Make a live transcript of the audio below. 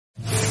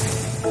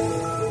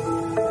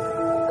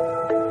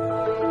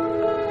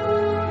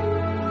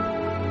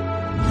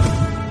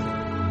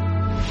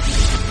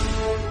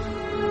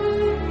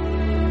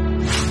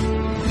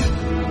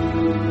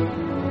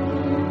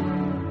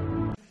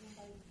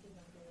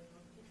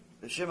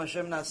B'Shem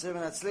Hashem Na'aseh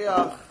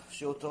v'Natzliach.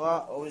 Shiur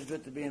Torah, always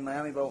good to be in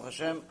Miami, Baruch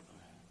Hashem.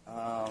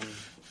 To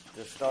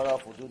start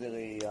off, we'll do the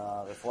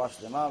Refuah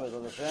Shlema,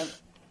 B'ezrat Hashem,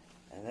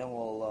 and then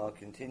we'll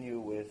continue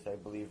with, I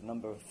believe,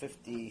 number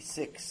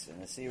 56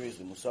 in the series,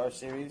 the MUSSAR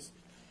series.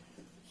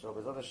 So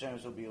B'ezrat Hashem,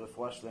 this will be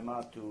Refuah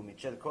Shlema to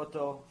Michel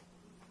Koto,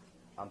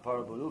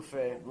 Amparo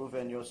Bulufe,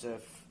 Reuven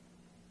Yosef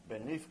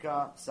Ben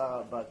Rivka,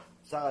 Sarah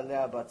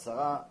Lea Bat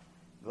Sarah,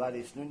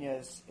 Gladys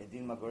Nunez,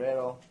 Edin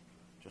Magorero,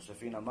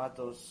 Josefina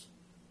Matos,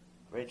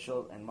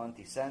 Rachel and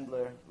Monty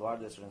Sandler,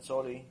 Lourdes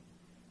Renzoli,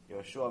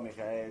 Yoshua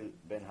Michael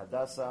Ben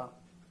Hadassah,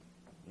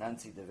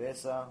 Nancy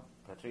Devesa,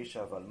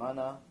 Patricia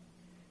Valmana,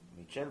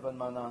 Michelle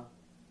Valmana,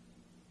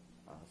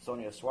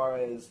 Sonia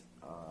Suarez,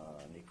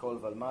 Nicole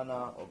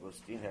Valmana,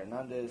 Augustine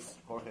Hernandez,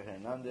 Jorge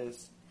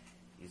Hernandez,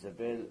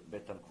 Isabel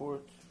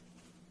Betancourt,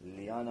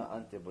 Liliana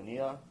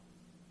Antebonia,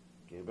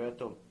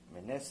 Gilberto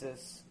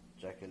Meneses,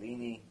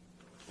 Jacqueline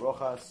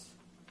Rojas,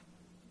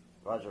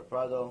 Roger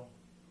Prado,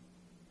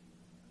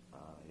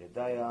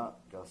 Yedaya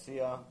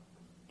Garcia,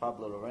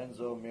 Pablo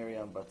Lorenzo,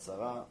 Miriam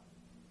Batzara,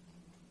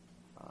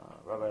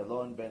 Rabbi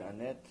Lon Ben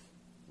Annette,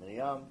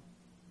 Miriam,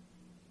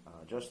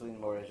 Jocelyn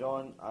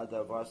Morejon,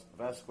 Ada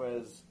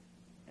Vasquez,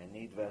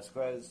 Enid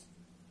Vasquez,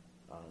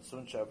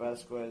 Suncha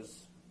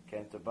Vasquez,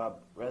 Kentabab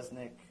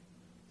Resnick,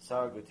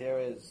 Sarah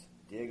Gutierrez,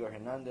 Diego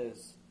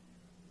Hernandez,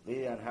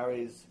 Lilian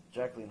Harris,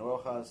 Jacqueline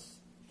Rojas,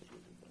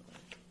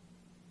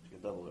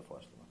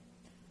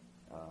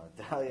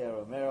 Dalia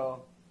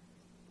Romero,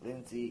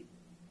 Lindsay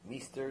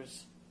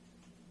Meesters,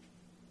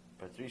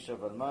 Patricia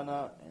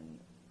Valmana, and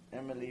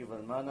Emily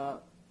Valmana,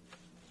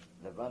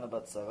 Levana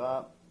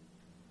Batzara,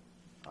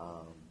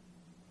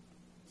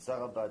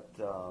 Sarah Bat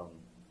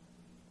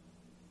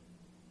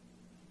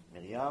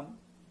Miriam,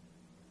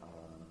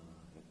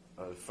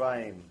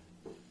 Ephraim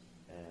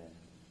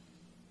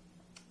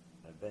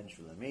Ben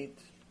Shulamit,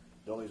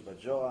 Doris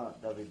Bajora,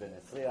 David Ben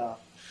Esriah,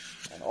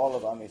 and all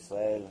of Am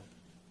Yisrael,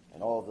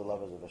 and all of the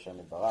lovers of Hashem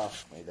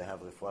Yitbarach. May they have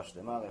Refuah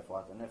Shlema,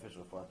 Refuat HaNefesh,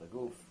 Refuat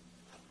HaGuf.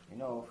 You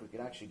know, if we can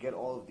actually get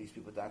all of these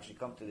people to actually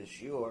come to this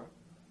shiur,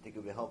 I think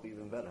it would help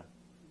even better.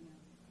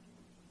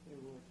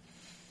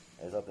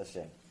 Be'ezrat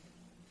Hashem.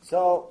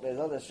 So,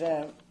 Be'ezrat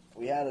Hashem,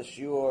 we had a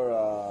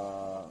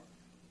shiur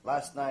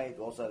last night,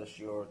 we also had a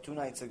shiur 2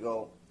 nights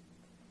ago.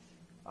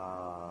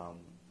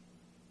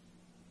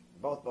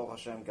 Both, Baruch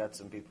Hashem, got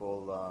some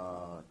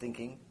people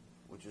thinking,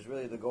 which is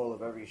really the goal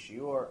of every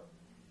shiur,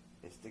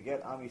 is to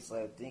get Am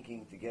Yisrael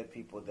thinking, to get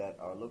people that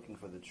are looking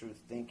for the truth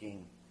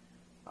thinking.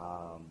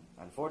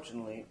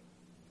 Unfortunately,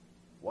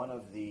 one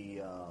of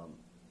the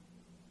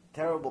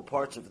terrible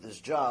parts of this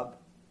job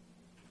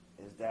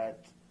is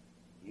that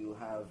you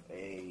have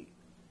a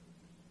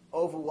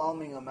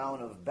overwhelming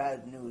amount of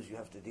bad news you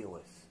have to deal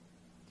with.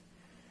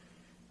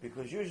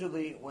 Because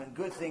usually when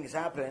good things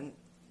happen,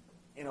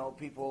 you know,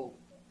 people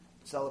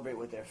celebrate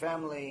with their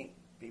family,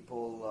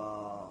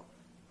 people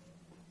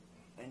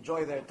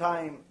enjoy their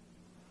time,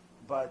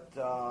 but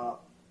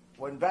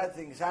when bad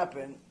things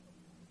happen,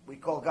 we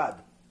call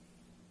God.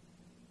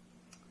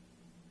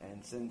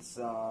 And since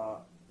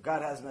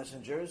God has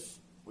messengers,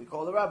 we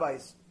call the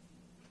rabbis.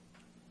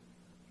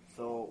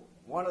 So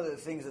one of the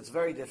things that's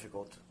very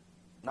difficult,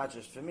 not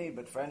just for me,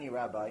 but for any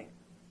rabbi,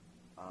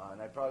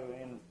 and I probably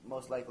mean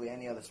most likely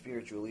any other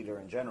spiritual leader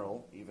in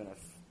general, even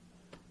if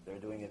they're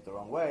doing it the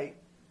wrong way,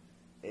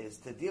 is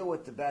to deal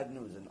with the bad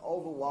news, an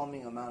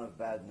overwhelming amount of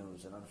bad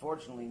news. And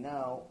unfortunately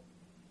now,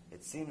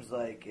 it seems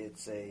like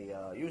it's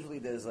usually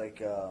there's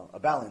like a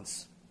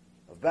balance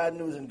of bad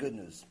news and good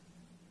news.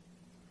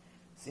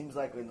 Seems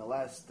like in the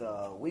last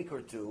week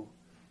or two,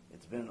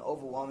 it's been an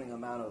overwhelming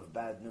amount of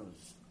bad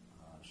news.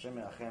 Shem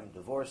Yachem,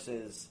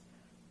 divorces,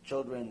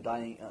 children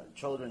dying,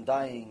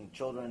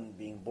 children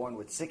being born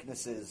with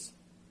sicknesses,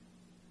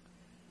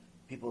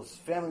 people's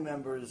family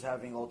members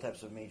having all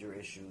types of major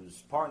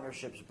issues,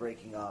 partnerships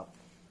breaking up,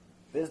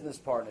 business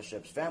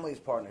partnerships, families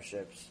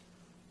partnerships,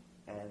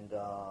 and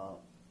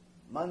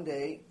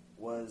Monday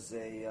was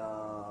the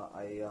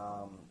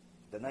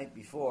night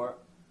before,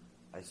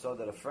 I saw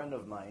that a friend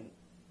of mine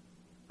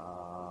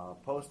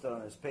posted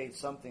on his page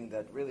something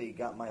that really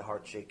got my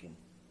heart shaking,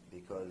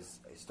 because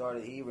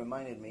he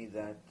reminded me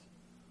that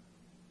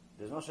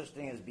there's no such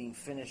thing as being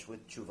finished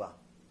with tshuva.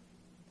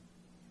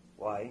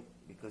 Why?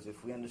 Because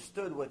if we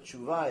understood what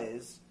tshuva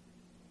is,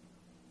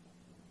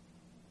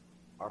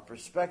 our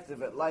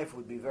perspective at life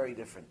would be very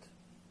different.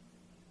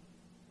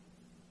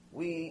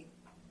 We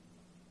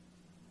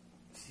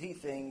see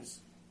things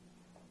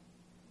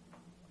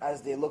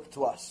as they look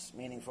to us,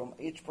 meaning from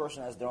each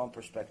person has their own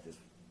perspective.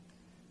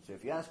 So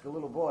if you ask a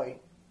little boy,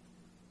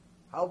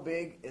 how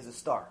big is a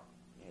star?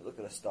 And you look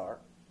at a star,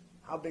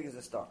 how big is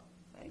a star?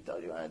 And he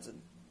tells you it's the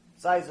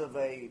size of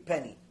a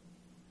penny.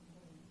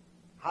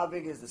 How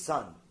big is the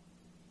sun?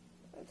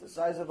 It's the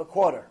size of a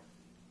quarter.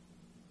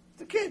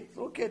 It's a kid,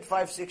 little kid,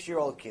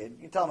 5-6-year-old kid.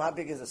 You tell him how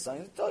big is the sun,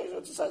 he'll tell you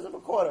it's the size of a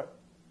quarter.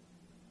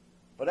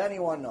 But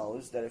anyone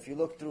knows that if you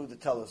look through the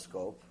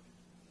telescope,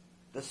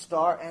 the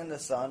star and the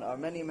sun are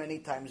many, many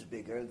times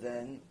bigger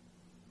than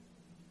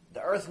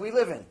the earth we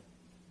live in.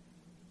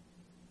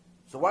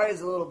 So why does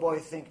the little boy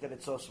think that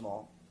it's so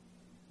small?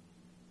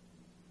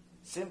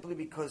 Simply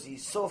because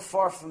he's so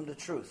far from the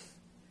truth.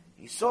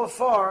 He's so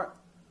far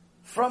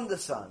from the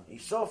sun.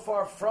 He's so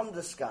far from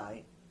the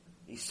sky.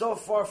 He's so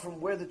far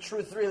from where the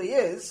truth really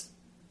is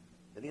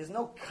that he has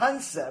no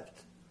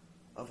concept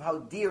of how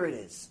dear it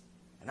is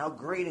and how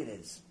great it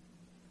is.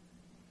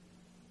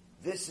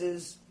 This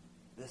is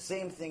the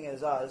same thing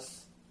as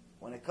us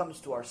when it comes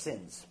to our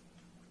sins.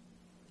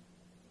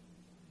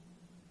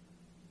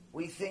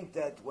 We think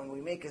that when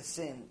we make a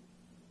sin,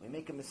 we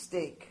make a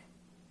mistake,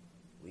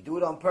 we do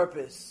it on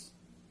purpose,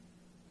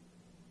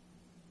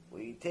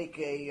 we take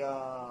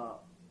a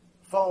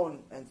phone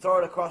and throw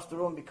it across the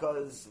room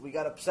because we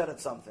got upset at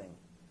something,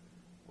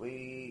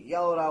 we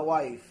yell at our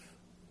wife,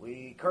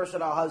 we curse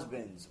at our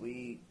husbands,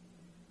 we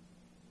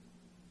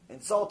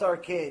insult our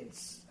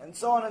kids, and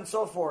so on and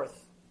so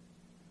forth.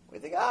 We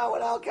think,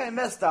 well, okay, I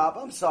messed up,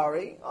 I'm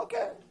sorry,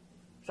 okay,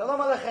 shalom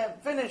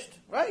aleichem, finished,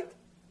 right?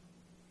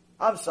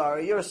 I'm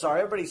sorry, you're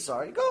sorry, everybody's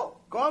sorry, go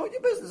on with your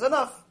business,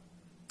 enough.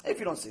 If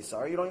you don't say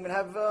sorry, you don't even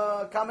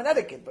have common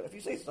etiquette, but if you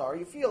say sorry,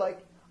 you feel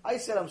like, I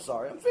said I'm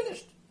sorry, I'm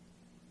finished.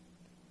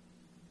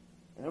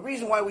 And the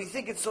reason why we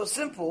think it's so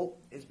simple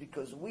is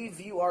because we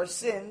view our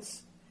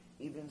sins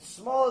even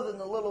smaller than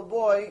the little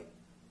boy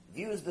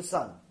views the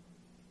sun.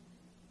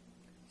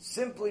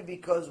 Simply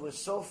because we're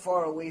so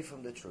far away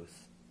from the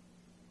truth.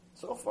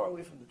 So far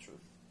away from the truth.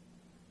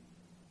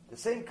 The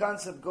same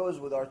concept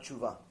goes with our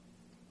tshuva.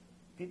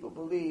 People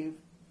believe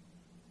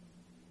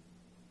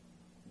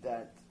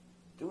that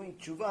doing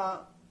tshuva,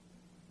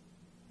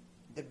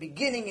 the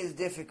beginning is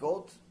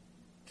difficult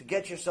to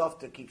get yourself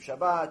to keep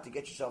Shabbat, to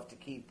get yourself to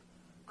keep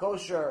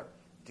kosher,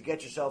 to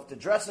get yourself to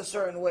dress a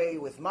certain way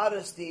with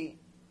modesty.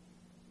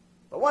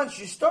 But once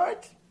you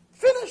start,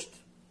 finished.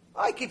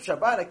 I keep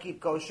Shabbat, I keep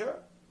kosher,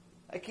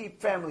 I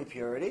keep family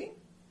purity.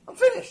 I'm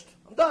finished.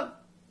 I'm done.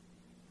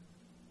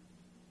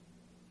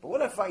 But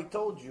what if I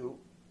told you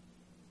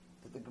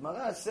that the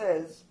Gemara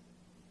says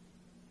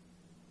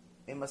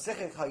in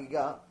Masechet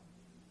Chagigah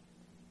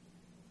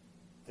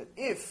that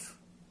if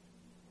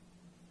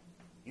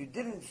you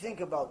didn't think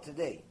about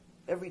today,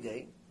 every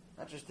day,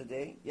 not just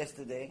today,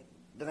 yesterday,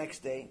 the next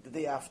day, the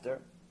day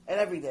after, and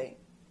every day,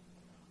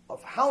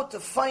 of how to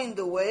find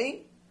a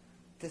way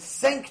to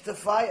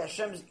sanctify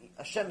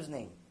Hashem's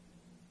name.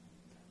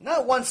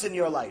 Not once in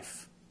your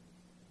life.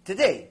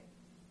 Today,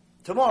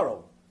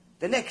 tomorrow,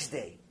 the next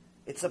day.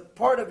 It's a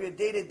part of your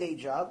day-to-day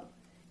job.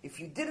 If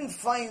you didn't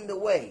find a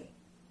way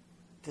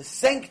to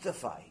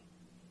sanctify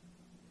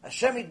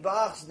Hashem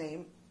Yitbarach's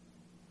name,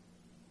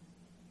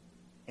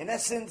 in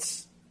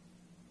essence,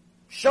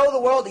 show the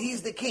world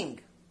He's the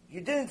King.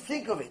 You didn't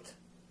think of it.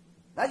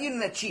 Not you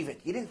didn't achieve it.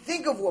 You didn't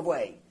think of a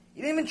way.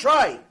 You didn't even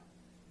try.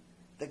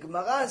 The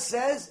Gemara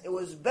says it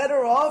was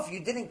better off you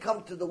didn't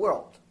come to the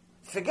world.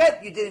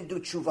 Forget you didn't do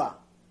tshuva.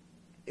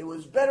 It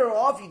was better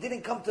off you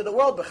didn't come to the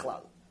world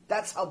bichlal.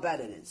 That's how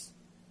bad it is.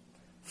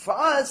 For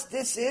us,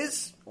 this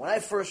is, when I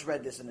first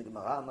read this in the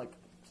Gemara, I'm like,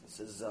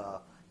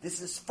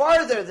 this is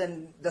farther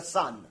than the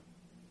sun.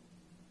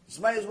 This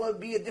might as well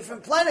be a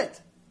different planet,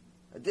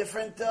 a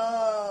different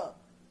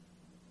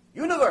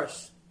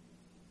universe.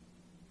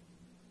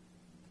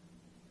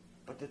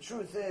 But the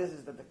truth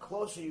is that the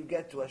closer you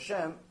get to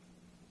Hashem,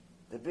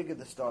 the bigger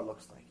the star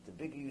looks like. The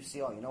bigger you see,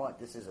 you know what,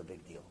 this is a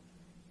big deal.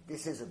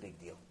 This is a big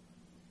deal.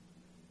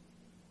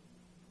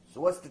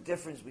 So what's the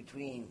difference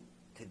between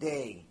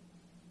today,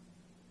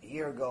 a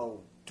year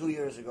ago, 2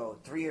 years ago,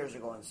 3 years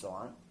ago, and so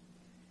on,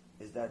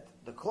 is that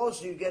the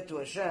closer you get to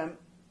Hashem,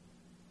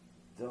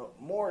 the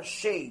more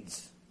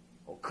shades,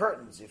 or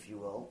curtains, if you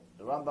will,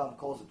 the Rambam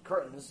calls it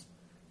curtains,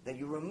 that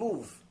you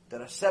remove,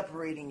 that are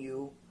separating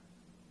you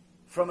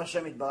from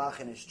Hashem Yitbarach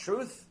and His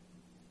truth,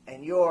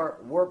 and your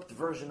warped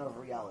version of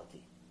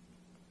reality.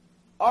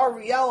 Our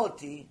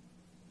reality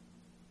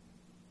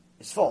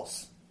is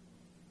false.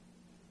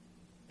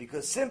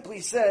 Because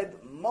simply said,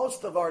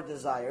 most of our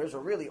desires,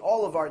 or really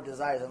all of our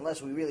desires,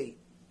 unless we really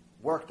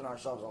worked on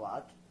ourselves a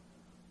lot,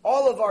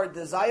 all of our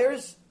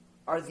desires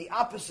are the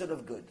opposite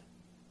of good.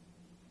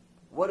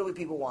 What do we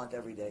people want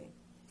every day?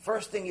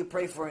 First thing you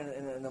pray for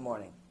in the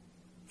morning.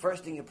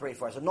 First thing you pray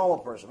for as a normal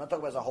person. I'm not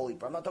talking about as a holy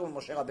person. I'm not talking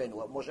about Moshe Rabbeinu,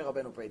 what Moshe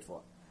Rabbeinu prayed for.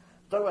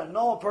 I'm talking about a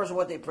normal person,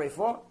 what they pray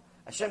for.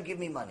 Hashem, give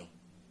me money.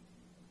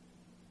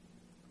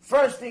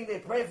 First thing they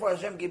pray for,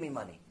 Hashem, give me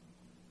money.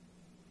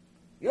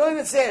 You don't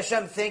even say,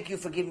 Hashem, thank you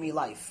for giving me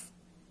life.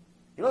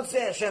 You don't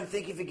say, Hashem,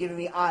 thank you for giving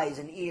me eyes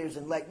and ears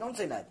and legs. Don't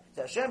say that.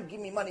 Say, Hashem, give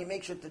me money,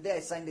 make sure today I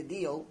sign the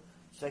deal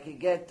so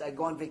I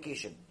go on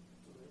vacation.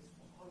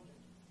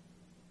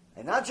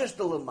 And not just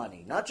a little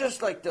money. Not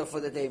just like for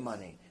the day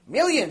money.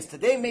 Millions.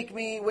 Today make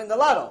me win the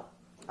lotto.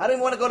 I don't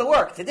even want to go to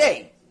work.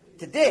 Today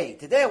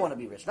I want to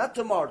be rich. Not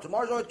tomorrow.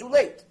 Tomorrow's already too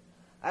late.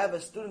 I have a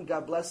student,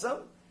 God bless him.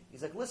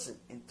 He's like, listen,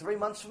 in 3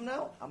 months from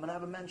now, I'm going to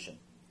have a mansion.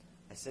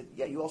 I said,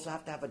 yeah, you also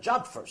have to have a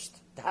job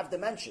first to have the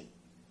mansion.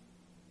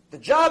 The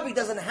job he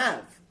doesn't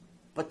have.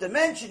 But the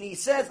mansion, he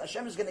says,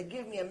 Hashem is going to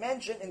give me a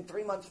mansion in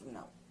 3 months from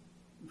now.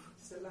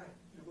 It's a lie.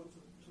 You go to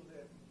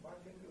the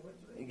market, you went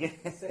to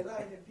the... It's a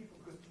lie that people,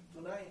 because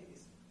tonight is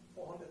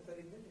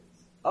 430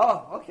 minutes.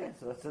 Oh, okay.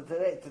 So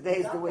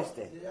today's the wish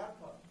day.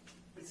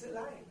 It's a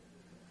lie.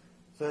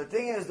 So the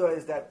thing is, though,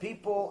 is that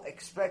people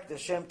expect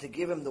Hashem to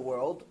give him the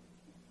world,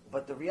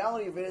 but the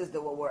reality of it is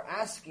that what we're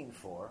asking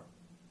for,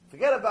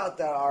 forget about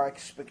that, our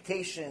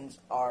expectations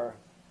are,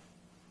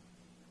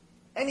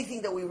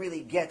 anything that we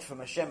really get from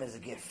Hashem is a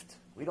gift.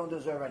 We don't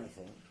deserve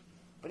anything.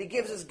 But he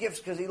gives us gifts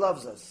because he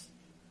loves us.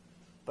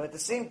 But at the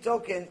same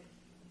token,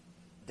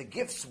 the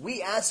gifts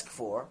we ask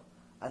for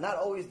are not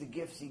always the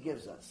gifts he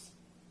gives us.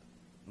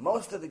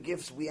 Most of the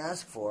gifts we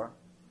ask for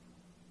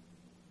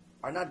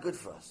are not good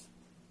for us.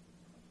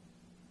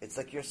 It's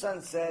like your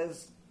son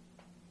says,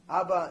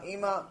 Abba,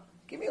 Ima,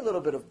 give me a little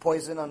bit of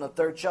poison on the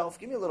third shelf.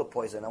 Give me a little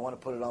poison. I want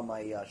to put it on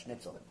my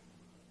schnitzel.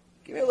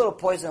 Give me a little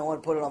poison. I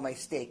want to put it on my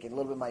steak and a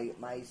little bit of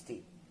my iced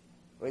tea.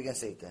 What are you going to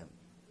say to him?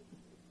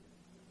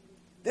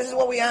 This is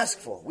what we ask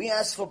for. We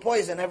ask for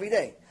poison every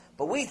day.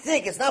 But we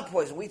think it's not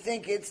poison. We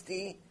think it's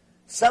the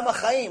Samach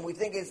Chaim. We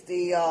think it's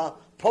the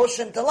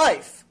potion to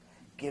life.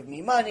 Give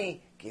me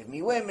money. Give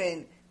me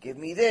women. Give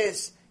me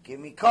this.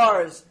 Give me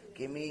cars.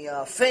 Give me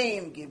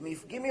fame. Give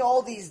me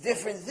all these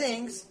different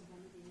things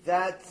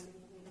that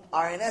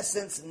are in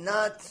essence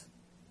not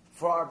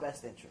for our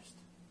best interest.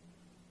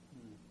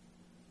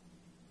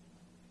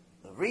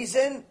 The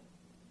reason,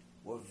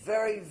 we're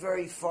very,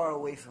 very far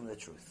away from the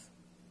truth.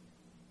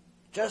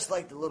 Just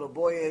like the little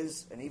boy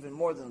is, and even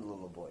more than the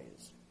little boy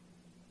is.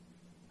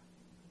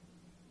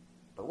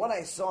 But what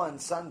I saw on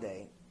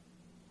Sunday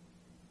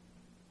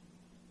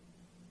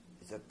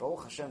is that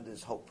Baruch Hashem,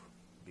 there's hope.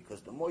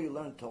 Because the more you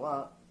learn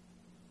Torah,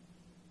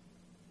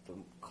 the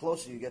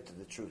closer you get to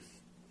the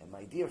truth. And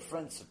my dear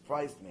friend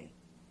surprised me.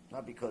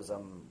 Not because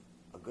I'm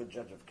a good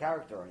judge of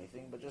character or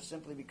anything, but just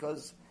simply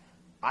because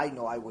I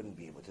know I wouldn't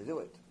be able to do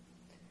it.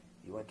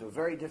 He went through a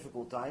very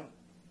difficult time,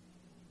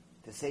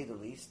 to say the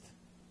least.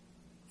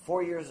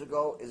 4 years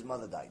ago, his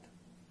mother died.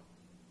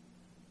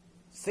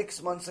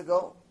 6 months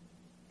ago,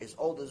 his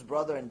oldest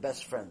brother and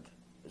best friend.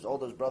 His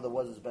oldest brother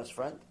was his best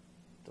friend.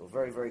 They were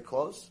very, very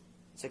close.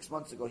 6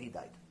 months ago, he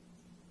died.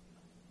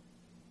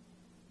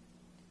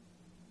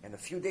 And a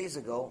few days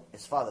ago,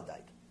 his father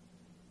died.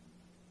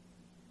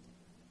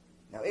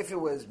 Now, if it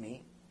was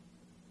me,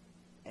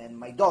 and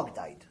my dog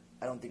died,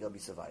 I don't think I'll be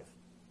survive.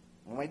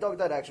 When my dog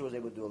died, I actually was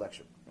able to do a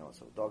lecture.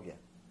 So dog, yeah.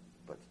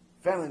 But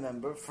family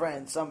member,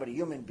 friend, somebody,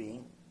 human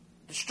being,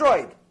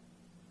 destroyed.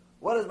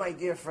 What does my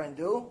dear friend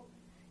do?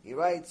 He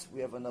writes,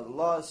 we have another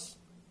loss.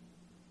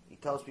 He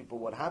tells people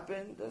what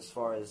happened, as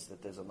far as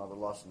that there's another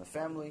loss in the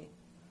family.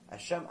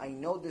 Hashem, I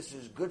know this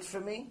is good for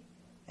me,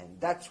 and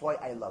that's why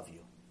I love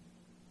you.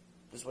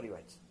 This is what he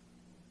writes.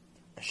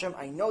 Hashem,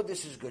 I know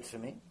this is good for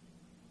me.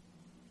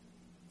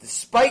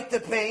 Despite the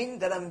pain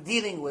that I'm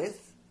dealing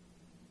with,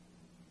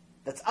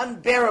 that's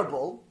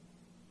unbearable,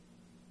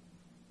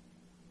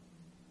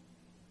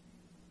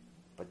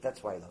 but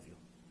that's why I love you.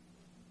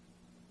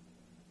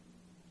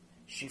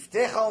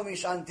 Shiftecha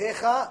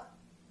u'mishantecha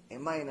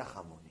emay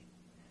nachamoni.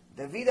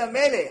 David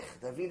HaMelech,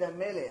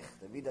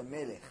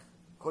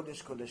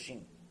 Kodesh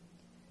Kodeshim.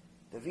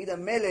 David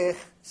HaMelech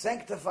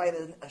sanctified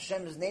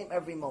Hashem's name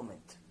every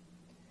moment.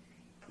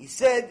 He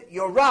said,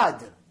 your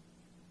rod,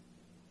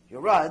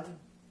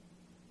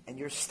 and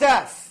your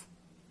staff,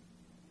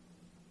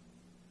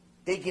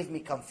 they give me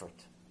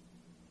comfort.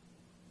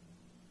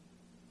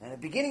 And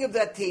at the beginning of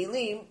that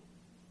Tehillim,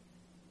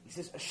 he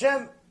says,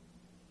 Hashem,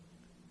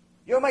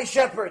 you're my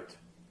shepherd.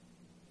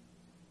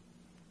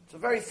 It's a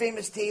very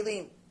famous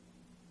Tehillim,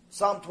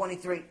 Psalm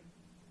 23. It's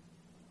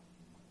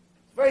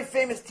a very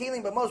famous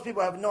Tehillim, but most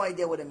people have no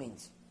idea what it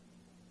means.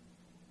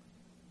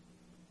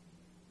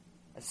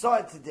 I saw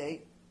it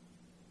today.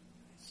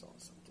 I saw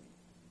something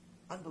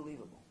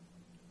unbelievable.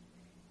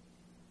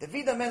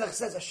 David HaMelech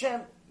says,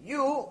 Hashem,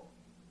 you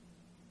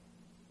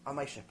are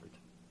my shepherd.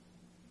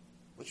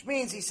 Which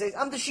means he says,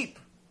 I'm the sheep.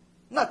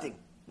 Nothing.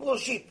 I'm a little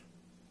sheep.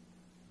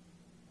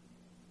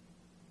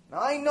 Now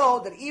I know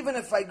that even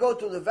if I go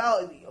to the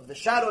valley of the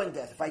shadow and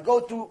death, if I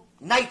go to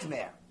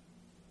nightmare,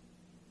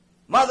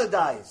 mother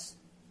dies,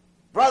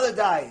 brother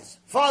dies,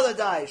 father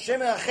dies,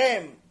 Shem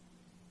Erachem,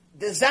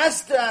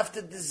 disaster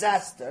after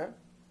disaster,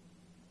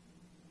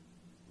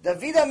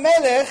 David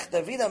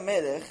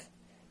HaMelech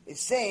is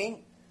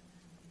saying,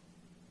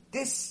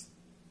 this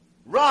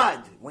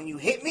rod, when you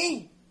hit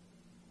me,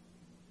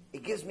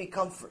 it gives me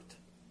comfort.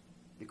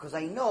 Because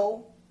I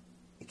know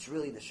it's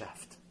really the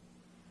shaft.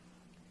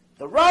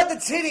 The rod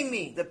that's hitting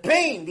me, the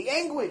pain, the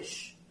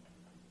anguish,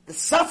 the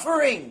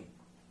suffering,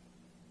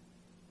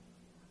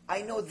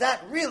 I know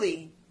that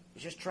really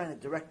is just trying to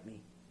direct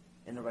me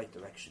in the right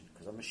direction.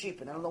 Because I'm a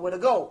sheep and I don't know where to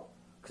go.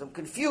 Because I'm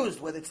confused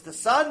whether it's the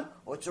sun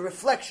or it's a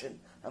reflection.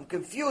 I'm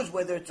confused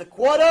whether it's a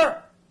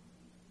quarter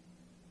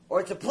or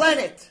it's a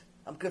planet.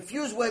 I'm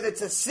confused whether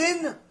it's a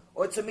sin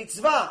or it's a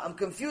mitzvah. I'm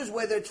confused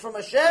whether it's from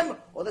Hashem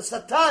or the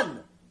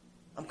Satan.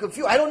 I'm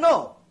confused. I don't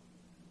know.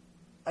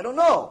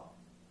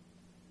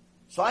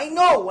 So I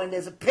know when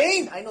there's a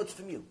pain, I know it's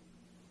from you.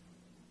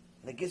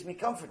 And it gives me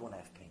comfort when I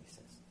have pain, he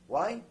says.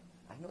 Why?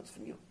 I know it's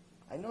from you.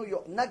 I know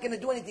you're not going to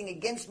do anything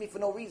against me for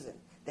no reason.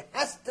 There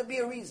has to be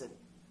a reason.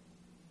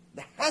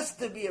 There has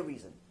to be a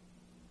reason.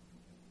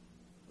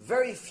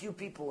 Very few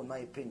people, in my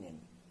opinion,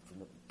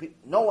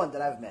 no one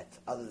that I've met,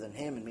 other than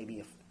him and maybe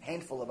a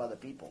handful of other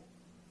people,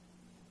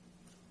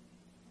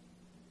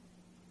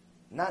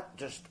 not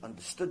just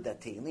understood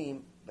that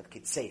Tehillim, but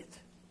could say it.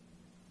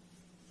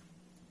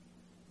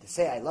 To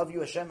say, I love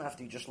you, Hashem,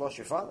 after you just lost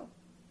your father,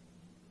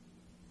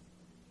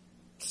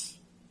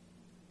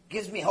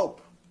 gives me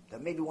hope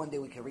that maybe one day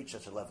we can reach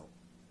such a level.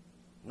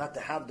 Not to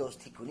have those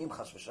tikkunim,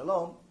 chas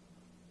v'shalom,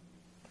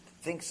 but to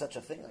think such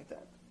a thing like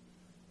that.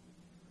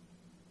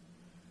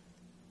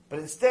 But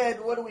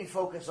instead, what do we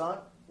focus on?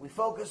 We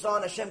focus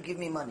on, Hashem, give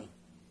me money.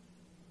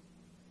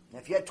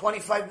 And if you had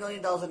 $25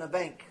 million in a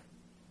bank,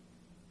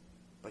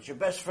 but your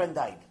best friend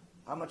died,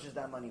 how much is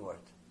that money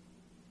worth?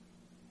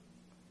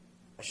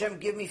 Hashem,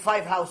 give me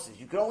 5 houses.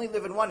 You can only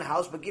live in one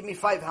house, but give me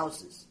 5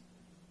 houses.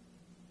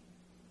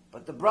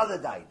 But the brother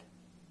died.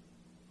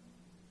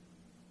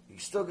 You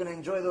still going to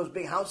enjoy those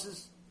big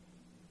houses?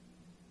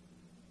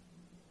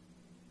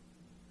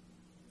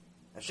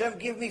 Hashem,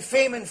 give me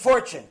fame and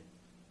fortune.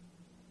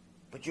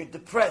 But you're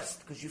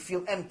depressed because you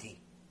feel empty.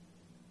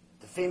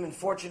 The fame and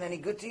fortune any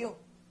good to you?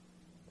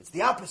 It's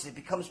the opposite. It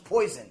becomes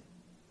poison.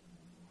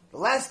 The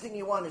last thing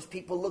you want is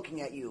people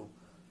looking at you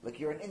like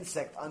you're an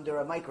insect under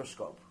a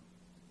microscope.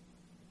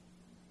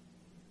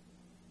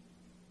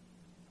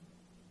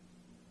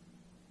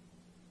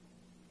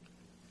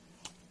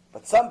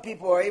 But some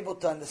people are able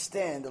to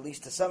understand, at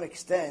least to some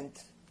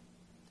extent,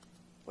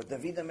 what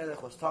David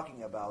HaMelech was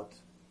talking about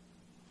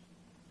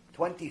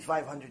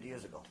 2,500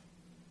 years ago.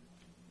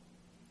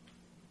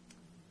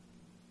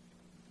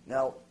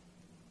 Now,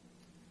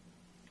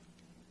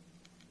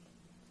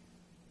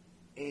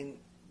 in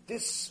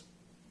this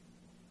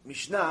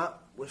Mishnah,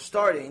 we're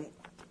starting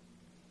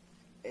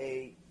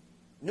a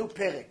new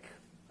Perek,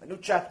 a new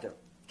chapter,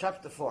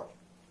 chapter 4.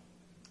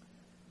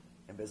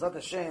 And Be'ezrat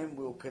Hashem,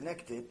 we'll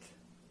connect it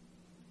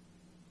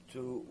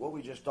to what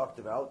we just talked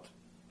about,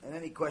 and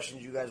any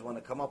questions you guys want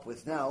to come up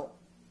with now,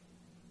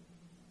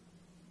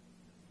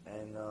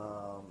 and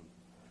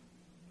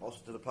also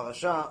to the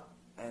parasha,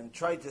 and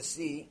try to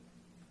see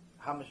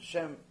how much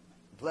Hashem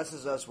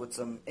blesses us with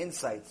some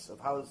insights of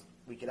how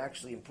we can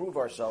actually improve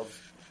ourselves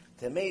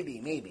to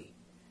maybe,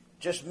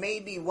 just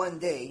maybe one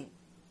day,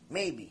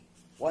 we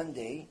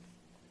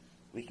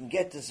can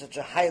get to such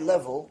a high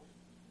level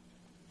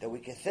that we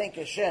can thank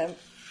Hashem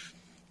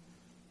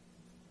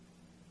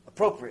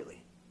appropriately.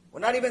 We're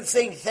not even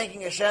saying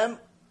thanking Hashem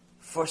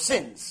for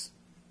sins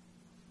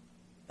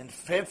and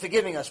for Him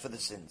forgiving us for the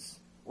sins.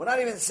 We're not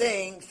even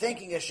saying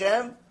thanking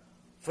Hashem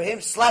for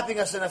Him slapping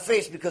us in the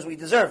face because we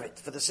deserve it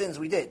for the sins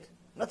we did.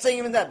 I'm not saying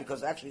even that,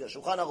 because actually the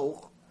Shulchan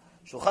Aruch,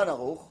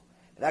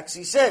 it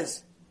actually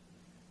says,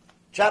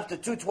 chapter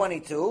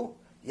 222,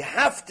 you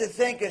have to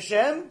thank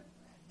Hashem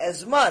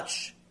as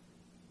much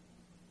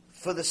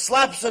for the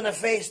slaps on the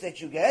face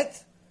that you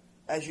get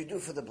as you do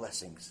for the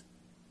blessings.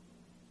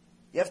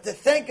 You have to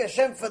thank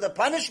Hashem for the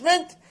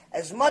punishment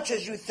as much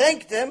as you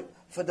thanked Him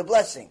for the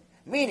blessing.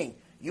 Meaning,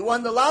 you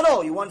won the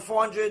lotto, you won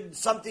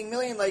 400-something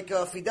million, like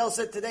Fidel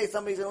said today,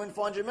 somebody's going to win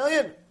 400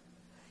 million.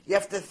 You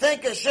have to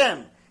thank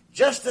Hashem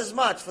just as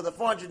much for the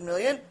 400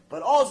 million,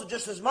 but also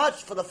just as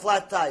much for the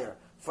flat tire,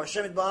 for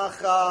Hashem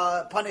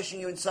Yitbarach punishing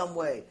you in some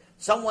way,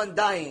 someone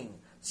dying,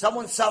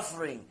 someone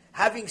suffering,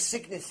 having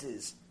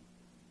sicknesses.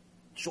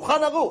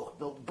 Shulchan Aruch,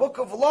 the book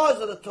of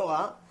laws of the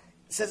Torah,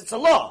 says it's a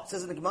law. It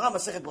says in the Gemara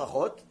Masechet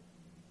Brachot,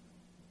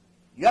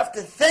 you have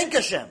to thank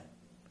Hashem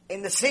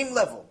in the same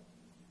level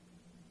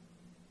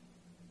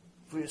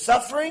for your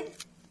suffering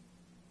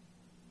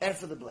and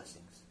for the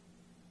blessings.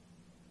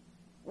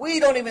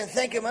 We don't even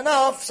thank Him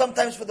enough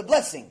sometimes for the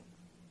blessing.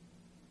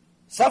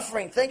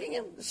 Suffering, thanking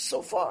Him, this is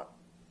so far.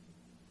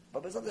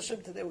 But B'ezrat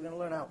Hashem, today we're going to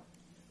learn how.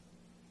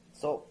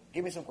 So,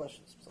 give me some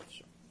questions. B'ezrat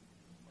Hashem.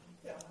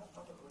 Yeah, I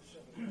have a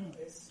question.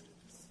 It's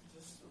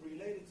just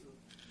related to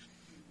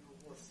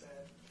what was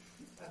said.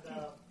 And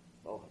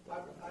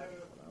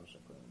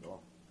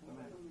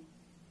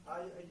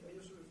I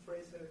usually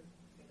phrase it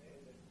in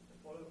the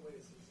following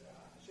ways: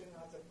 Hashem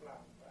has a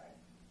plan, right?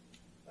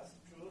 That's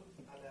the truth,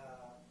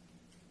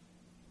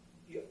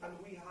 and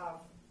we have,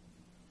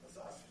 as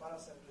far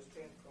as I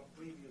understand from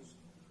previous,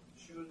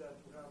 sure that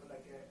we have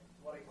like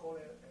what I call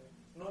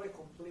not a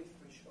complete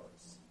free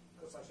choice,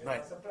 because Hashem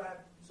has a plan.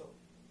 So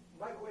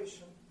my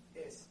question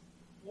is,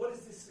 what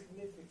is the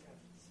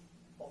significance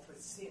of a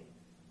sin,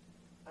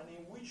 and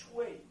in which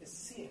way a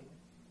sin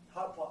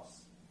help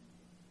us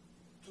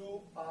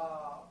to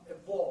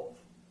evolve,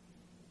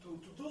 to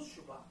do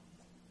Shubha?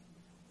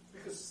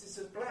 Because it's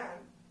a plan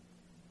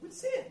with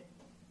sin.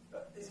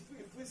 If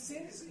we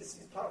sin, it's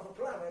part of a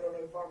plan. I don't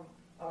know if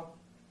I'm...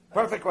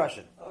 Perfect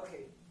question.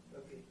 Okay.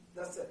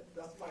 That's it.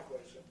 That's my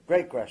question.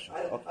 Great question.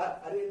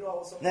 I didn't know I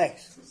was something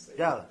Next. to say.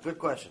 Yeah, good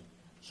question.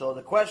 So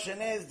the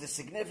question is the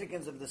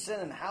significance of the sin,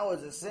 and how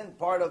is the sin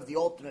part of the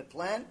ultimate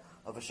plan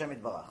of Hashem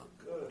Yitbarach?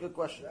 Good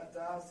question.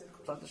 Fantastic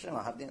question. B'ezrat Hashem,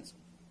 I'll have the answer.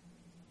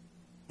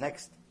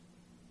 Next.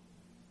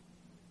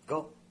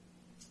 Go.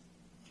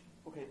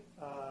 Okay,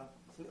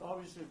 so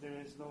obviously there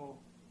is no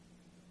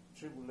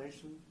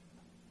tribulation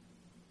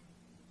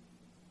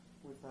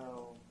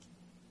without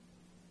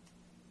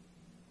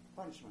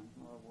punishment,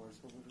 in other words,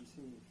 that we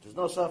receive. There's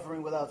no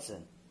suffering without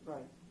sin.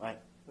 Right. Right.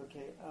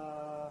 Okay.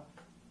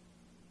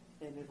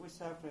 And if we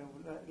suffer,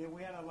 if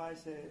we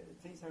analyze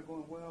things are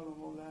going well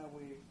and all that,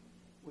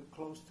 we're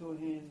close to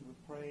Him, we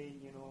pray,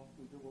 we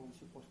do what we're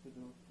supposed to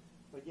do.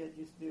 But yet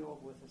you still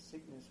with a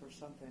sickness or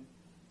something.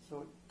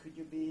 So could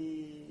you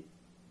be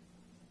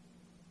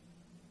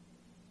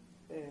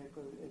a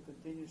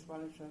continuous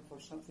punishment for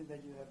something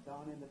that you have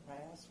done in the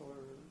past, or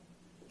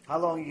how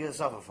long are you going to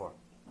suffer for?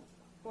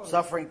 Well,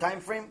 suffering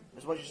time frame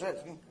is what you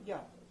said? Yeah.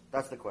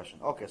 That's the question.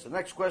 Okay, so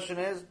next question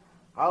is,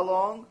 how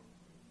long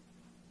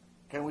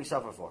can we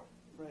suffer for?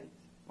 Right.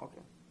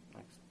 Okay,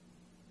 next.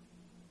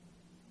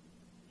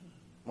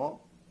 More?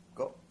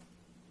 Go.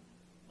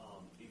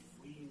 If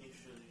we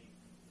initially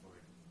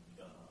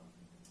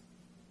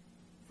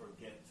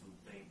forget to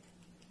thank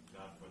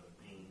God for the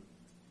pain,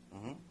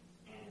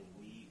 and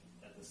we,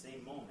 at the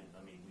same moment,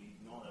 we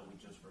know that we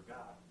just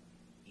forgot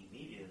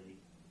immediately,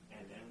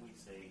 and then we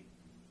say,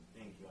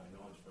 thank you, I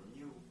know it's from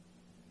you,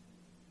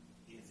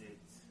 is it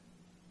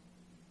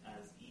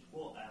as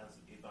equal as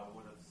if I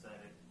would have said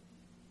it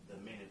the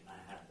minute I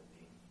had the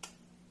pain?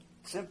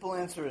 Simple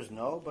answer is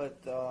no, but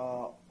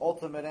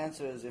ultimate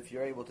answer is if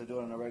you're able to do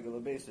it on a regular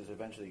basis,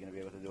 eventually you're going to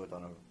be able to do it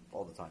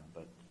all the time.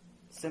 But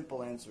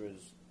simple answer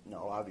is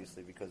no,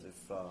 obviously, because if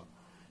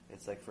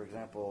it's like, for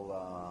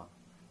example,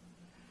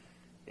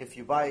 if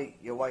you buy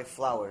your wife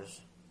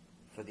flowers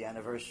for the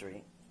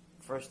anniversary,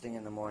 first thing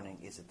in the morning,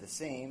 is it the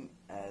same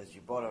as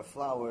you bought her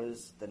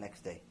flowers the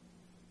next day?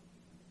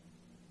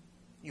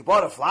 You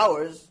bought her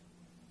flowers,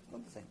 it's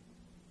not the same.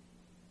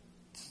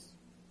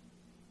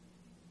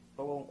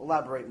 But we'll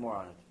elaborate more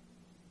on it.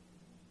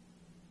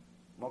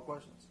 More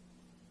questions?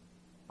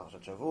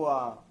 Parashat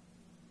Shavua?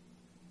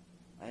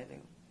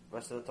 Anything?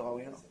 Rest of the Torah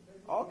we know?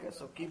 Okay,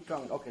 so keep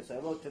coming. Okay, so I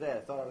wrote today.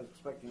 I thought I was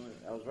expecting.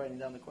 I was writing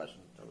down the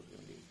questions. That was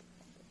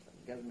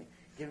going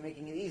to be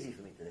making it easy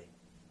for me today.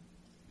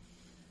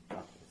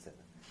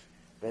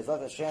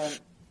 Be'ezrat Hashem,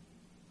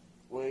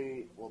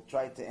 we will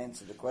try to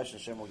answer the question.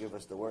 Hashem will give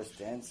us the words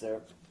to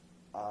answer.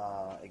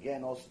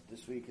 Again, also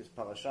this week is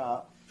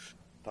Parashat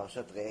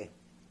Re'eh.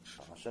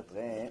 Parashat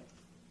Re'eh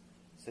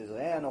says,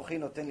 Re'eh anochi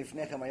noten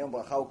lifnechem hayom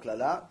bracha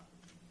uklala,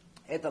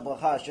 et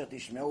habracha asher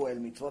tishmeu el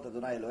mitzvot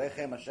Adonai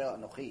Elohechem asher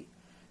anochi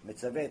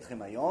מצווה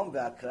אתכם היום,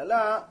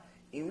 והכללה,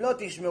 אם לא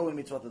תשמעו אל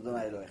מצוות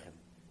אדוני אלוהיכם.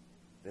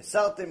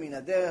 וסרתם מן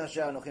הדרך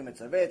אשר אנוכי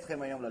מצווה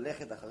אתכם היום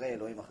ללכת אחרי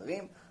אלוהים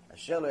אחרים,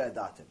 אשר לא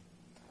ידעתם.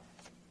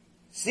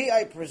 See,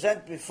 I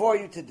present before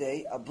you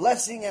today a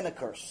blessing and a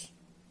curse.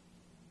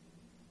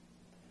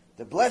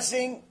 The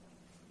blessing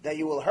that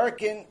you will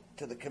hearken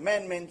to the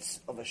commandments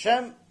of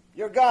Hashem,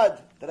 your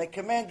God, that I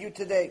command you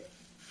today.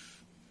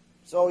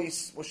 So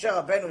Moshe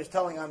Rabbeinu is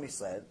telling Am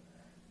Yisrael,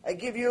 I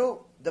give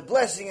you the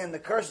blessing and the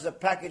curse is a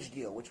package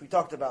deal, which we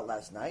talked about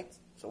last night,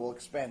 so we'll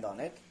expand on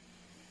it.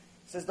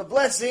 It says the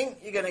blessing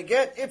you're going to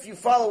get, if you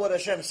follow what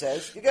Hashem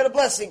says, you get a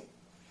blessing.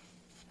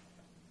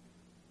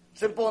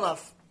 Simple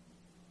enough.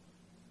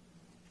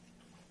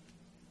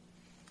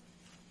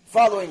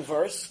 Following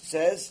verse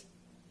says,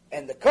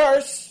 and the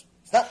curse,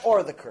 it's not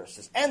or the curse,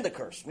 it's and the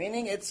curse,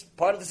 meaning it's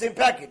part of the same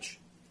package.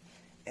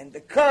 And the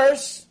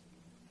curse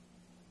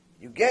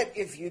you get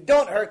if you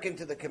don't hearken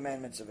to the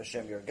commandments of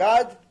Hashem your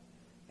God,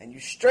 and you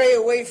stray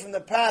away from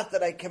the path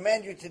that I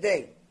command you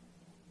today,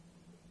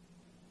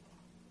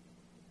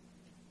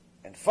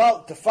 and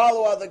to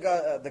follow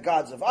the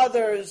gods of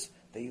others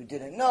that you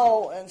didn't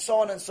know, and so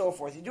on and so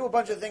forth. You do a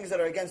bunch of things that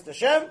are against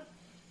Hashem,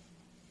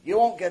 you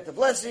won't get the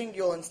blessing,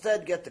 you'll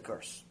instead get the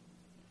curse.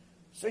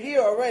 So here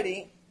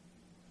already,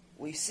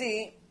 we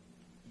see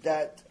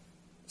that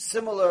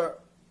similar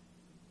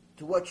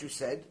to what you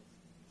said,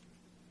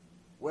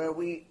 where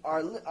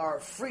our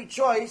free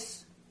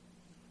choice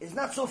is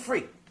not so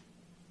free.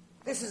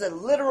 This is a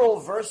literal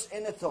verse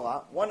in the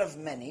Torah, one of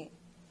many,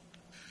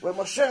 where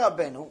Moshe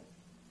Rabbeinu,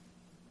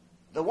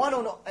 the one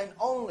and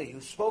only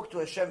who spoke to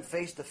Hashem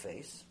face to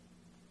face,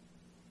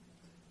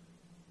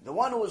 the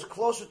one who was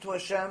closer to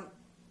Hashem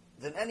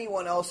than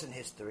anyone else in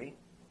history,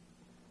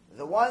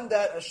 the one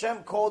that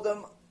Hashem called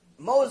him,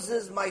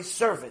 Moses, my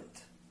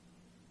servant,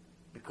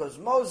 because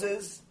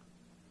Moses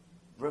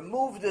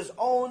removed his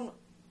own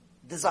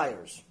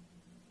desires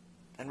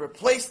and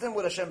replaced them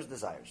with Hashem's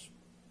desires.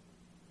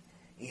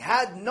 He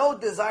had no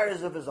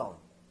desires of his own.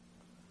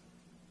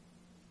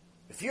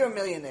 If you're a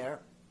millionaire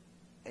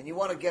and you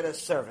want to get a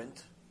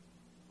servant,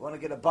 you want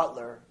to get a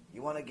butler,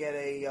 you want to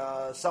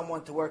get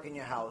someone to work in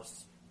your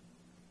house,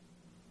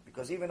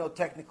 because even though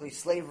technically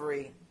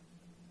slavery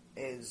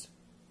is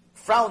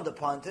frowned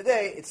upon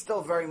today, it's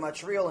still very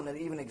much real, and it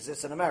even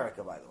exists in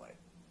America, by the way.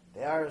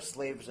 There are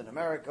slaves in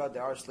America,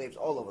 there are slaves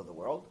all over the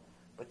world,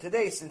 but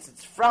today, since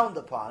it's frowned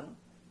upon,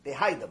 they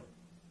hide them.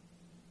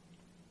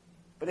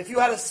 But if you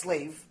had a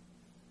slave,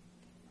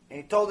 and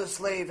you told the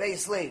slave, hey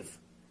slave,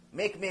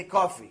 make me a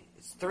coffee.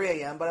 It's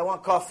 3 a.m., but I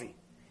want coffee.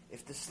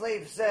 If the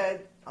slave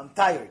said, I'm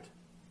tired,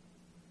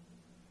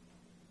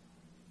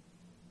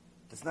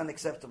 that's not an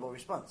acceptable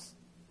response.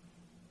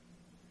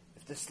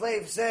 If the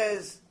slave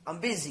says, I'm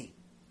busy,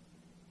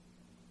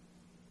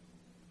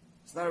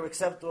 it's not an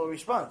acceptable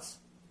response.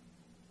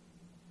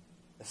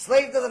 The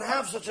slave doesn't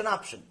have such an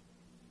option.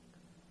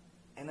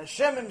 And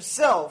Hashem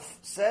himself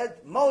said,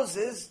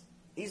 Moses,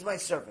 he's my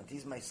servant,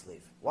 he's my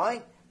slave.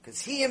 Why?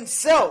 Because he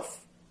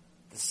himself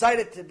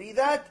decided to be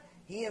that.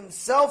 He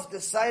himself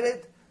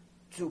decided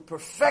to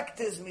perfect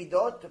his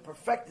midot, to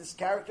perfect his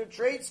character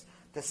traits,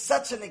 to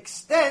such an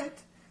extent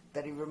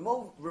that he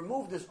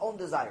removed his own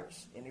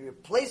desires. And he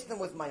replaced them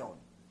with my own.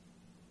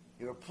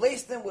 He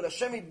replaced them with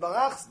Hashem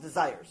Yitbarach's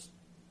desires.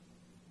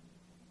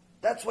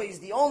 That's why he's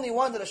the only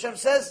one that Hashem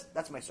says,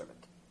 that's my servant.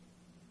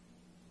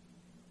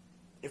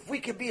 If we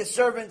could be a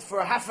servant for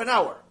a half an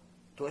hour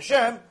to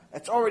Hashem,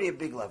 that's already a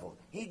big level.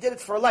 He did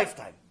it for a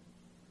lifetime.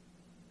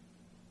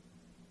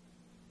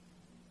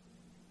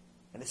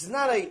 And this is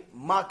not a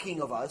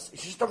mocking of us,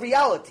 it's just a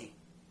reality.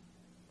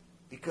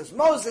 Because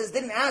Moses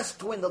didn't ask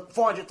to win the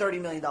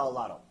 $430 million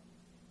lotto.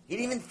 He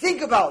didn't even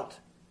think about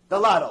the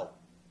lotto.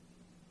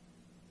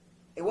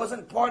 It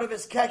wasn't part of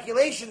his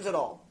calculations at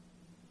all.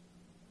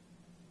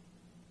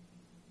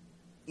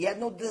 He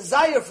had no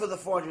desire for the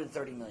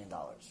 $430 million.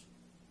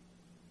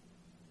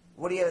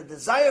 What he had a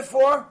desire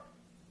for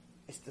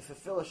is to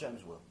fulfill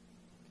Hashem's will.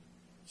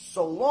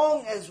 So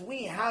long as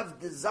we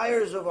have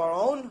desires of our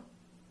own,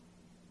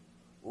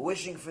 we're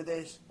wishing for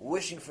this, we're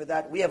wishing for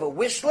that, we have a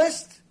wish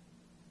list,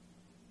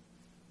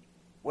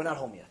 we're not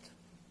home yet.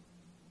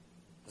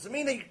 Doesn't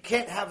mean that you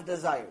can't have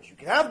desires. You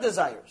can have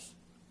desires,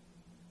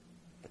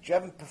 but you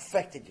haven't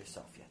perfected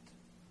yourself yet.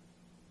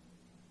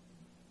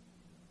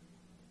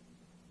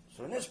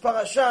 So in this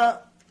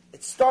parasha,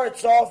 it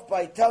starts off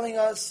by telling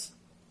us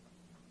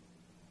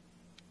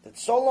that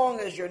so long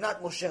as you're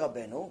not Moshe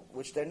Rabbeinu,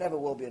 which there never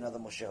will be another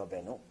Moshe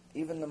Rabbeinu,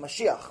 even the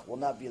Mashiach will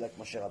not be like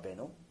Moshe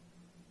Rabbeinu,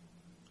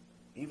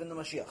 even the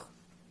Mashiach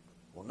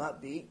will not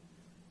be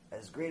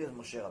as great as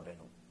Moshe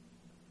Rabbeinu.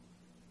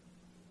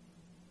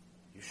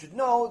 You should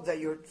know that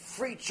your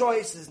free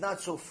choice is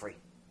not so free.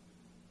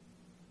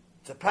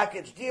 It's a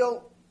package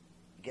deal.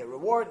 You get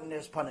reward and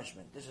there's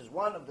punishment. This is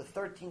one of the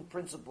 13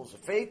 principles of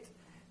faith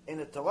in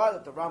the Torah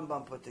that the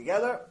Rambam put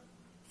together.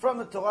 From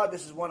the Torah,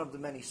 this is one of the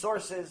many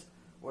sources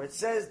where it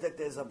says that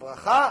there's a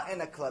bracha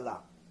and a klala.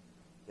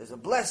 There's a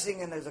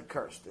blessing and there's a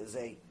curse. There's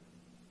a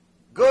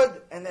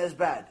good and there's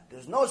bad.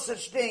 There's no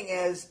such thing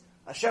as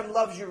Hashem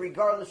loves you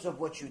regardless of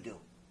what you do.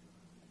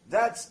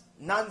 That's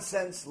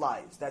nonsense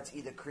lies. That's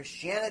either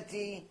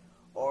Christianity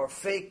or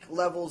fake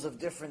levels of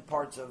different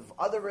parts of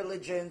other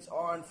religions,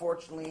 or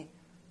unfortunately,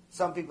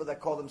 some people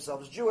that call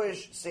themselves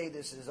Jewish say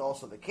this is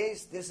also the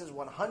case. This is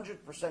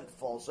 100%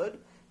 falsehood.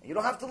 And you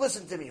don't have to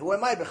listen to me. Who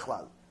am I,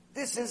 Bechlal?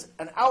 This is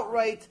an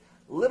outright,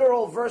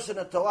 literal verse in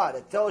the Torah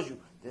that tells you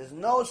there's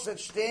no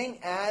such thing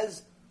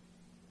as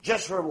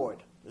just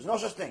reward. There's no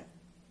such thing.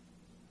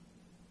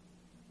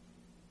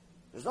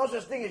 There's no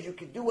such thing as you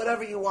can do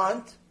whatever you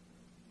want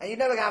and you're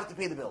never going to have to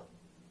pay the bill.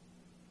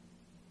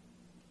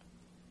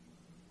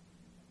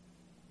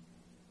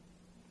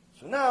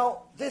 So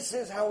now, this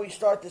is how we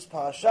start this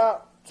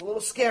parasha. It's a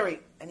little scary.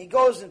 And he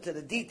goes into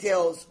the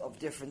details of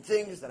different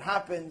things that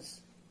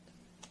happens.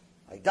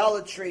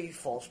 Idolatry,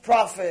 false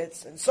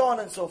prophets, and so on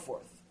and so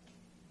forth.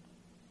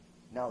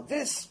 Now,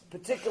 this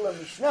particular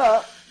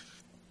Mishnah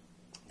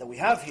that we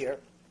have here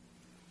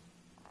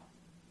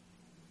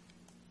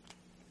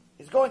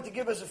is going to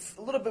give us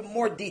a little bit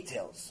more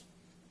details.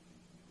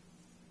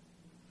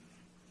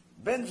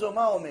 Ben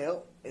Zoma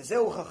Omer,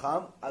 Ezeu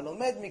Chacham,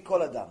 Alomed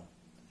Mikol Adam,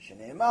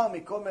 שנאמר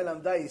מכל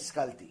מלמדי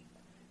השכלתי.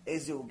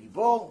 איזהו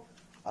גיבור?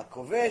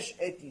 הכובש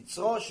את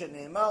יצרו,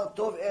 שנאמר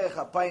טוב ערך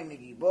אפיים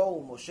מגיבור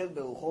ומושל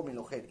ברוחו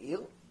מלוכד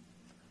עיר.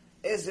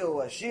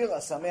 איזהו עשיר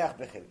השמח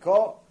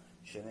בחלקו,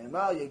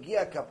 שנאמר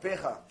יגיע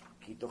כפיך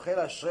כי תאכל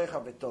אשריך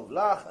וטוב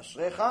לך,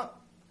 אשריך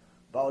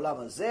בעולם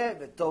הזה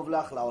וטוב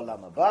לך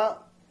לעולם הבא.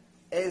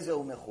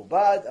 איזהו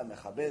מכובד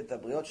המכבד את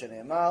הבריות,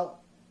 שנאמר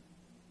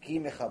כי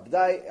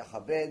מכבדי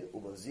אכבד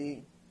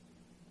ובוזי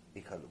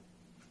יקלו.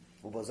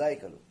 ובוזי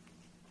יקלו.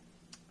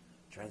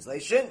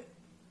 Translation: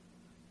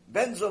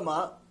 Ben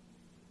Zoma,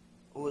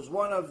 who was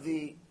one of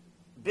the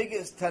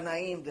biggest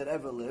Tanaim that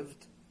ever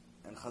lived,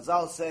 and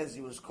Chazal says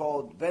he was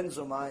called Ben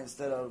Zoma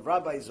instead of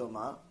Rabbi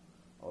Zoma,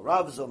 or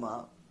Rav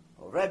Zoma,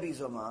 or Rebbe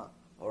Zoma,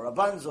 or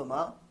Rabban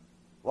Zoma.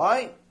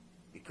 Why?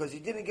 Because he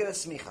didn't get a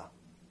smicha.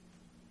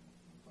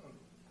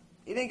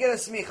 He didn't get a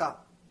smicha.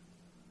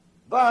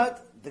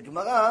 But the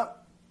Gemara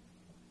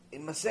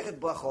in Masechet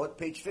Brachot,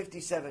 page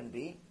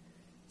 57b,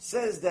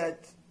 says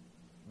that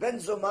Ben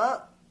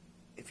Zoma,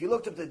 if you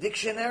looked up the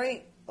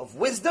dictionary of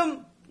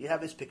wisdom, you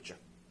have his picture.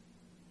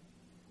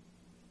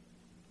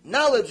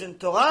 Knowledge in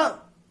Torah,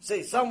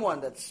 say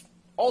someone that's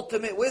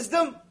ultimate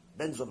wisdom,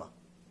 Ben Zoma.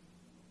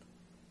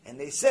 And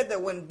they said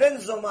that when Ben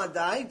Zoma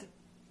died,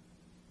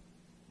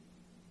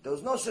 there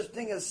was no such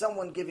thing as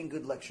someone giving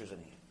good lectures in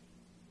here.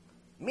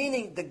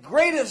 Meaning the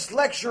greatest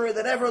lecturer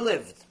that ever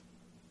lived,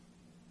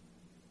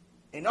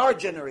 in our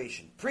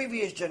generation,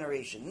 previous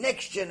generation,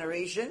 next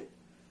generation,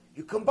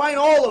 you combine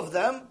all of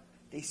them,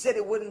 they said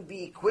it wouldn't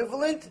be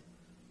equivalent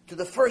to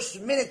the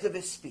first minute of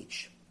his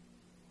speech.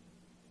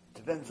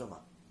 to Ben Zoma.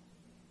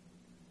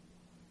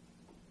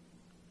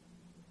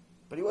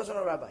 But he wasn't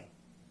a rabbi.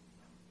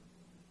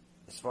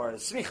 As far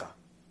as smicha,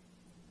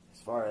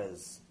 as far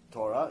as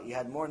Torah, he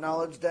had more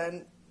knowledge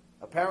than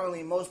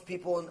apparently most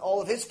people in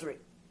all of history.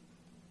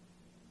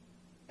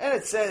 And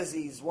it says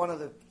he's one of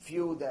the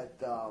few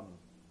that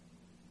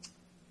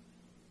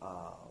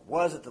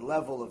was at the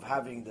level of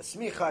having the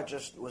smicha,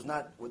 just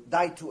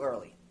died too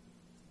early.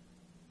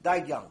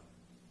 Died young.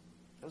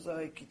 It was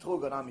a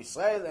kitrug on Am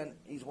Yisrael, and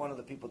he's one of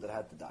the people that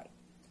had to die.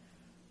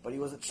 But he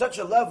was at such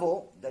a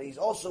level that he's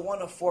also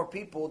one of 4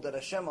 people that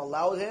Hashem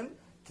allowed him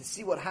to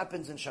see what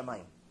happens in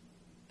Shamayim.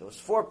 There was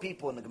 4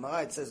 people, in the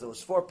Gemara it says there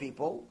was 4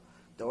 people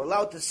that were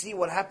allowed to see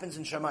what happens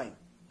in Shamayim.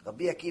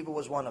 Rabbi Akiva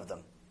was one of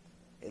them.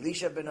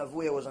 Elisha ben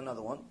Avuya was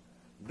another one.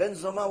 Ben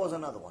Zoma was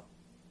another one.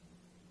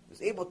 He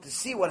was able to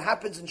see what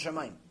happens in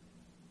Shamayim.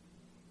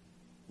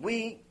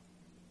 We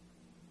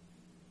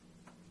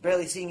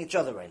barely seeing each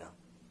other right now.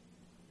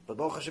 But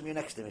Baruch Hashem, you're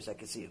next to me, so I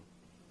can see you.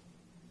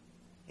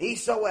 He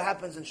saw what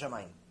happens in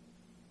Shamayim.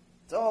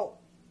 So,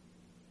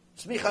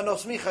 smicha, no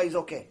smicha, he's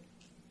okay.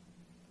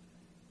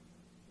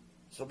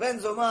 So Ben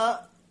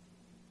Zoma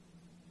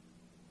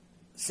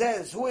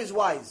says, who is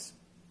wise?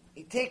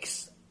 He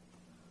takes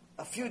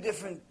a few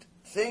different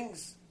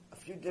things, a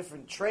few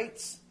different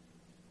traits,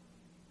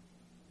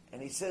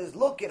 and he says,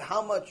 look at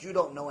how much you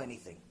don't know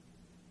anything.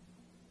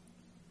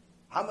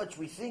 How much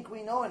we think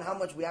we know and how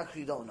much we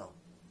actually don't know.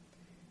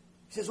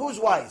 He says, who's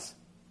wise?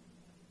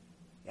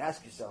 You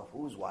ask yourself,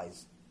 who's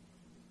wise?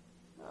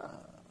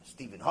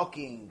 Stephen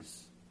Hawking,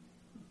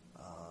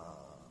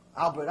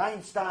 Albert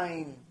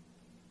Einstein,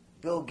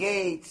 Bill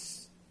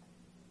Gates.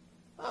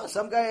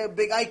 Some guy, a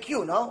big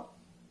IQ, no?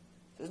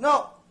 He says,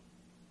 no.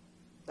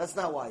 That's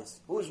not wise.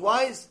 Who's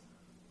wise?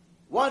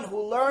 One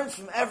who learns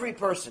from every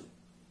person.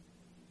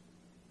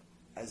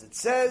 As it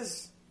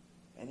says,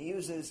 and he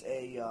uses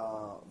a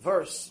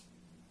verse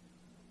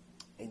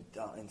in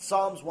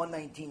Psalms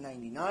 119,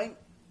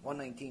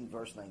 119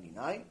 verse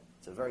 99.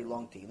 It's a very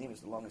long Tehillim.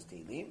 It's the longest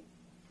Tehillim.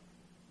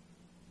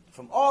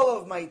 From all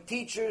of my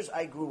teachers,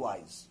 I grew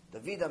wise.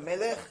 David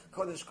HaMelech,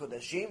 Kodesh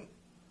Kodashim,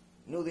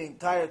 knew the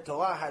entire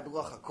Torah, had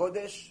Ruach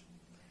HaKodesh,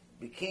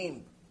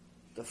 became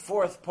the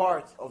 4th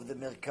part of the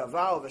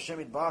Merkava of Hashem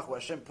Yitbarach, where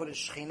Hashem put his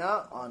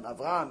Shechina on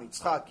Avraham,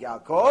 Yitzchak,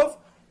 Yaakov,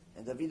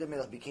 and David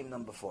HaMelech became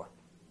number 4.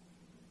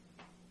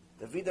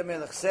 David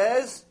HaMelech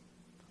says,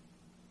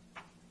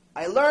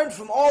 I learned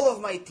from all of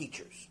my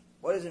teachers.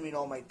 What does it mean,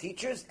 all my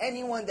teachers?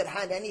 Anyone that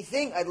had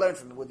anything, I'd learn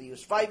from it. Whether he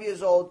was 5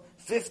 years old,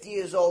 50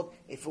 years old,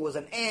 if it was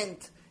an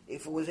ant,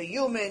 if it was a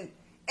human,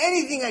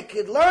 anything I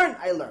could learn,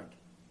 I learned.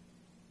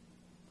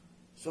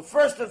 So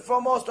first and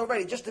foremost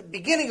already, just the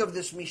beginning of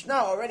this Mishnah,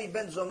 already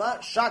Ben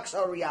Zoma shocks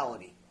our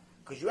reality.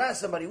 Because you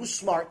ask somebody who's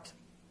smart,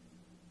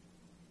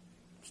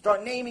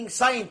 start naming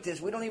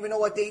scientists, we don't even know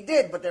what they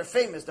did, but they're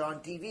famous, they're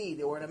on TV,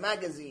 they were in a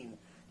magazine,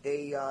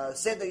 they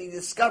said that he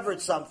discovered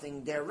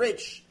something, they're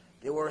rich,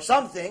 they were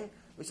something.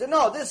 We said,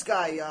 no, this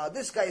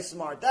guy's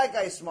smart, that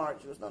guy's smart.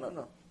 She goes,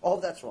 no. All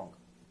that's wrong.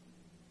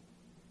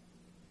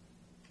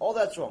 All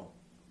that's wrong.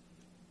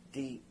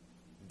 The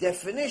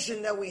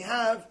definition that we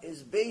have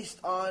is based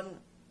on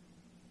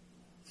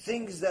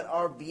things that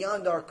are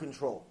beyond our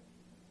control.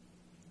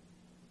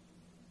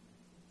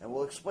 And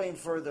we'll explain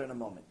further in a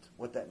moment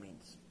what that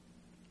means.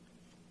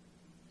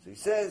 So he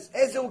says,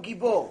 Ezeu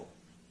Gibor.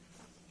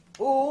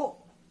 Who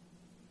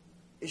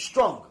is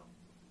strong?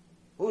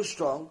 Who's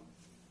strong?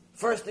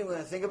 First thing we're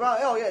going to think about,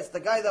 it's the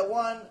guy that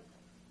won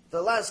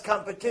the last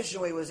competition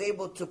where he was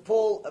able to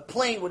pull a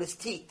plane with his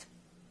teeth.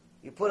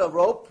 You put a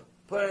rope,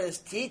 put it in his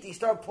teeth, he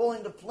started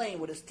pulling the plane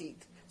with his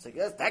teeth. It's like,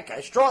 yes, that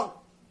guy's strong.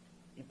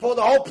 He pulled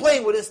the whole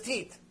plane with his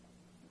teeth.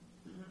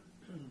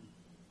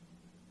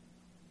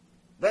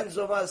 Ben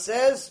Zoma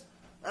says,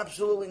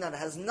 absolutely not. It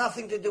has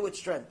nothing to do with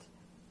strength.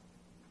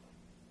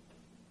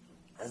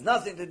 It has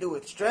nothing to do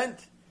with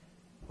strength.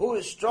 Who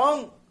is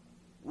strong?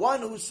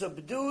 One who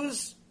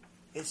subdues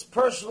his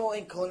personal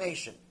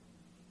inclination.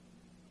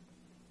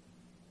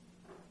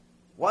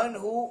 One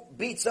who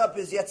beats up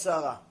his Yetzer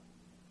Hara.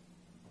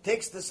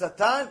 Takes the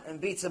Satan and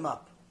beats him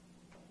up.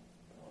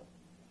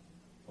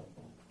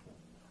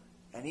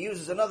 And he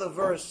uses another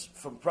verse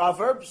from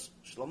Proverbs,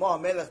 Shlomo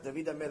HaMelech,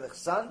 David HaMelech's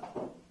son,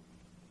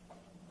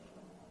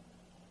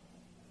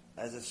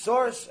 as a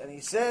source, and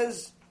he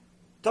says,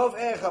 Tov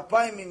erech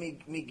apayim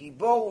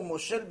migibor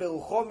u'moshel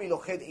berucho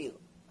miloched ir. He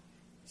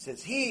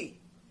says, he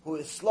who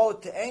is slow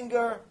to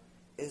anger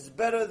is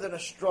better than a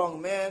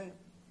strong man,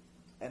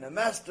 and a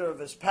master of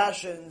his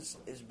passions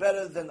is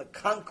better than a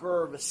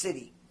conqueror of a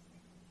city.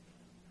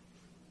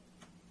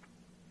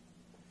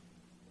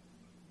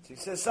 So he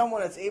says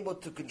someone that's able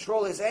to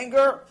control his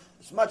anger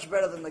is much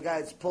better than the guy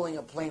that's pulling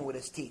a plane with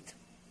his teeth.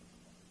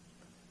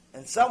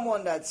 And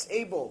someone that's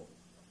able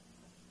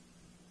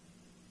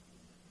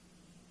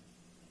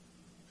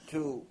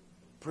to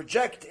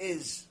project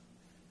his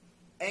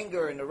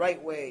anger in the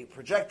right way,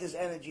 project his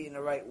energy in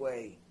the right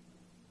way,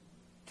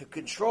 to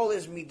control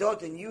his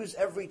midot and use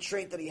every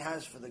trait that he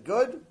has for the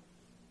good,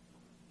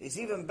 is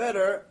even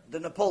better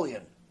than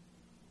Napoleon.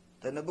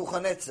 then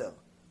Nebuchadnezzar,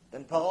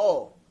 then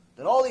Paro,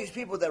 then all these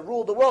people that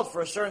ruled the world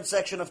for a certain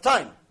section of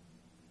time.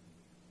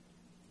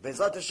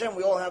 Be'ezrat Hashem,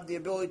 we all have the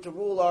ability to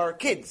rule our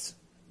kids.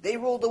 They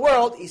rule the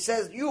world. He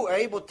says, you are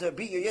able to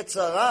beat your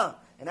Yetzer Hara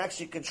and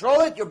actually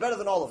control it, you're better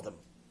than all of them.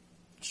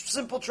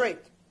 Simple trait.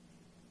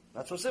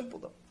 Not so simple,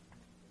 though.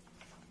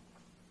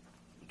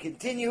 He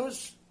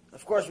continues.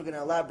 Of course, we're going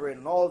to elaborate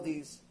on all of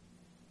these.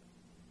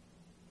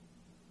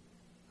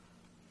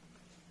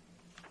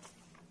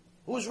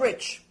 Who's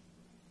rich?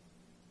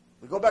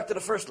 We go back to the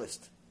first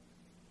list.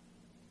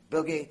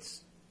 Bill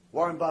Gates,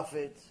 Warren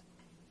Buffett,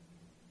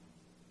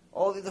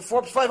 all the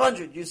Forbes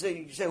 500. You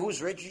say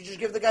who's rich? You just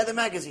give the guy the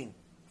magazine.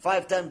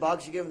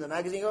 $5-10, you give him the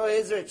magazine. Oh,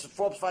 he's rich.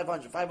 Forbes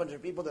 500.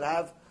 500 people that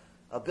have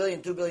 $1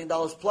 billion, $2 billion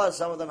plus.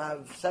 Some of them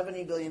have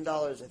 $70 billion.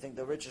 I think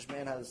the richest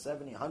man has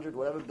 70, 100,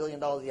 whatever $1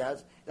 billion he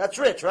has. That's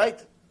rich, right?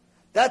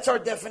 That's our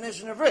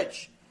definition of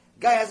rich.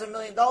 Guy has $1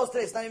 million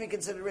today. It's not even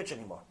considered rich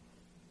anymore.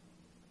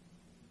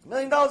 $1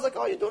 million, like,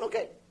 oh, you're doing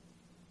okay.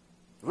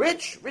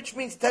 Rich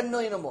means 10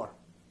 million or more.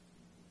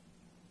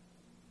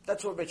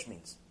 That's what rich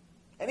means.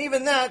 And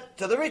even that,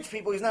 to the rich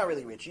people, he's not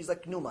really rich. He's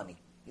like new money.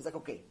 He's like,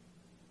 okay.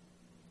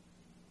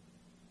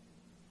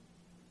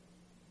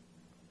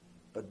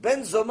 But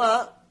Ben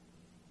Zoma,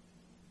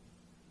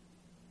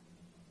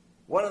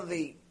 one of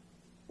the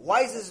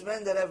wisest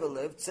men that ever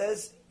lived,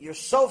 says, you're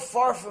so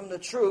far from the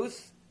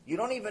truth, you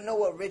don't even know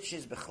what rich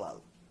is, Bechlal.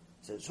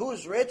 Says,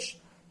 who's rich?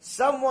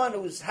 Someone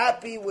who's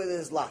happy with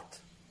his lot.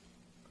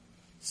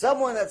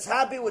 Someone that's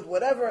happy with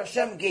whatever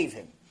Hashem gave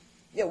him.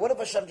 Yeah, what if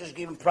Hashem just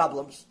gave him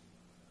problems?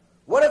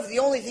 What if the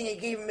only thing he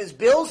gave him is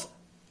bills?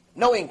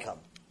 No income.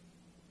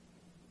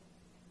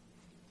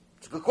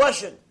 It's a good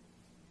question.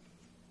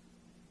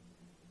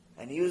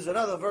 And he used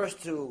another verse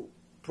to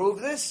prove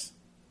this.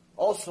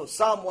 Also,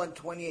 Psalm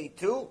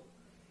 128:2.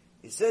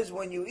 It says,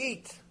 when you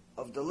eat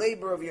of the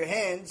labor of your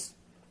hands,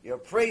 you're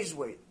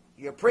praiseworthy.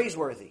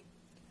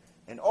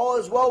 And all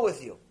is well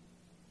with you.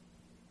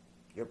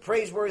 You're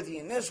praiseworthy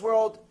in this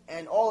world,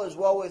 and all is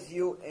well with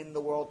you in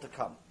the world to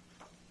come.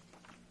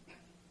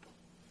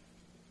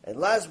 And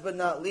last but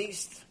not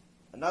least,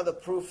 another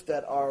proof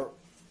that our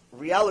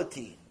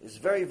reality is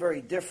very,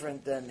 very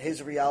different than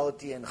his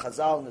reality and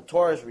Chazal and the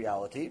Torah's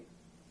reality,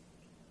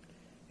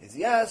 is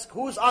he asks,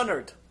 who's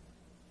honored?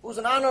 Who's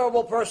an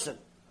honorable person?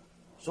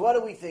 So what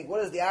do we think?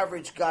 What does the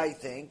average guy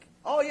think?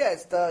 Oh yeah,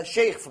 it's the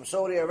Sheikh from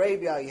Saudi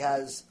Arabia. He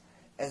has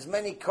as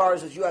many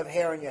cars as you have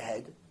hair on your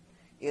head.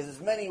 He has as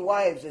many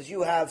wives as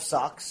you have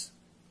socks.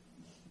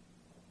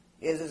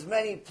 He has as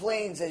many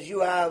planes as you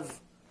have,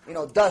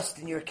 dust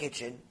in your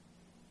kitchen.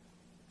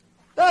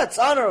 That's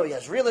honorable. He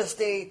has real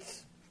estate.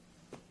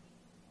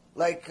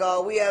 Like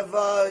we have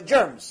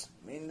germs.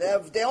 I mean,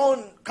 they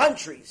own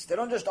countries. They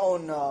don't just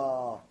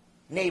own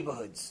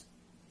neighborhoods.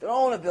 They don't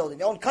own a building.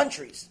 They own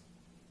countries.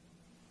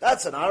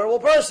 That's an honorable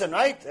person,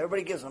 right?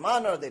 Everybody gives him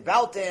honor. They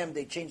bow to him.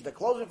 They change their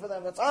clothing for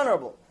them. That's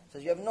honorable.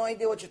 Says, you have no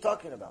idea what you're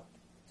talking about.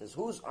 Says,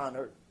 who's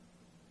honored?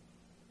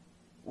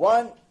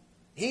 One,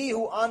 he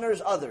who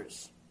honors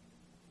others.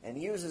 And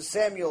he uses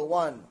Samuel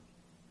 1,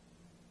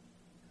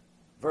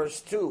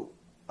 verse 2,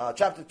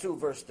 chapter 2,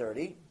 verse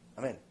 30.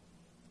 Amen.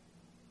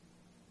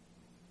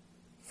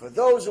 For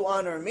those who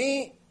honor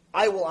me,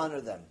 I will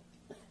honor them.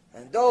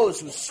 And those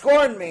who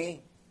scorn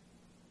me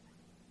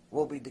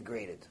will be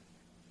degraded.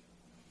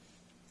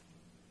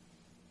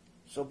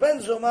 So Ben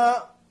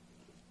Zoma,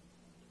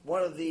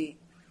 one of the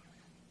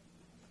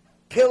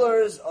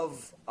pillars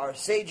of our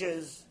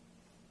sages,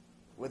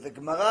 with the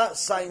Gemara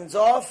signs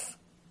off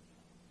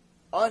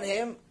on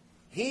him,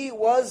 he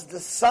was the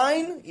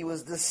sign, he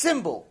was the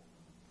symbol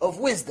of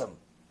wisdom.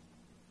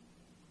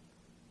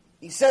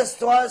 He says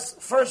to us,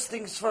 first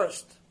things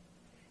first,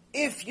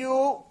 if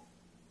you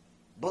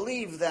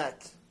believe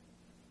that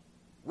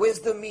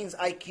wisdom means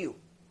IQ,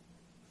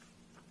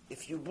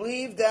 if you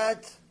believe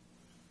that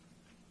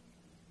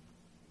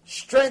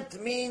strength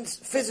means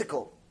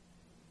physical,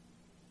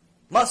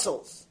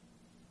 muscles,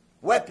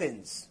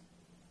 weapons,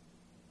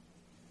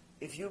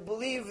 if you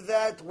believe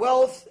that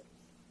wealth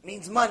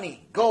means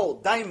money,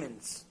 gold,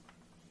 diamonds,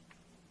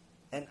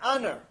 and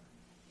honor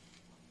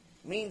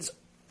means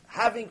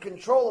having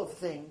control of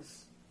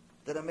things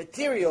that are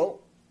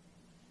material,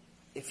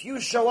 if you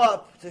show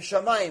up to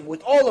Shamayim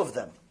with all of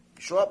them,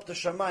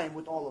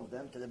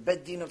 to the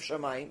Beit Din of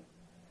Shamayim,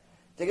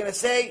 they're going to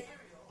say,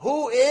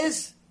 who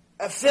is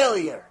a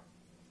failure?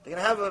 They're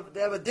going to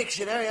have a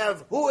dictionary,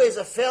 who is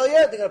a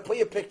failure? They're going to put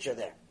your picture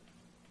there.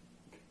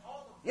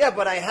 Yeah,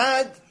 but I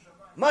had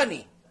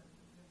money.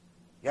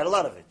 You had a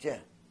lot of it, yeah.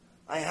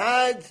 I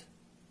had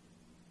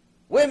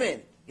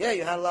women. Yeah,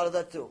 you had a lot of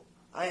that too.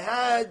 I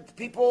had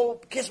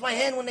people kiss my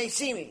hand when they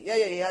see me. Yeah,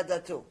 you had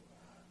that too.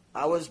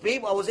 I was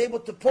able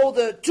to pull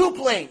the two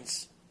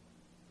planes.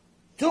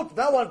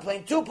 Not one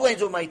plane, two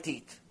planes with my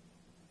teeth.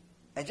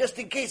 And just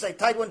in case, I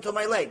tied one to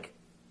my leg.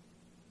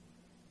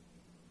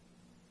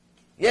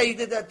 Yeah, you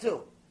did that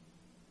too.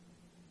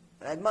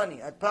 I had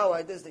money, I had power, I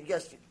had this thing.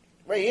 Yes,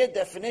 right here,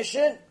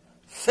 definition,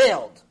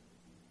 failed.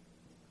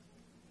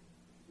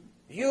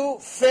 You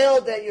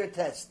failed at your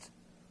test.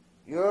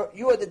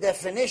 You are the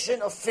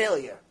definition of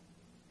failure.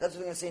 That's what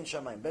we're going to say in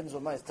Shamayim. Ben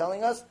Zoma is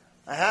telling us,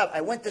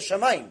 I went to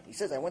Shamayim. He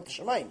says, I went to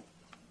Shamayim.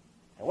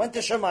 I went to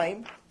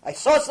Shamayim. I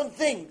saw some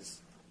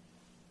things.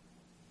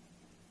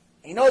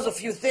 He knows a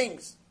few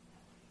things.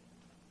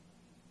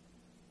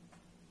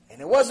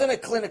 And it wasn't a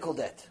clinical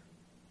debt.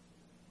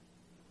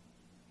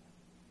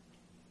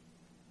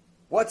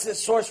 What's the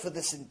source for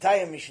this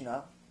entire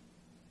Mishnah?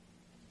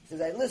 He says,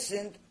 I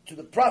listened to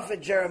the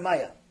prophet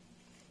Jeremiah.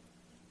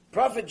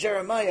 Prophet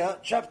Jeremiah,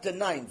 chapter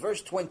 9,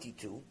 verse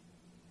 22.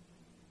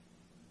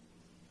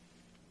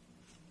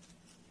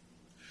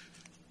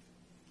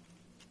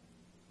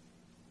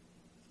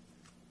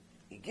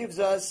 He gives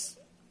us,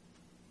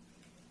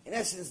 in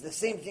essence, the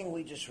same thing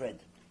we just read.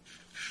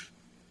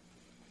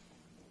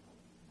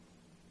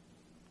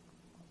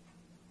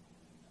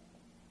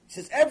 He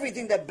says,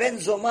 everything that Ben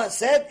Zoma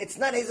said, it's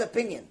not his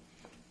opinion.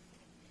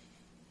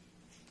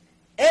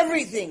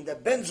 Everything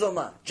that Ben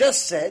Zoma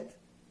just said,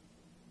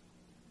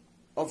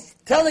 of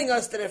telling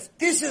us that if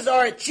this is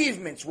our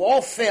achievements, we're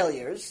all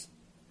failures,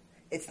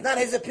 it's not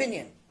his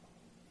opinion.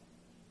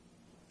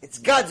 It's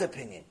God's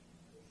opinion.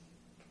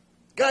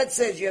 God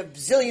says you have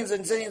zillions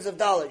and zillions of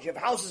dollars. You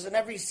have houses in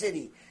every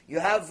city. You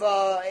have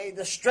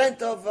the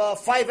strength of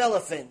 5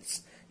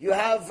 elephants. You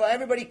have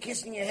everybody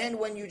kissing your hand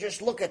when you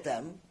just look at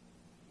them.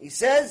 He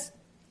says,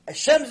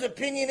 Hashem's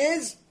opinion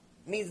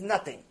means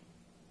nothing.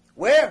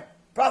 Where?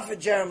 Prophet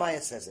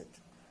Jeremiah says it.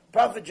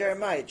 Prophet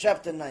Jeremiah,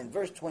 chapter 9,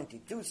 verse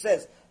 22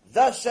 says,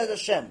 thus says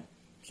Hashem.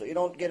 So you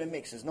don't get a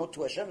mix. There's no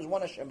two Hashem. There's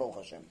one Hashem, Baruch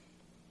Hashem.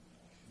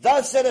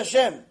 Thus said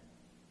Hashem,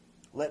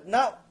 let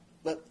not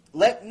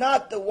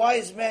the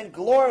wise man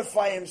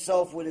glorify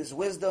himself with his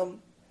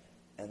wisdom,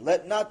 and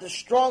let not the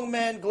strong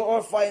man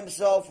glorify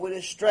himself with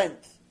his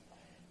strength,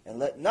 and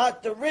let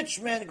not the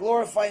rich man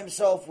glorify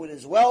himself with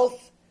his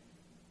wealth,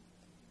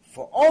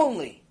 for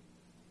only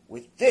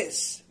with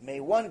this may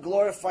one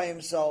glorify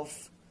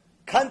himself,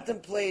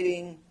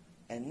 contemplating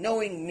and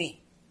knowing me.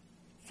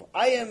 For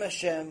I am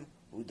Hashem,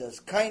 who does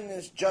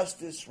kindness,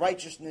 justice,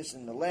 righteousness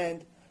in the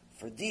land.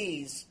 For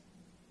these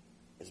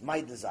is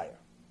my desire.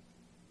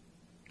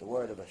 The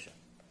word of Hashem.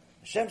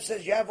 Hashem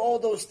says, you have all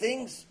those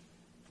things.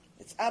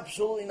 It's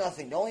absolutely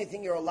nothing. The only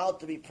thing you're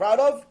allowed to be proud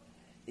of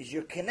is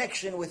your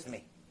connection with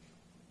me.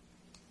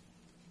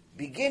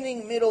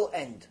 Beginning, middle,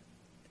 end.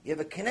 You have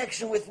a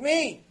connection with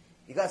me,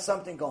 you got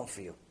something going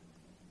for you.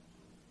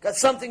 Got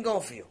something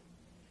going for you.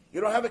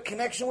 You don't have a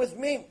connection with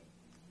me,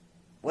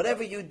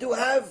 whatever you do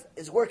have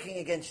is working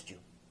against you.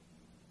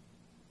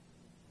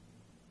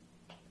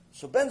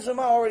 So Ben Zoma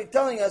already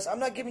telling us, I'm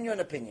not giving you an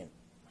opinion.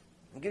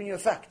 I'm giving you a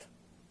fact.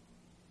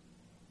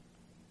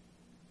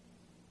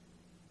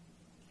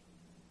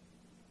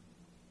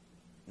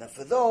 Now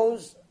for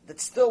those that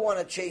still want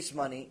to chase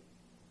money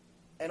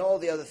and all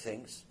the other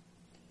things,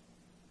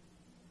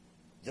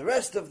 the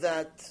rest of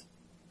that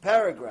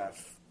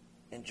paragraph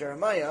in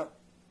Jeremiah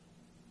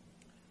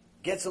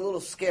gets a little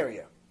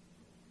scarier,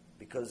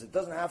 because it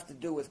doesn't have to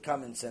do with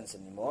common sense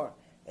anymore.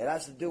 It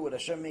has to do with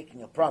Hashem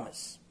making a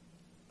promise.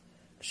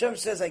 Hashem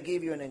says, I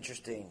gave you an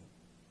interesting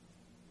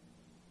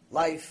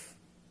life.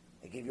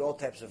 I gave you all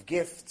types of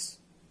gifts.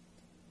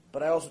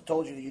 But I also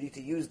told you that you need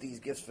to use these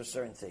gifts for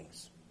certain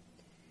things.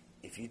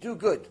 If you do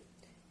good.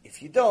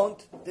 If you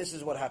don't, this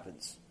is what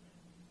happens.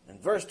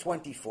 And verse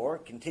 24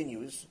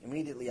 continues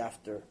immediately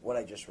after what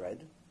I just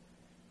read. It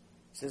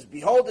says,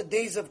 behold the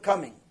days of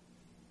coming.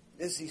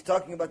 This, he's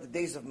talking about the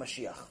days of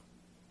Mashiach.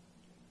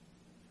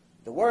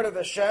 The word of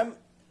Hashem,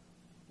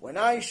 when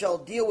I shall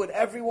deal with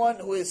everyone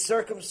who is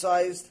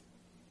circumcised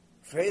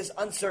for his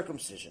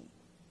uncircumcision,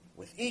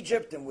 with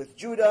Egypt and with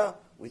Judah,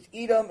 with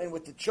Edom and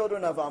with the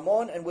children of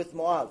Ammon and with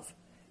Moab,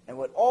 and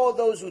with all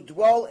those who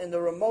dwell in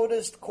the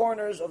remotest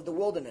corners of the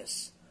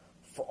wilderness.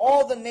 For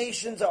all the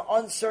nations are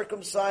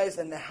uncircumcised,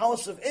 and the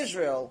house of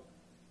Israel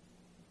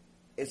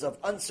is of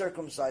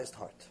uncircumcised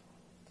heart.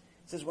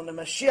 It says, when the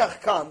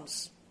Mashiach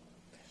comes,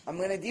 I'm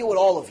going to deal with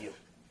all of you.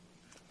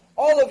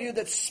 All of you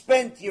that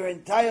spent your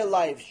entire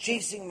lives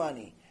chasing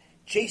money,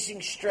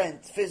 chasing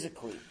strength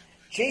physically,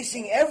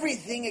 chasing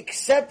everything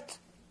except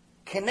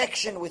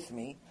connection with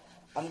me,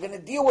 I'm going to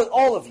deal with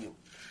all of you.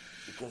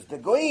 Because the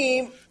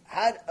Goyim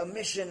had a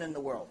mission in the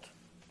world.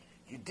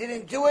 You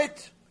didn't do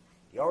it,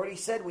 he already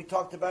said, we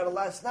talked about it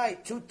last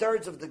night,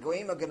 2/3 of the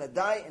Goyim are going to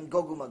die in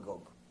Gog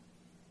uMagog.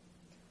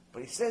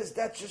 But he says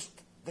that's just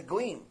the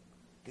Goyim.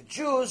 The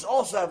Jews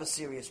also have a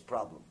serious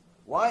problem.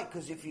 Why?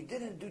 Because if you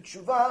didn't do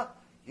tshuva,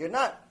 you're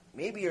not.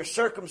 Maybe you're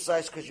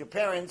circumcised because your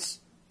parents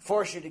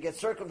forced you to get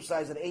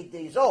circumcised at 8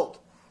 days old,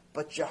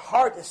 but your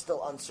heart is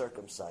still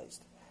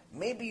uncircumcised.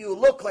 Maybe you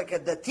look like a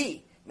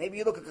dati. Maybe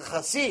you look like a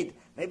chassid.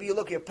 Maybe you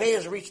look, your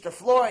payas reach the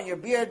floor and your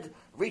beard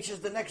reaches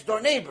the next door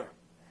neighbor.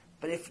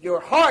 But if your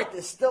heart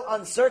is still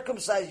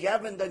uncircumcised, you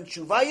haven't done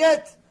tshuva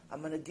yet, I'm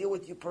going to deal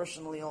with you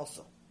personally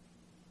also.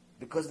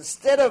 Because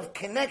instead of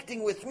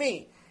connecting with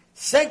me,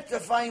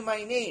 sanctifying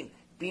my name,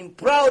 being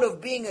proud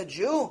of being a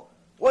Jew,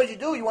 what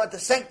do? You want to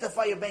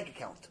sanctify your bank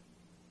account.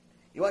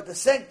 You want to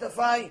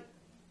sanctify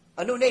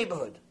a new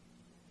neighborhood.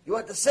 You You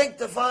want to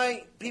sanctify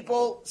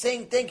people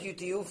saying thank you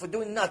to you for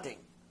doing nothing.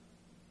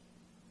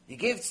 You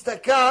gave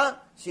tzedakah,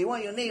 so you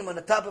want your name on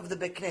the top of the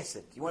Beit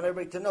Knesset. You want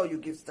everybody to know you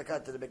give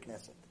tzedakah to the Beit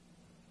Knesset.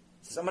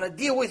 He says, I'm going to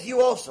deal with you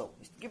also.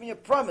 He's giving you a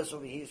promise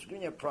over here. He's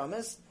giving you a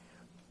promise.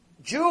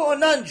 Jew or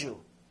non-Jew,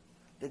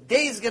 the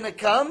day is going to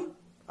come,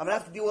 I'm going to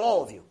have to deal with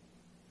all of you.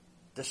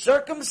 The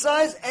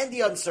circumcised and the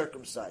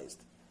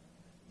uncircumcised.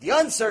 The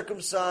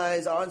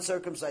uncircumcised are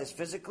uncircumcised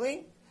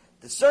physically.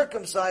 The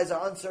circumcised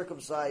are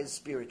uncircumcised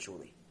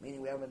spiritually.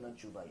 Meaning we haven't done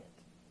tshuva yet.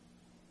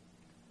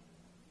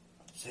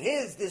 So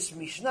here's this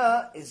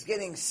Mishnah is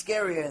getting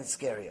scarier and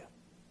scarier.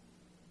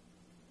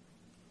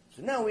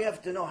 So now we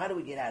have to know, how do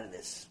we get out of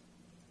this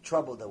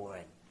trouble that we're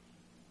in?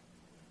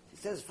 He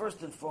says,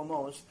 first and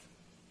foremost,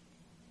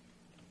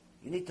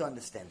 you need to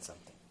understand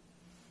something.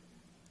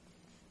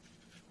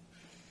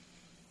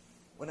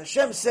 When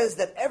Hashem says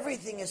that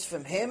everything is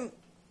from Him,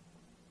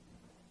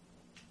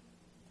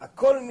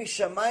 Akol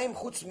mishamayim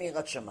chutz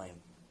mi'irat shamayim.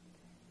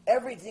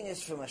 Everything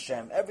is from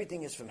Hashem,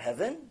 everything is from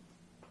heaven,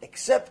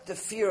 except the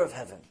fear of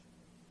heaven.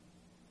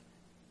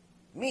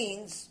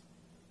 Means,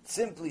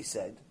 simply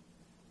said,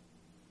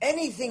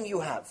 anything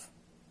you have,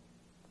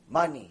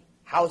 money,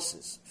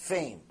 houses,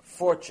 fame,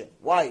 fortune,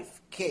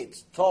 wife,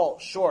 kids, tall,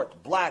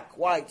 short, black,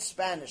 white,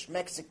 Spanish,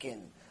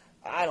 Mexican,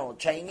 I don't know,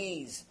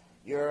 Chinese,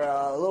 you're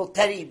a little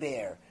teddy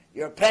bear,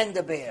 you're a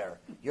panda bear,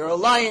 you're a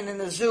lion in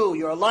the zoo,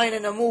 you're a lion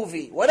in a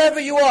movie, whatever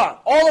you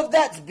are, all of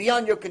that's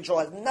beyond your control,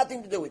 has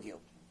nothing to do with you.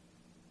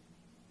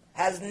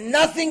 Has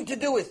nothing to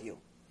do with you.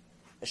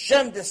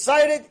 Hashem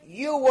decided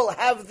you will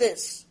have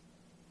this.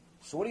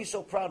 So what are you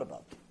so proud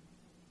about?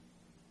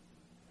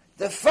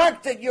 The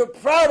fact that you're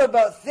proud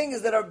about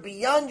things that are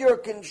beyond your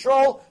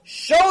control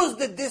shows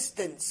the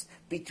distance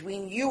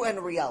between you and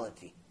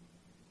reality.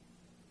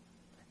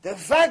 The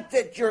fact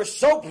that you're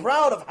so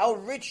proud of how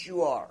rich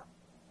you are,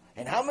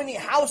 and how many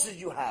houses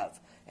you have,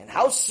 and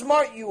how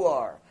smart you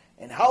are,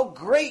 and how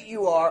great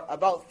you are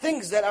about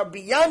things that are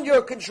beyond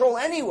your control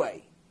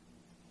anyway,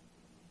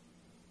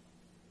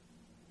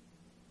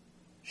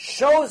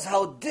 shows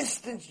how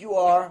distant you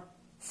are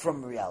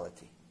from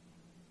reality.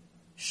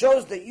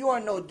 Shows that you are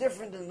no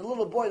different than the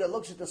little boy that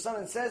looks at the sun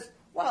and says,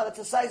 wow, that's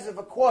the size of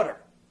a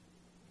quarter.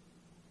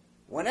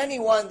 When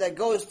anyone that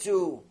goes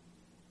to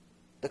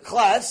the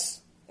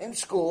class in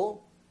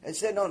school and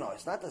said, no,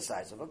 it's not the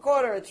size of a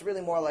quarter, it's really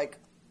more like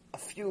a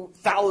few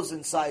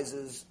thousand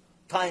sizes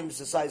times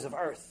the size of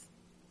Earth.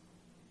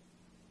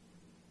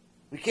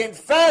 We can't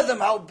fathom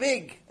how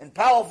big and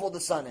powerful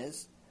the sun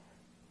is,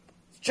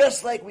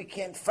 just like we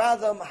can't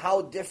fathom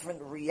how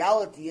different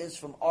reality is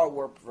from our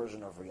warped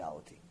version of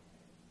reality.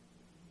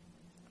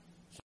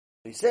 So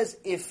he says,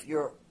 if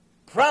you're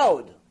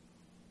proud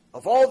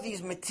of all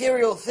these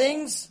material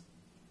things,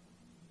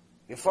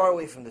 you're far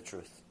away from the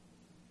truth.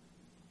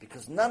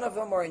 Because none of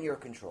them are in your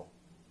control.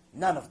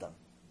 None of them.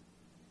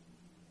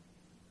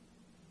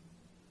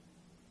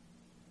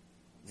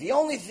 The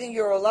only thing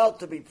you're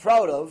allowed to be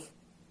proud of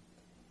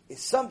is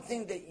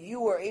something that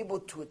you are able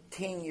to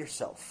attain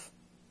yourself.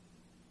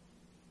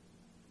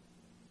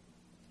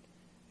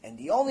 And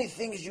the only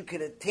things you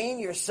can attain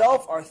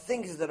yourself are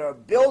things that are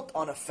built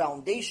on a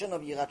foundation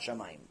of Yirat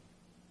Shamayim.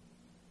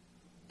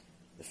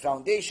 The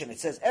foundation, it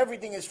says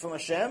everything is from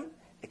Hashem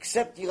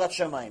except Yirat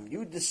Shamayim.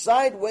 You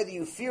decide whether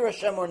you fear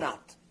Hashem or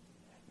not.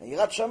 Now,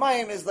 Yirat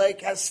Shamayim is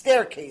has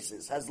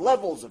staircases, has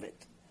levels of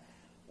it.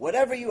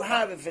 Whatever you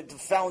have, if the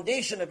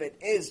foundation of it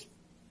is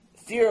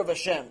fear of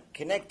Hashem,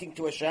 connecting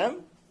to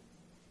Hashem,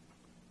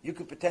 you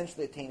could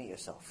potentially attain it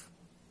yourself.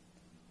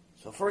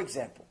 So, for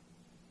example,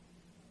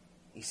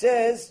 he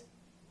says,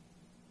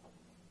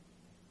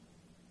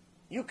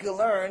 you can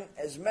learn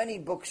as many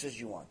books as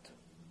you want.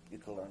 You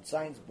can learn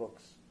science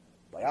books,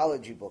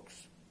 biology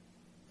books,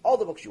 all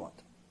the books you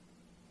want.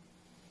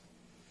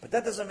 But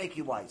that doesn't make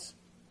you wise.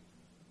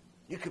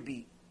 You could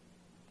be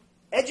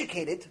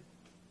educated,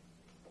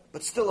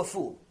 but still a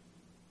fool.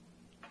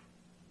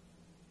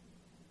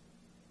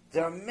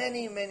 There are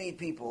many, many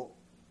people,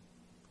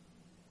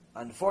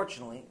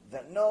 unfortunately,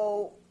 that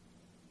know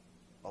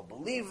or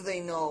believe they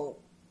know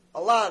a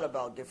lot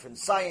about different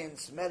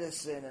science,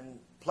 medicine, and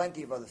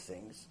plenty of other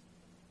things.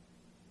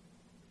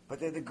 But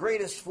they're the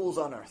greatest fools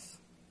on earth.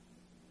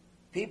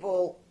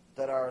 People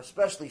that are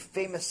especially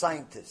famous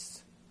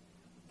scientists,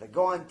 that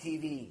go on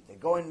TV,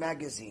 that go in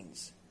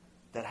magazines,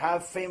 that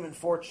have fame and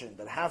fortune,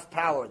 that have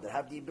power, that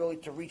have the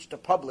ability to reach the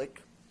public,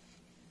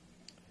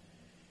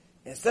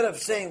 instead of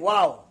saying,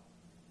 wow,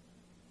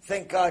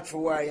 thank God for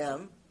where I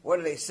am, what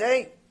do they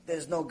say?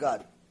 There's no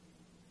God.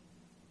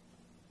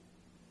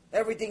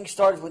 Everything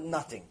starts with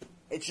nothing.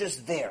 It's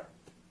just there.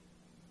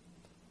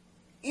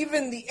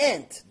 Even the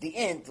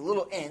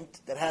little ant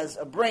that has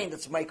a brain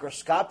that's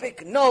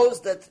microscopic,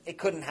 knows that it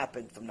couldn't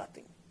happen from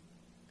nothing.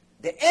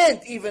 The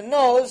ant even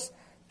knows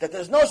that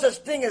there's no such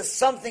thing as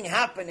something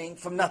happening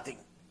from nothing.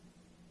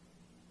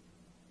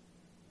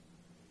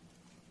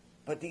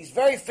 But these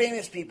very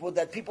famous people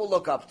that people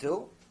look up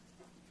to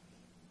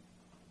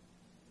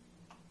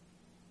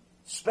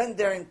spend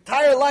their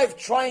entire life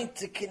trying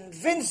to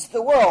convince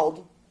the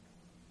world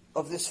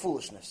of this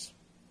foolishness.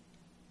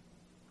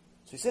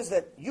 So he says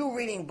that you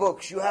reading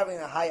books, you having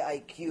a high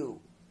IQ,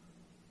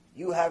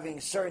 you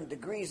having certain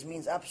degrees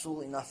means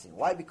absolutely nothing.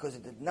 Why? Because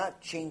it did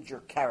not change your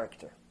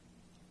character.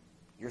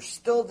 You're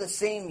still the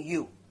same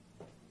you.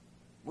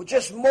 With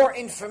just more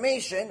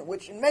information,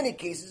 which in many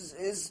cases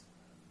is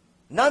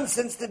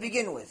nonsense to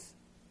begin with.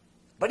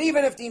 But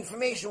even if the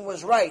information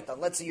was right, and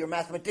let's say you're a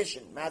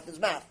mathematician, math is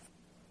math.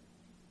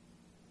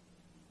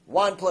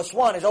 1 plus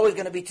 1 is always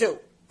going to be 2,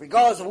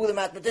 regardless of who the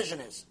mathematician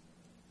is.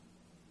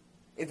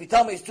 If you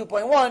tell me it's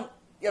 2.1,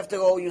 you have to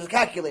go use a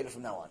calculator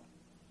from now on.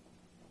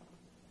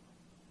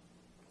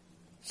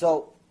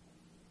 So,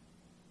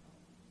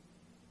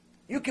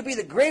 you could be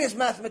the greatest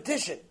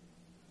mathematician,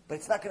 but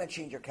it's not going to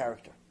change your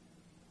character.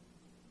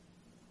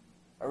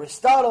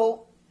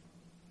 Aristotle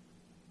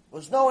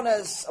was known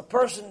as a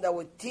person that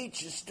would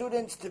teach his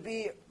students to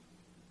be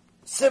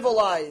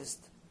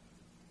civilized,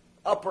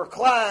 upper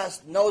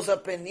class, nose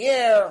up in the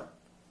air,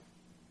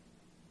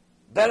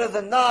 better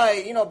than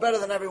better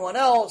than everyone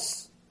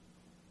else.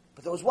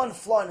 But there was one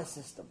flaw in the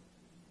system.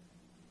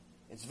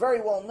 It's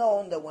very well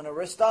known that when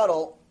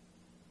Aristotle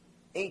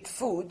ate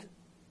food,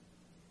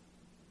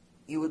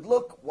 he would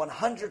look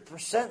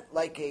 100%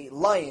 like a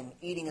lion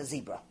eating a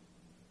zebra.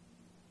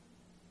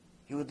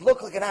 He would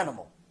look like an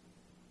animal.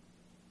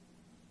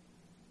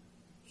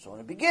 So in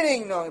the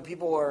beginning,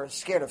 people were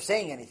scared of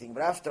saying anything,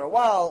 but after a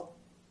while,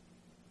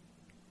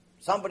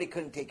 somebody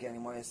couldn't take it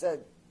anymore. They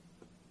said,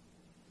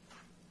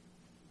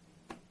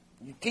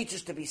 you teach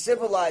us to be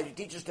civilized, you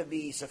teach us to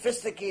be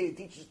sophisticated,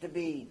 you teach us to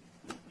be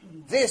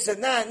this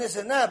and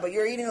that, but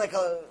you're eating like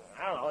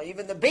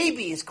even the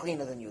baby is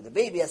cleaner than you. The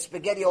baby has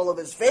spaghetti all over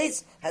his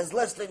face, has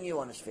less than you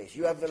on his face.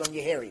 You have it on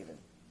your hair even.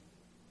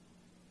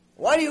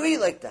 Why do you eat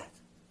like that?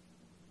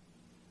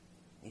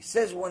 He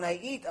says, when I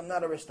eat, I'm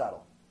not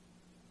Aristotle.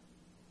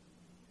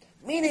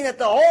 Meaning that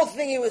the whole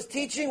thing he was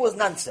teaching was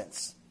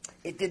nonsense.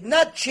 It did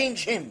not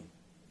change him.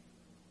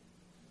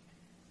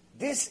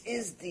 This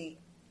is the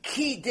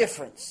key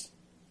difference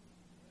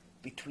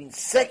between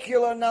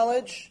secular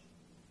knowledge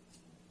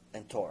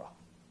and Torah.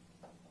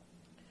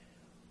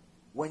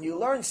 When you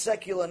learn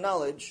secular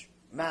knowledge,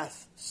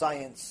 math,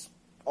 science,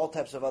 all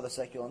types of other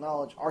secular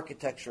knowledge,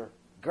 architecture,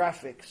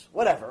 graphics,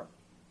 whatever,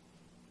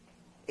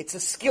 it's a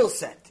skill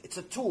set. It's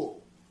a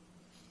tool.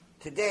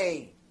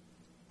 Today,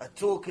 a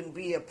tool can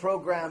be a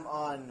program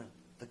on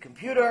the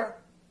computer.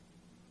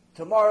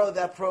 Tomorrow,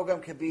 that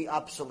program can be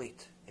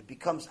obsolete. It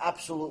becomes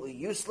absolutely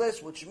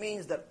useless, which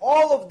means that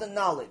all of the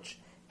knowledge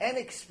and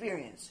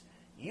experience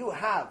you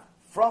have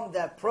from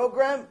that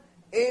program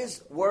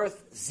is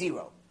worth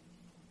zero.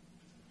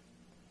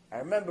 I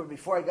remember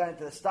before I got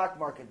into the stock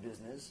market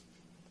business,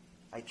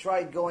 I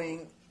tried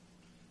going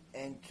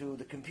into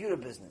the computer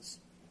business.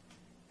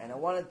 And I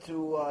wanted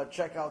to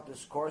check out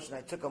this course, and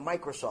I took a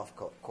Microsoft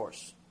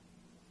course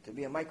to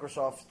be a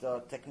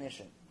Microsoft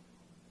technician.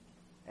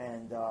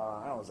 And I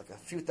don't know, it was like a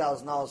few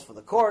 $1,000s for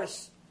the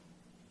course.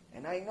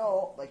 And I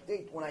know,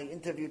 when I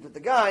interviewed with the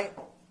guy,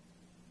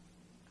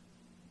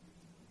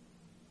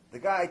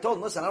 I told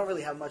him, listen, I don't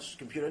really have much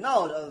computer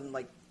knowledge other than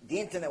the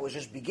internet was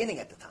just beginning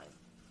at the time.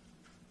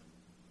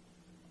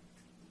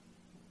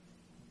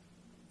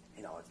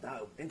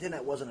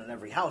 Internet wasn't in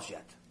every house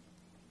yet.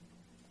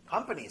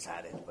 Companies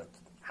had it, but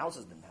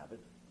houses didn't have it.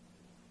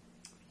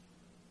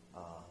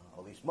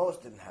 At least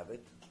most didn't have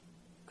it.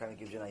 Kind of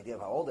gives you an idea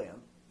of how old I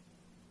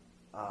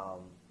am.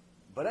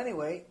 But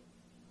anyway,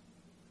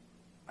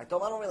 I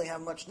told him I don't really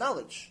have much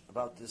knowledge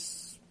about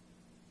this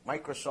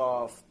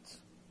Microsoft,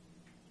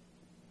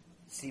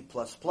 C++,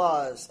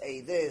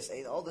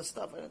 all this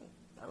stuff.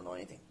 I don't know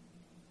anything.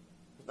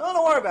 No,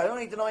 don't worry about it. You don't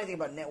need to know anything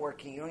about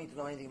networking. You don't need to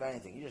know anything about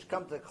anything. You just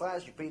come to the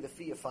class, you pay the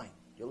fee, you're fine.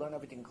 You'll learn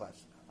everything in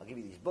class. I'll give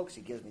you these books.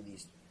 He gives me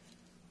these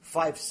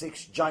 5,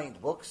 6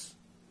 giant books.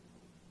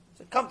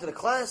 So come to the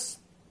class,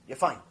 you're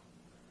fine.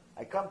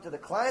 I come to the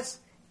class,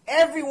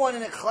 everyone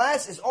in the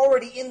class is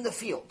already in the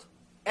field.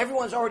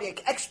 Everyone's already an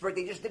expert,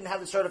 they just didn't have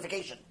the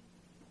certification.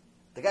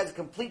 The guy's a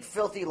complete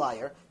filthy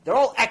liar. They're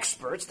all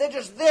experts. They're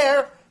just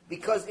there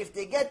because if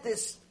they get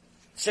this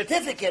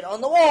certificate on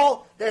the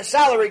wall, their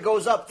salary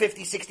goes up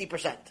 50,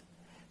 60%.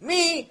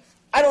 Me,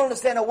 I don't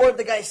understand a word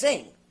the guy's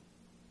saying.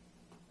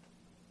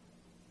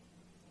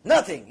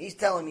 Nothing. He's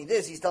telling me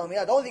this, he's telling me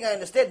that. The only thing I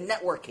understood,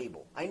 network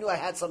cable. I knew I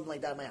had something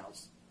like that in my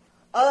house.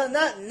 Other than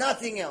that,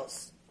 nothing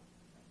else.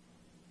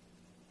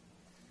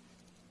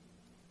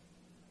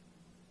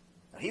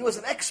 Now, he was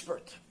an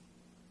expert.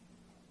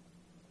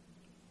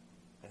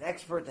 An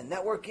expert in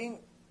networking,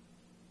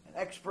 an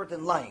expert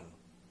in lying.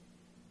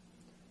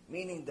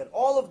 Meaning that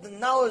all of the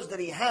knowledge that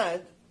he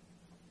had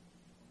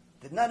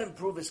did not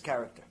improve his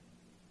character.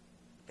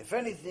 If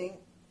anything,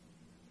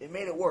 it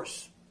made it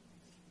worse.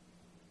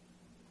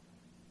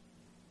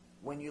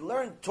 When you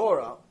learn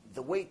Torah,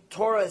 the way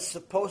Torah is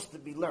supposed to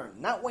be learned,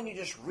 not when you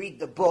just read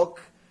the book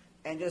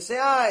and just say,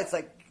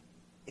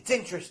 it's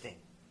interesting.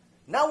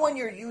 Not when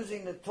you're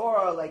using the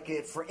Torah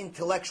for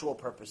intellectual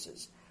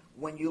purposes.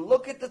 When you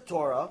look at the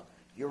Torah,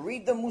 you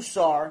read the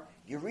MUSSAR,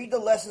 you read the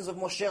lessons of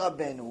Moshe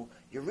Rabbeinu,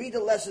 you read the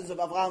lessons of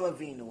Avraham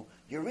Avinu,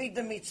 you read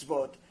the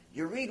mitzvot,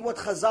 you read what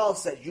Chazal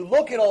says, you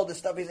look at all this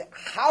stuff, you say,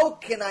 how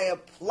can I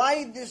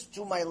apply this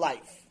to my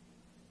life?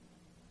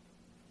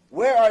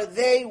 Where are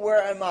they?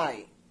 Where am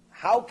I?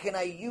 How can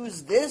I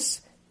use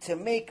this to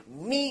make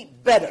me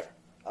better?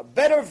 A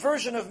better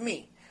version of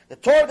me. The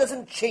Torah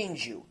doesn't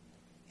change you.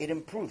 It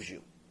improves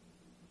you.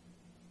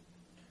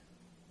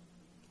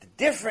 The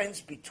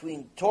difference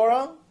between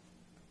Torah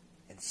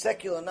and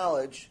secular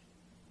knowledge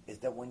is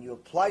that when you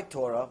apply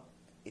Torah,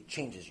 it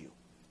changes you.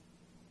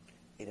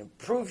 It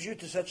improves you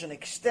to such an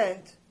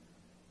extent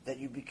that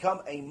you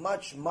become a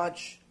much,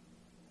 much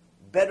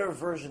better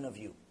version of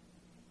you.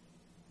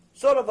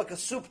 Sort of like a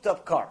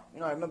souped-up car.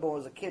 I remember when I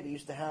was a kid, I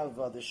used to have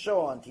this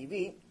show on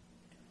TV,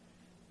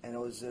 and it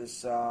was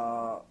this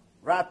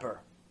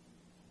rapper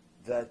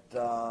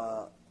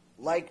that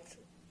liked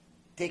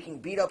taking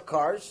beat-up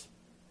cars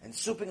and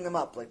souping them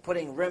up, like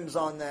putting rims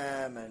on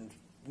them and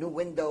new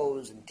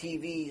windows and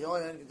TVs.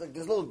 Like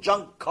this little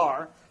junk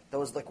car that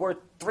was like worth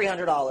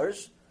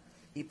 $300.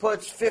 He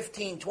puts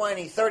 $15,000,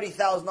 $20,000,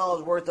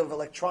 $30,000 worth of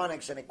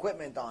electronics and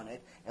equipment on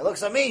it. It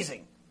looks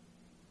amazing.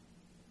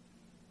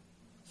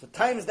 So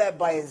times that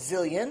by a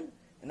zillion,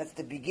 and that's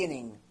the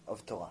beginning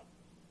of Torah.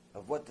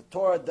 Of what the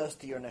Torah does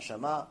to your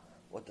neshama,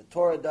 what the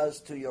Torah does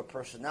to your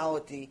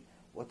personality,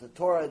 what the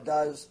Torah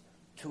does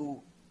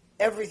to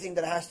everything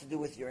that has to do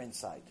with your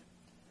inside.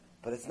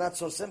 But it's not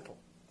so simple.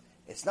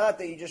 It's not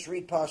that you just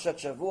read Parashat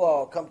Shavua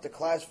or come to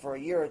class for a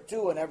year or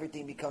two and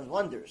everything becomes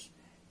wonders.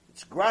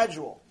 It's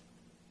gradual.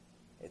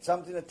 It's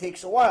something that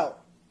takes a while.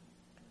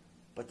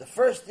 But the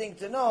first thing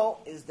to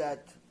know is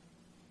that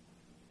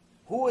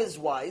who is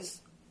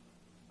wise?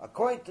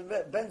 According to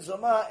Ben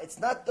Zoma, it's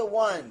not the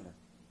one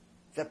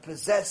that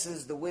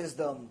possesses the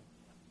wisdom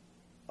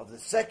of the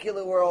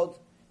secular world,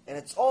 and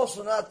it's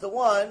also not the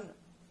one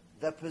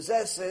that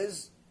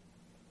possesses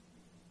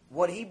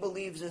what he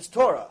believes is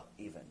Torah,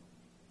 even.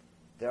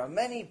 There are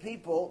many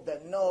people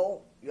that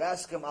know, you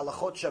ask them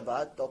Alachot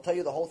Shabbat, they'll tell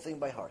you the whole thing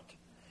by heart.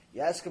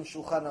 You ask them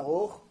Shulchan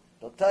Aruch,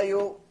 they'll tell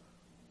you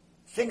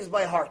things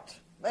by heart.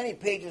 Many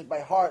pages by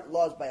heart,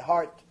 laws by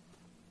heart.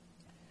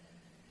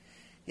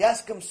 You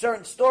ask them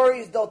certain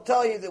stories, they'll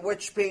tell you that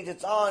which page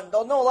it's on.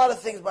 They'll know a lot of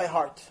things by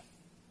heart.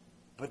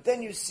 But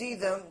then you see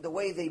them, the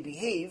way they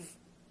behave,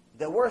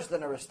 they're worse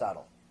than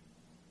Aristotle.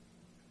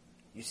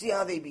 You see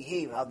how they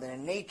behave, how their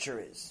nature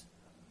is.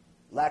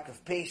 Lack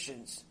of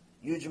patience,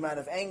 huge amount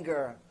of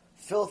anger,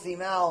 filthy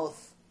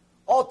mouth,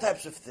 all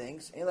types of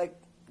things. And you're like,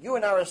 you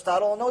and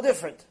Aristotle are no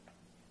different.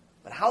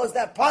 But how is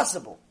that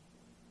possible?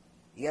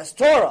 He has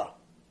Torah.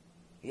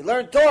 He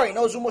learned Torah. He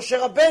knows who Moshe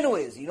Rabbeinu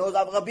is. He knows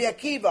Rabbi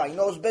Akiva. He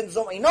knows Ben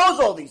Zoma. He knows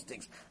all these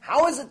things.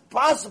 How is it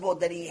possible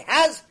that he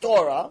has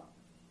Torah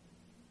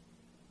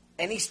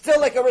and he's still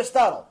like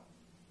Aristotle?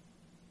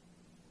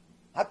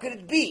 How could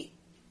it be?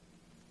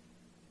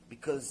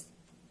 Because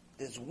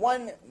there's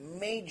one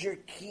major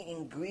key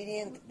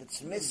ingredient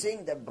that's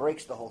missing that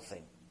breaks the whole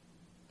thing.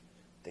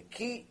 The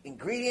key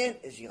ingredient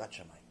is Yirat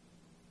Shamayim.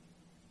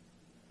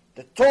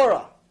 The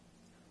Torah,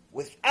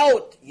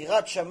 without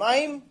Yirat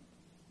Shamayim,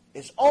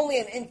 is only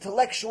an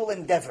intellectual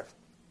endeavor.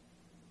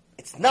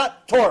 It's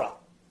not Torah.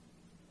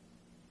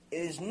 It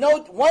is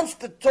once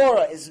the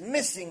Torah is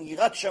missing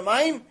Yirat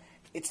Shamayim,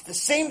 it's the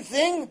same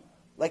thing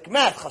like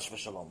math, chas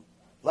v'shalom,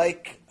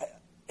 like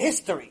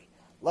history,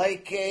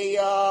 like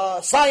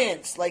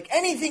science, like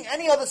anything,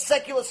 any other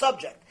secular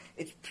subject.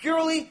 It's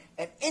purely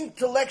an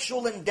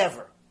intellectual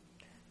endeavor.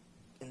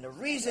 And the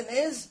reason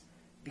is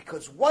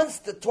because once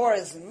the Torah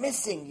is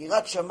missing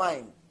Yirat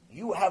Shamayim,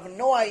 you have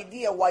no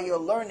idea why you're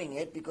learning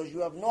it, because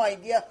you have no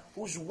idea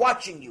who's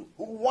watching you,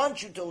 who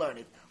wants you to learn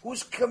it,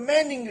 who's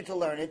commanding you to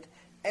learn it,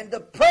 and the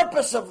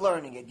purpose of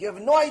learning it. You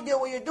have no idea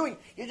what you're doing.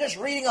 You're just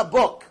reading a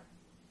book.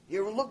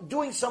 You're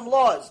doing some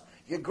laws.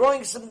 You're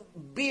growing some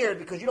beard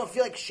because you don't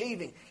feel like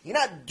shaving. You're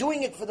not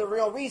doing it for the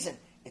real reason.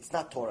 It's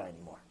not Torah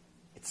anymore.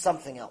 It's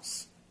something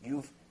else.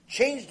 You've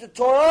changed the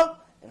Torah,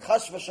 and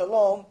chas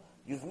v'shalom,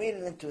 you've made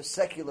it into a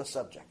secular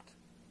subject.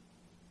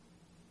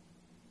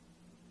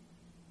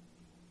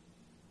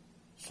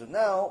 So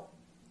now,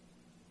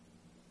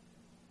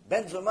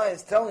 Ben Zoma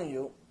is telling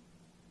you,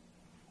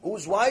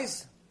 who's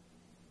wise?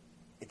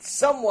 It's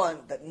someone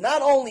that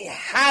not only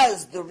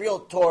has the real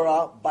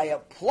Torah by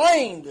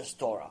applying this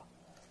Torah,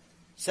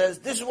 says,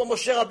 this is what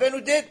Moshe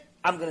Rabbeinu did,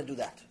 I'm going to do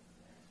that.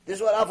 This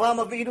is what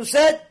Avraham Avinu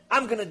said,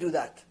 I'm going to do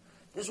that.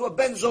 This is what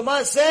Ben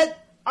Zoma said,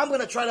 I'm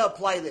going to try to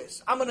apply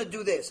this. I'm going to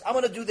do this. I'm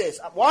going to do this.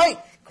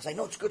 Why? Because I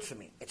know it's good for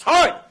me. It's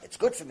hard. It's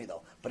good for me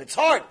though. But it's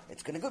hard.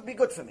 It's going to be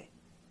good for me.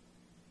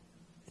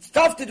 It's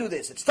tough to do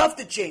this. It's tough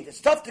to change. It's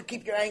tough to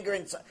keep your anger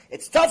inside.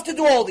 It's tough to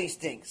do all these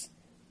things.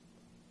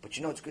 But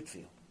you know it's good for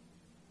you.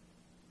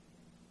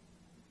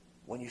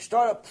 When you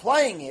start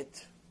applying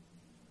it,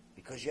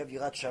 because you have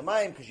Yirat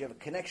Shamayim, because you have a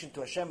connection to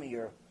Hashem, and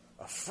you're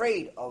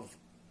afraid of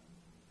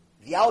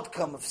the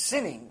outcome of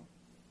sinning,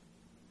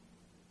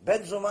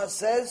 Ben Zoma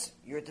says,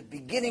 you're at the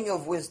beginning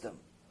of wisdom.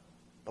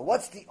 But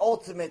what's the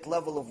ultimate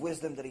level of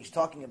wisdom that he's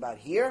talking about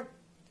here?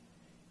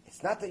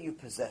 It's not that you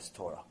possess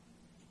Torah.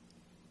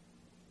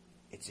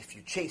 It's if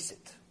you chase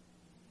it.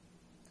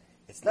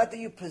 It's not that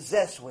you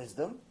possess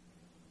wisdom,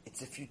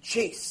 it's if you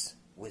chase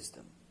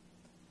wisdom.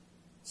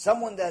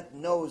 Someone that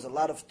knows a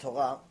lot of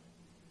Torah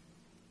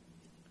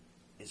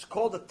is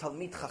called a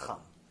Talmid Chacham.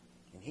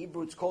 In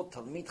Hebrew it's called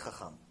Talmid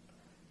Chacham.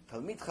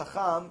 Talmid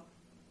Chacham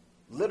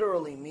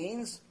literally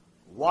means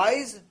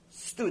wise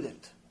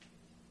student.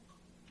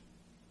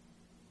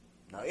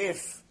 Now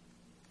if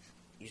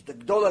he's the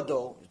Gdol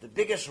Hador, he's the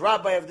biggest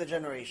rabbi of the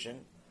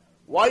generation,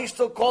 why are you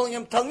still calling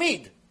him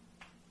Talmid?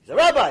 He's a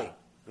rabbi.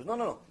 He goes,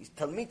 no, he's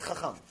Talmid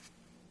Chacham.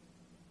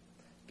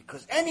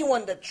 Because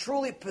anyone that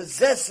truly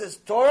possesses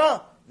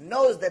Torah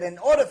knows that in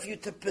order for you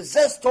to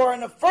possess Torah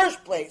in the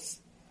first place,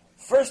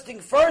 first thing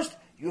first,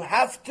 you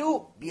have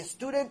to be a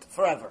student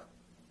forever.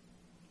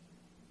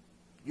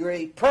 You're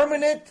a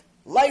permanent,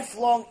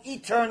 lifelong,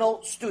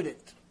 eternal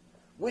student.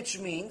 Which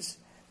means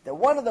that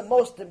one of the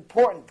most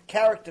important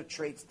character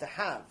traits to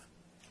have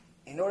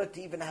in order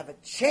to even have a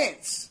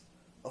chance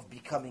of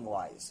becoming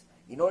wise,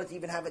 in order to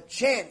even have a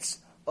chance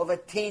of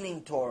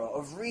attaining Torah,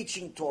 of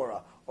reaching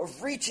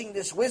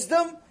this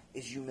wisdom,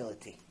 is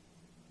humility.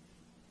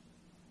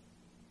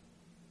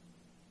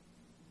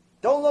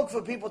 Don't look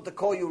for people to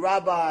call you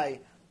rabbi,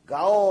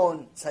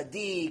 gaon,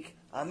 tzaddik,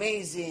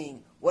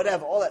 amazing,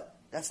 whatever, all that.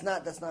 That's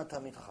not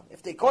Talmid Chacham.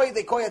 If they call you,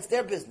 it's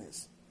their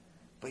business.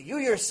 But you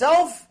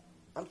yourself,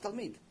 I'm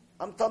Talmid.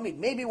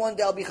 Maybe one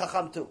day I'll be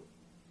Chacham too.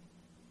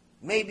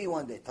 Maybe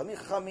one day. Talmid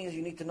Chacham means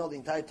you need to know the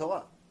entire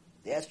Torah.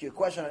 They ask you a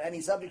question on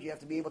any subject, you have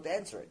to be able to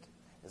answer it.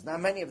 There's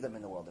not many of them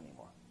in the world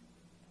anymore.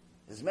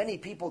 There's many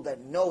people that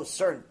know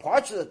certain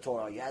parts of the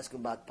Torah. You ask him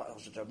about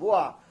Parashat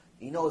Shavua,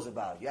 he knows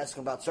about it. You ask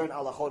him about certain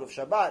halachot of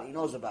Shabbat, he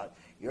knows about it.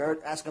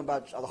 You ask him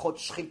about halachot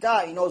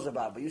Shchita, he knows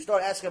about it. But you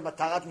start asking him about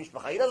Taharat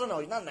Mishpacha, he doesn't know,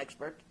 he's not an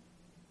expert.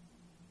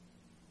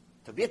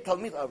 To be a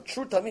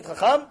true Talmid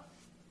Chacham,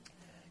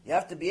 you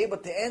have to be able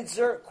to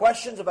answer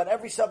questions about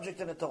every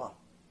subject in the Torah.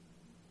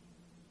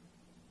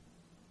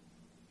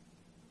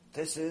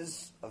 This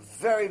is a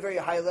very, very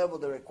high level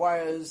that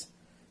requires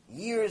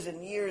years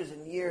and years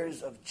and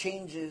years of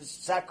changes,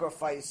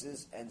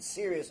 sacrifices, and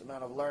serious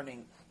amount of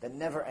learning that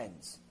never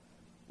ends,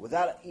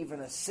 without even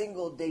a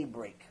single day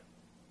break.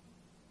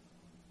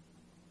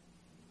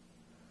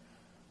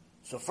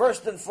 So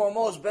first and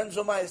foremost, Ben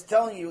Zoma is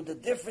telling you the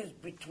difference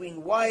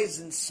between wise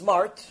and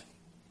smart.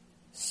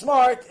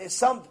 Smart is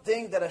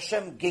something that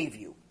Hashem gave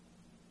you.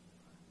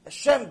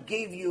 Hashem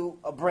gave you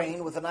a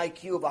brain with an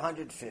IQ of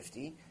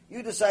 150.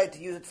 You decide to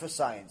use it for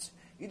science.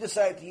 You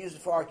decide to use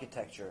it for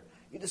architecture.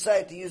 You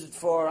decide to use it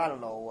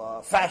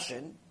for,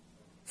 fashion.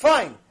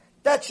 Fine.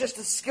 That's just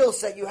a skill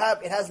set you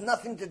have. It has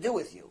nothing to do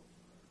with you.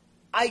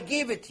 I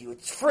gave it to you.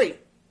 It's free.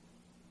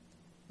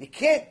 You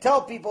can't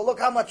tell people, look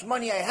how much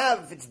money I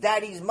have if it's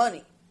daddy's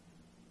money.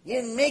 You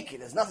didn't make it.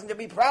 There's nothing to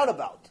be proud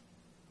about.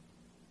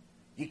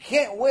 You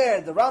can't wear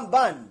the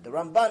Ramban. The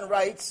Ramban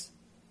writes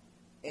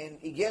in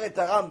Igeret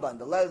HaRamban,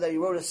 the letter that he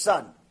wrote his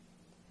son.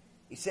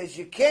 He says,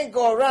 you can't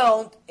go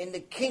around in the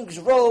king's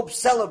robe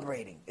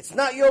celebrating. It's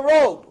not your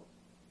robe.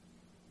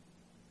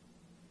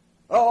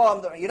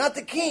 You're not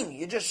the king.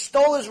 You just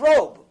stole his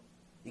robe.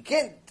 You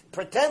can't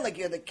pretend like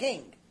you're the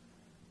king.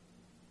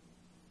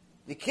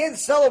 You can't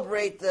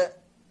celebrate the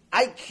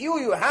IQ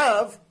you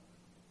have.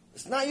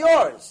 It's not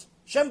yours.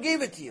 Hashem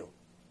gave it to you.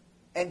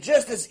 And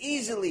just as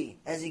easily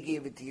as he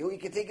gave it to you, he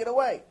can take it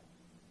away.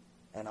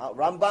 And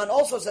Ramban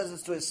also says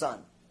this to his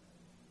son.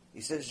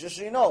 He says, just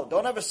so you know,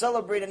 don't ever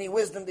celebrate any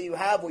wisdom that you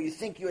have or you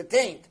think you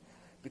attained.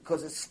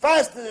 Because as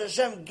fast as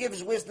Hashem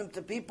gives wisdom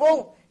to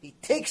people, he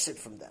takes it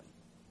from them.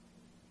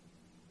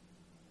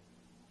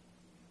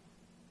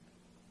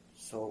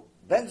 So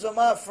Ben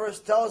Zoma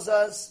first tells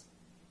us,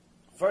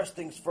 first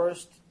things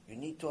first, you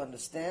need to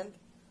understand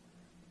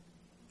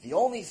the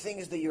only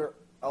things that you're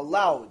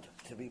allowed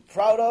to be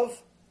proud of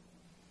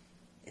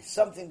is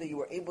something that you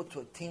were able to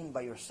attain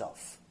by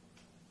yourself.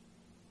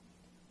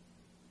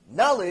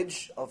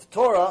 Knowledge of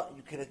Torah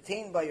you can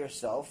attain by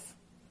yourself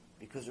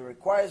because it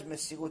requires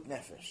mesirut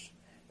nefesh.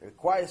 It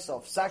requires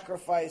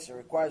self-sacrifice. It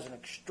requires an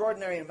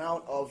extraordinary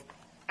amount of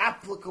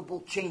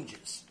applicable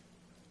changes.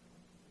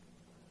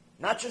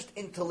 Not just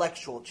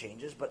intellectual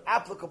changes, but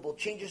applicable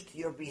changes to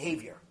your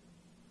behavior.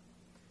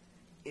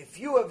 If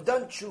you have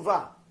done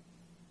tshuva,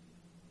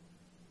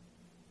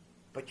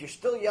 but you're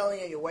still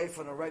yelling at your wife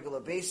on a regular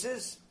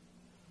basis,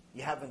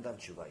 you haven't done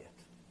tshuva yet.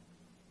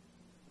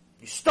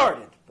 You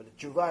started, but the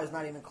tshuva is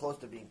not even close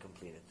to being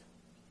completed.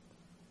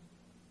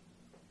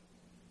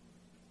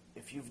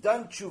 If you've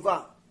done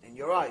tshuva in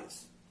your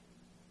eyes,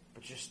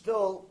 but you're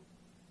still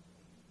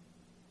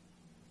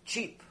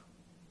cheap,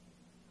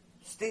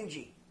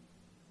 stingy,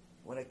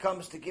 when it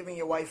comes to giving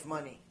your wife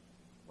money,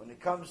 when it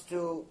comes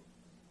to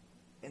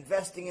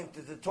investing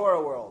into the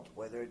Torah world,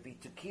 whether it be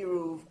to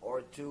Kiruv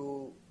or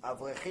to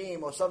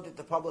Avrechim or something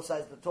to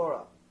publicize the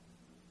Torah,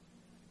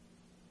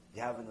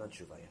 you haven't done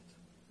tshuva yet.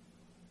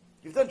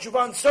 You've done tshuva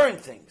on certain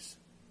things,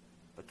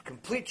 but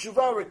complete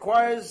tshuva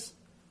requires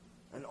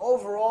an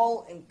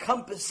overall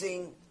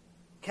encompassing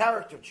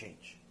character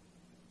change.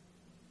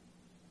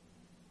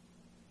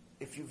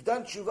 if you've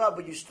done tshuva,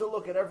 but you still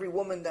look at every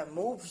woman that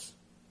moves,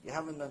 you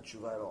haven't done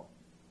tshuva at all.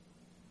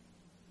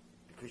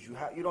 Because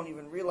you don't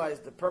even realize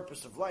the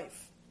purpose of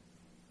life.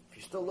 If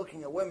you're still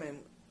looking at women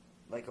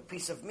like a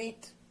piece of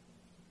meat,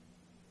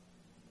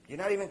 you're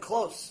not even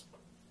close.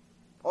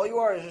 All you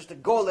are is just a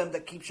golem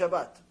that keeps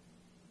Shabbat.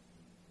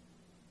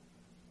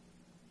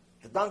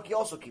 The donkey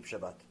also keeps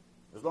Shabbat.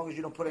 As long as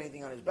you don't put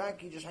anything on his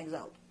back, he just hangs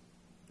out.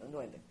 Doesn't do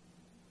anything.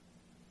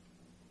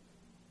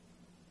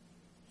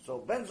 So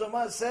Ben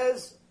Zomaz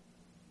says,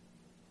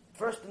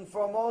 first and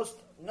foremost,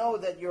 know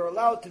that you're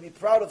allowed to be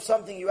proud of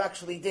something you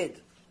actually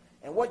did.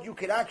 And what you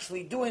could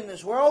actually do in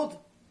this world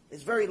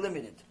is very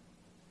limited.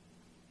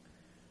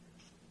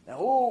 Now,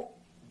 who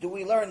do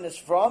we learn this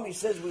from? He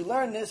says we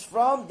learn this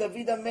from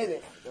David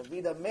HaMelech.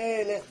 David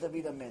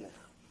HaMelech.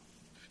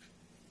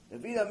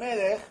 David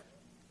HaMelech,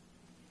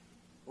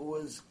 who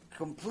was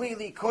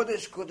completely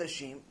Kodesh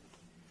Kodashim.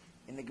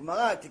 In the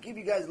Gemara, to give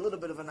you guys a little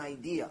bit of an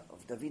idea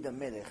of David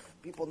HaMelech,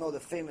 people know the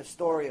famous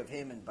story of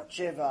him and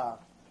Bathsheba,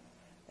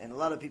 and a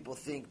lot of people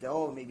think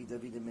that, maybe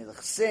David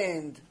HaMelech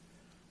sinned.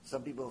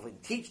 Some people even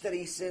teach that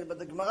he sinned, but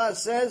the Gemara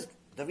says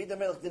David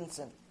HaMelech didn't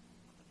sin.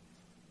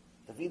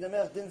 David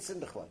HaMelech didn't sin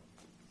b'chlal.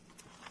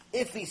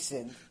 If he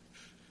sinned,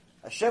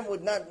 Hashem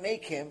would not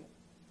make him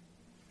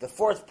the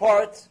fourth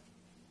part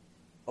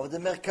of the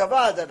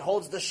Merkavah that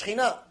holds the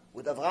Shekhinah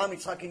with Avraham,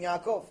 Yitzchak, and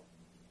Yaakov.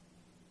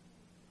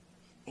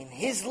 In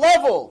his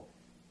level,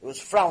 it was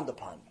frowned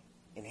upon.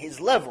 In his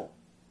level.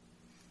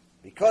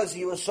 Because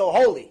he was so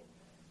holy.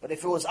 But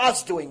if it was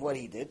us doing what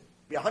he did,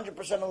 it'd be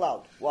 100%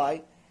 allowed.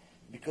 Why?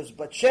 Because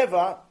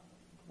Bathsheba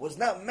was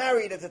not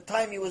married at the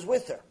time he was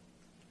with her.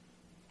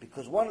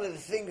 Because one of the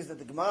things that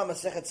the Gemara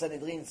Masechet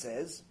Sanhedrin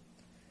says,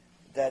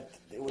 that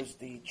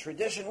the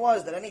tradition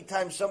was that any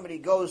time somebody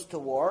goes to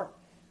war,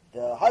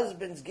 the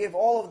husbands give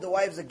all of the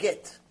wives a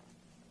get.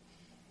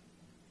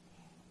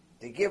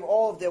 They give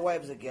all of their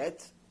wives a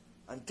get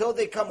until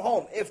they come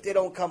home. If they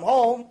don't come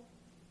home,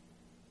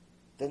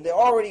 then they're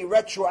already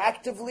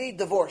retroactively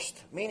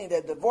divorced, meaning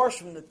they're divorced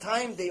from the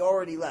time they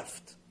already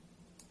left.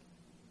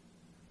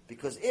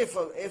 Because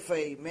if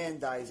a man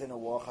dies in a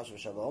war, chas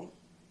v'shalom,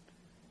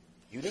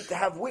 you need to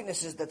have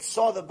witnesses that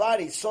saw the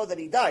body, saw that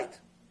he died.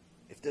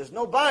 If there's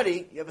no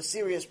body, you have a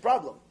serious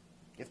problem.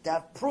 You have to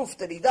have proof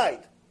that he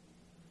died.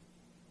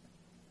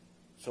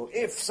 So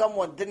if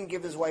someone didn't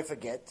give his wife a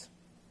get,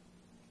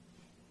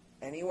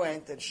 and he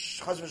went, and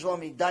chas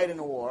v'shalom, he died in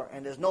a war,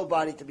 and there's no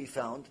body to be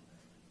found,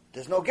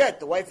 there's no get.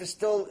 The wife is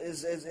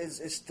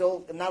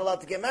still not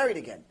allowed to get married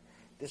again.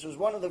 This was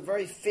one of the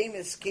very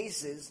famous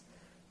cases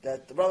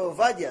that Rav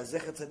Ovadia,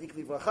 Zecher Tzadik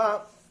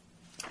Livracha,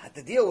 had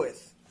to deal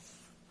with.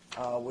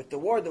 With the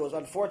war, there was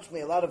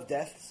unfortunately a lot of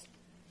deaths,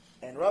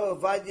 and Rav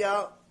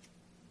Ovadia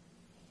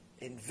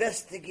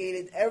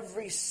investigated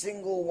every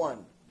single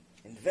one,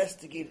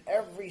 investigated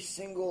every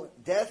single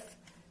death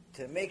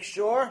to make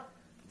sure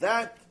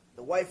that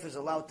the wife is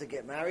allowed to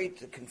get married,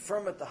 to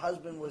confirm that the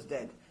husband was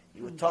dead.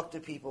 He would talk to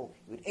people,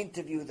 he would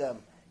interview them,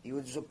 he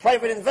was a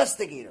private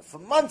investigator for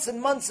months and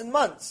months and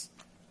months.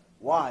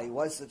 Why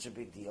was such a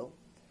big deal?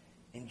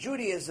 In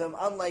Judaism,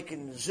 unlike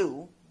in the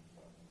zoo,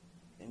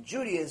 in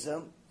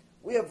Judaism,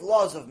 we have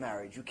laws of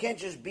marriage. You can't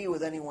just be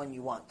with anyone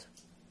you want.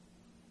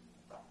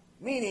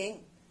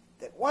 Meaning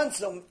that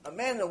once a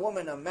man and a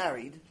woman are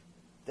married,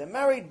 they're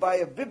married by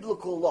a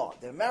biblical law.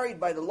 They're married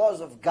by the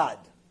laws of God.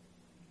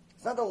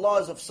 It's not the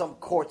laws of some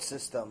court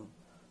system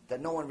that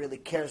no one really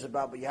cares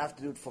about, but you have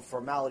to do it for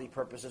formality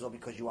purposes or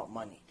because you want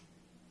money.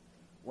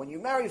 When you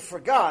marry for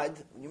God,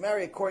 when you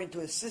marry according to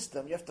His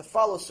system, you have to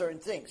follow certain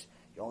things.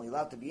 You're only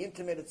allowed to be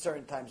intimate at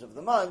certain times of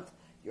the month.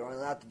 You're only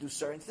allowed to do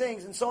certain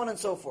things, and so on and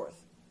so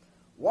forth.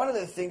 One of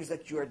the things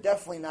that you are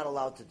definitely not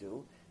allowed to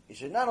do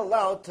is you're not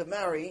allowed to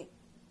marry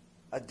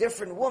a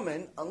different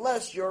woman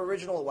unless your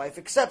original wife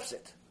accepts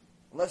it.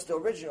 Unless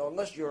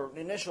your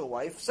initial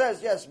wife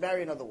says, yes,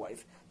 marry another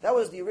wife. That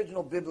was the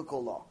original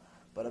biblical law.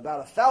 But about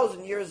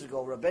 1,000 years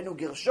ago, Rabbeinu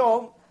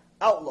Gershom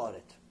outlawed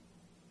it.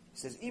 He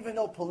says, even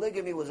though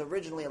polygamy was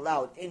originally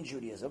allowed in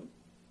Judaism,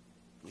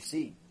 we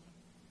see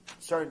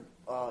certain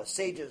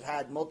sages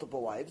had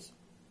multiple wives.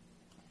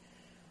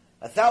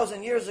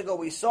 1,000 years ago,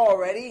 we saw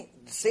already,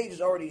 the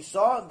sages already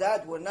saw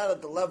that we're not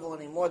at the level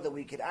anymore that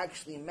we could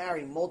actually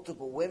marry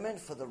multiple women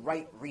for the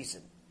right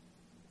reason.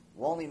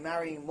 We're only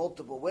marrying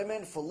multiple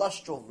women for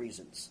lustral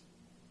reasons.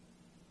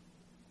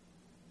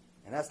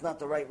 And that's not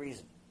the right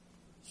reason.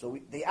 So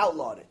they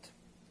outlawed it.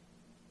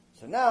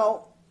 So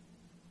now,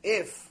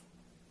 if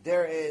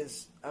there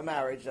is a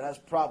marriage that has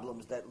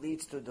problems that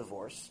leads to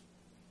divorce,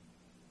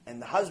 and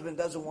the husband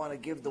doesn't want to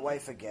give the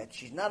wife a get,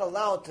 she's not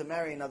allowed to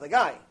marry another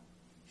guy.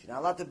 She's not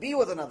allowed to be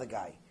with another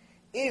guy.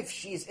 If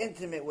she's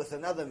intimate with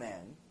another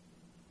man,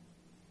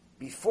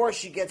 before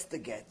she gets the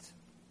get,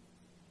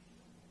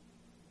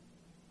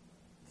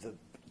 the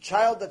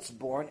child that's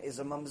born is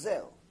a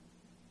mamzer.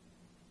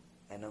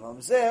 And a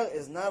mamzer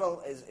is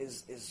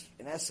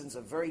in essence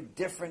a very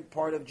different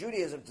part of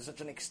Judaism to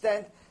such an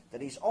extent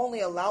that he's only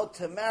allowed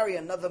to marry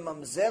another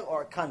mamzer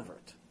or a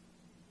convert.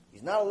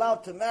 He's not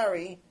allowed to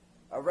marry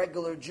a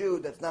regular Jew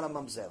that's not a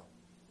mamzer.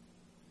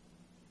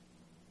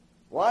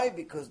 Why?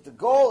 Because the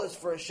goal is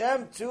for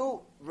Hashem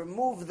to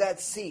remove that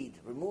seed,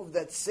 remove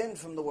that sin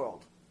from the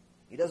world.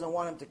 He doesn't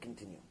want him to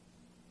continue.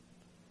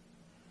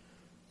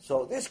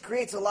 So this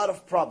creates a lot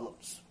of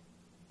problems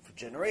for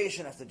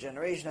generation after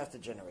generation after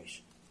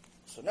generation.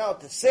 So now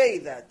to say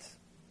that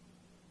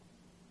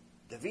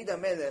David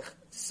HaMelech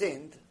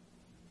sinned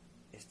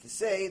is to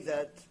say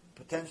that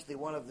potentially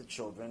one of the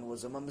children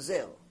was a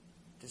mamzer.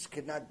 This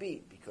could not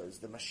be, because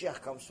the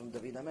Mashiach comes from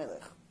David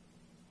HaMelech.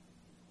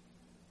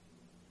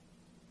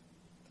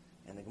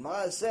 And the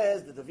Gemara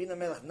says that David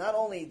HaMelech not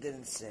only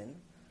didn't sin,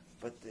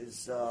 but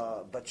his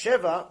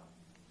Bathsheba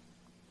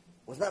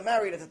was not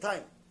married at the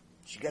time.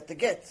 She got the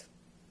get.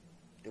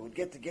 They would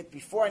get the get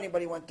before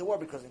anybody went to war,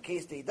 because in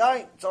case they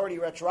die, it's already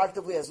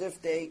retroactively as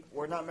if they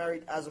were not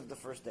married as of the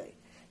first day.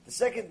 The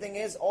second thing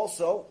is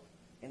also,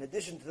 in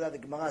addition to that, the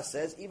Gemara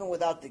says, even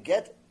without the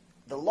get,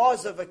 the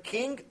laws of a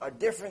king are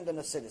different than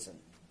a citizen.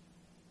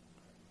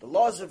 The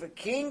laws of a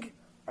king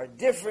are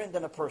different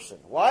than a person.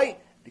 Why?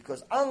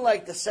 Because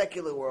unlike the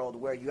secular world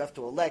where you have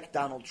to elect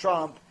Donald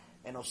Trump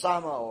and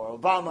Osama or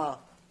Obama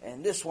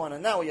and this one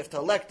and that, where you have to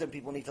elect them,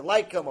 people need to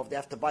like them, or if they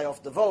have to buy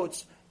off the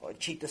votes, or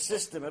cheat the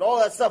system and all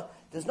that stuff,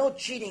 there's no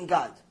cheating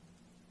God.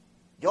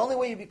 The only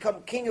way you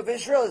become king of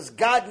Israel is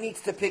God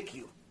needs to pick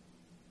you.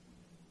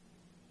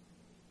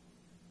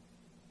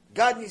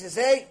 God needs to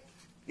say,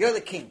 you're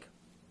the king.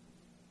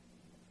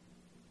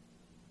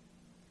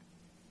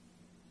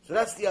 So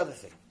that's the other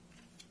thing.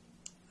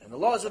 And the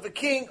laws of a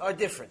king are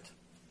different.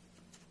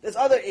 There's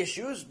other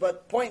issues,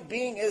 but point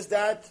being is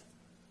that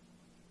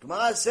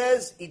Gemara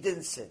says he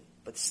didn't sin.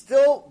 But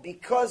still,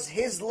 because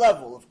his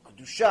level of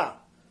Kedusha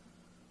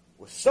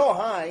was so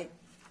high,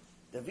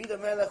 David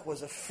HaMelech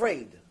was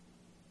afraid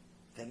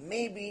that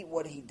maybe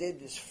what he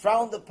did is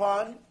frowned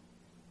upon,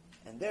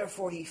 and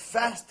therefore he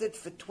fasted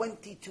for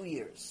 22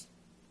 years.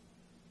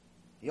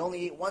 He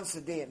only ate once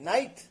a day at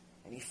night,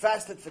 and he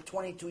fasted for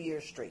 22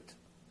 years straight.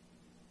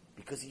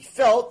 Because he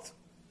felt,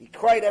 he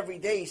cried every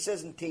day, he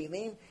says in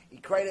Tehillim, he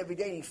cried every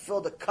day and he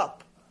filled a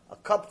cup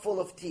full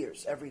of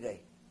tears every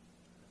day.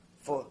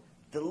 For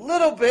the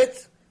little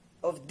bit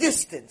of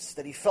distance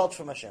that he felt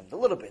from Hashem, the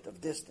little bit of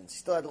distance. He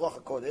still had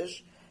Ruach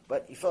HaKodesh,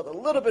 but he felt a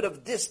little bit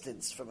of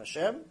distance from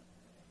Hashem.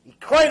 He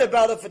cried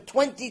about it for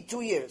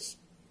 22 years.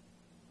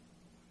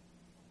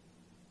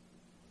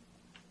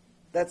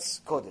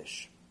 That's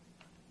Kodesh.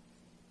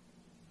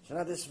 So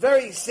now this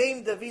very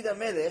same David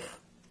HaMelech,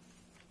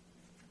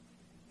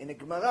 in the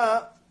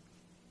Gemara,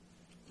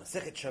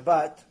 Masechet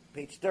Shabbat,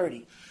 page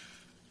 30,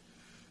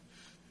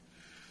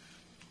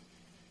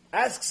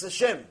 asks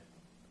Hashem,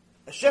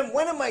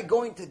 when am I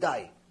going to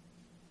die?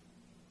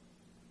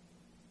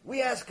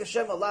 We ask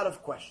Hashem a lot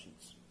of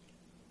questions.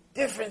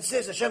 Difference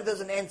is Hashem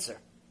doesn't answer.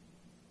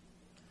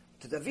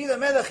 To David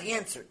HaMelech he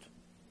answered.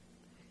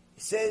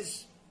 He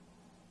says,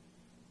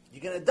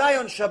 you're going to die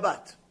on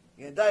Shabbat.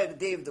 You're going to die on the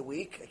day of the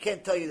week. I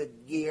can't tell you the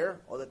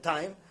year or the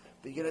time,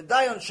 but you're going to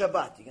die on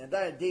Shabbat. You're going to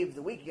die on the day of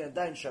the week. You're going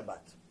to die on Shabbat.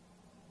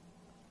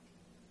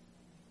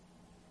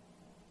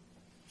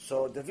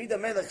 So David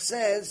HaMelech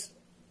says,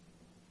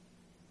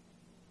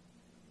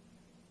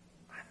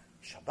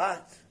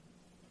 Shabbat,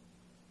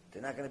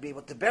 they're not going to be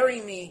able to bury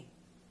me.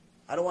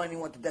 I don't want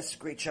anyone to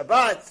desecrate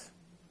Shabbat.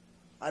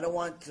 I don't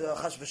want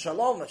Chas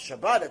v'Shalom.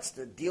 Shabbat, that's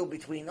the deal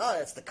between us.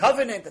 That's the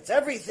covenant. That's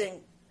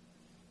everything.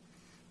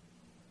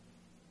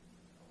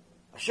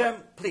 Hashem,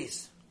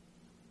 please,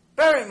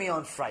 bury me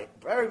on Friday.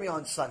 Bury me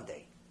on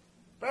Sunday.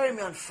 Bury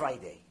me on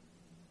Friday.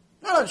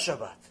 Not on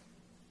Shabbat.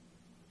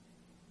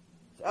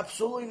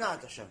 Absolutely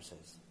not, Hashem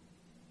says.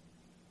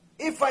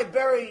 If I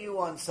bury you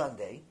on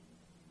Sunday,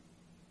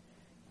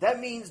 that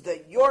means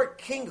that your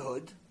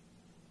kinghood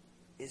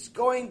is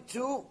going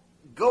to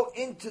go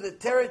into the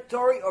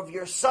territory of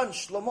your son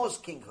Shlomo's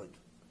kinghood.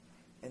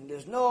 And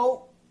there's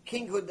no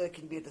kinghood that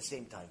can be at the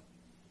same time.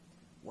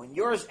 When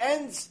yours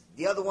ends,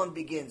 the other one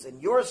begins.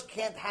 And yours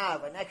can't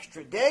have an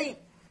extra day,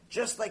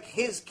 just like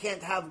his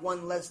can't have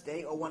one less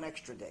day or one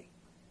extra day.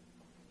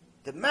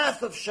 The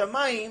math of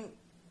Shamayim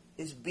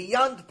is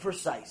beyond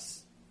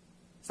precise.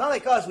 It's not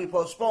like us, we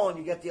postpone,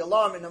 you get the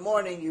alarm in the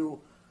morning,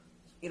 you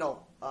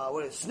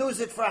snooze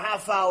it for a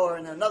half hour,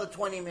 and then another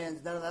 20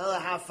 minutes, then another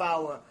half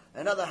hour,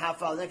 another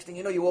half hour. The next thing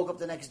you know, you woke up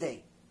the next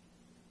day.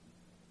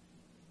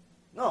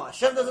 No,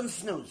 Hashem doesn't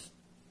snooze.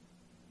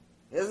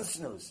 He doesn't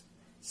snooze.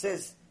 It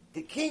says,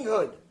 the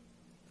kinghood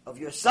of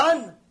your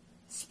son,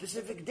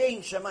 specific day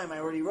in Shemaim. I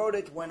already wrote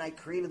it when I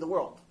created the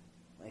world.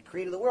 When I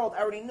created the world,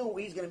 I already knew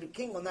he's going to be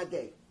king on that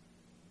day.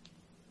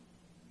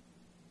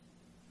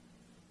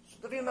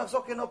 So David says,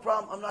 okay, no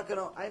problem.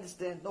 I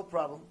understand, no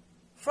problem.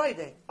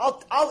 Friday.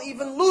 I'll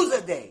even lose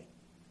a day.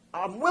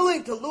 I'm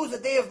willing to lose a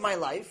day of my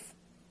life.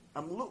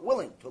 I'm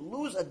willing to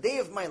lose a day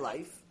of my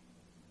life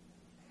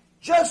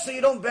just so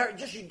you don't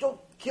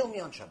kill me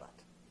on Shabbat.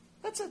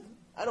 That's it.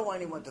 I don't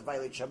want anyone to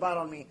violate Shabbat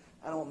on me.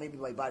 I don't want, maybe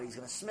my body's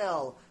going to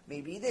smell,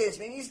 maybe this,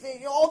 maybe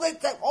this, all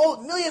that time, all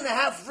 1.5 million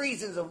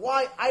reasons of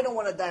why I don't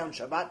want to die on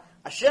Shabbat.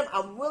 Hashem,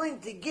 I'm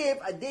willing to give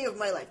a day of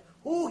my life.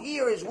 Who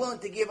here is willing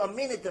to give a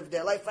minute of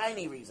their life for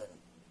any reason?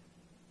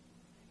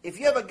 if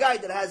you have a guy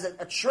that has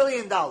 $1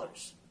 trillion, $1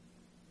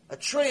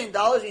 trillion,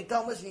 and you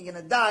tell him, listen, you're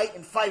going to die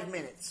in 5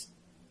 minutes.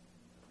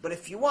 But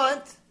if you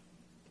want,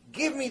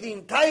 give me the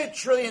entire $1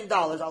 trillion,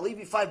 I'll leave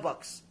you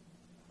 $5.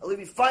 I'll leave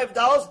you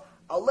 $5,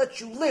 I'll let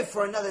you live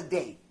for another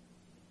day.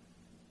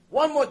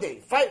 One more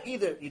day.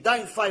 Either you die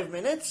in 5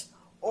 minutes,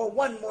 or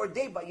one more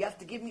day, but you have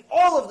to give me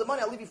all of the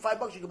money. I'll leave you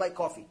 $5, you can buy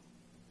coffee.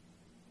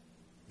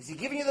 Is he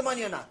giving you the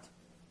money or not?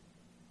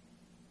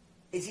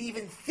 Is he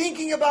even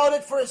thinking about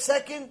it for a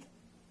second?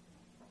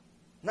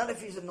 Not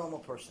if he's a normal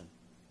person.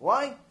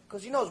 Why?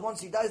 Because he knows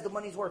once he dies, the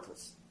money's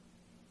worthless.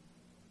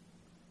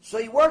 So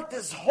he worked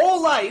his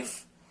whole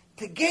life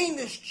to gain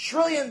this $1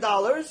 trillion,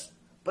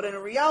 but in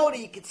reality,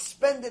 he could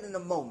spend it in a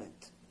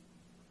moment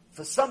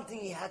for something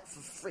he had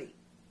for free.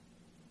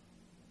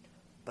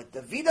 But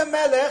David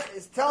HaMelech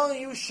is telling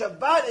you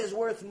Shabbat is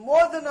worth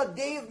more than a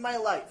day of my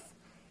life.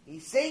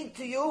 He's saying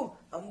to you,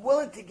 I'm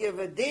willing to give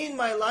a day in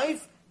my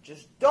life,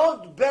 just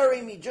don't bury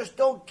me, just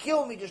don't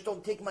kill me, just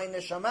don't take my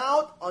neshama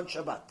out on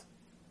Shabbat.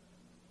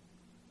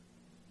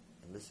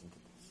 And listen to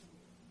this.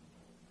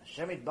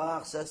 Hashem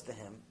Yitbarach says to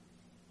him,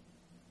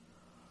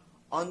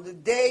 on the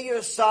day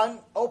your son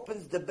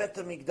opens the Bet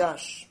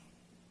HaMikdash,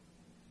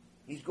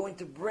 he's going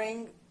to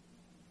bring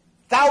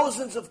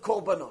thousands of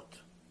korbanot.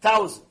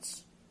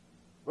 Thousands.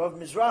 Rav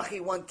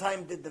Mizrahi one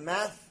time did the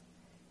math.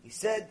 He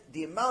said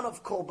the amount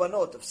of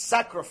korbanot, of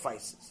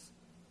sacrifices,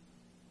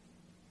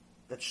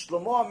 that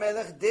Shlomo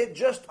HaMelech did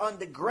just on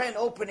the grand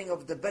opening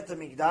of the Bet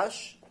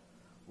HaMikdash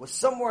was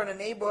somewhere in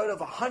the neighborhood of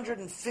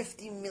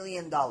 $150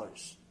 million.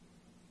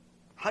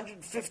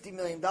 $150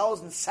 million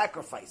in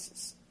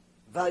sacrifices,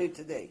 valued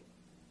today.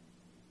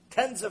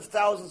 Tens of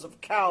thousands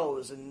of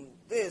cows and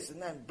this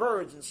and that,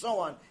 birds and so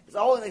on. It's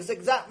all in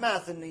exact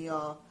math in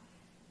the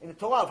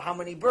Torah of how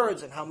many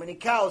birds and how many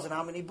cows and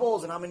how many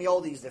bulls and how many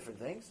all these different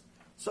things.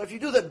 So if you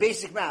do the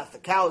basic math, the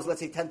cow is, let's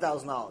say,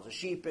 $10,000. A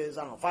sheep is,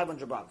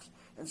 $500.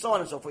 And so on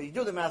and so forth. You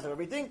do the math of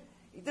everything.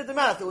 You did the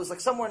math. It was like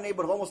somewhere in the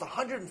neighborhood of almost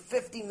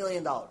 $150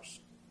 million.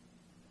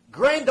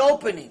 Grand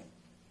opening.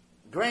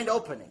 Grand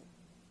opening.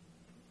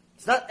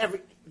 It's not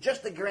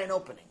just the grand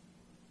opening.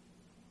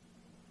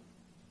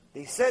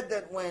 They said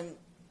that when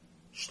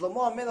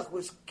Shlomo HaMelech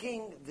was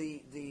king,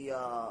 the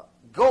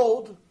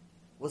gold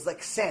was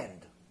like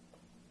sand.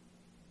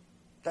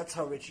 That's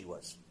how rich he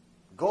was.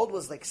 Gold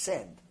was like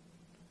sand.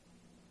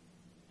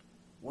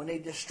 When they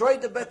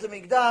destroyed the Bet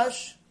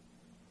HaMikdash,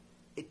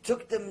 it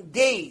took them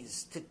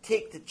days to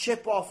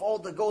chip off all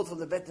the gold from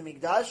the Bet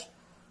HaMikdash.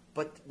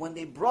 But when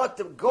they brought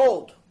the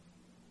gold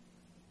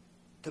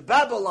to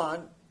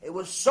Babylon, it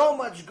was so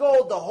much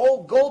gold, the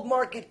whole gold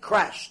market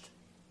crashed.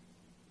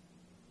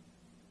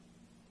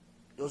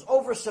 There was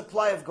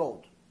oversupply of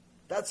gold.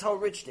 That's how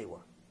rich they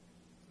were.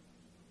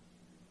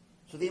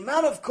 So the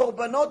amount of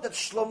korbanot that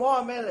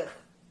Shlomo HaMelech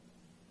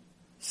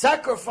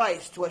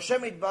sacrificed to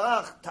Hashem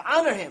Yitbarach, to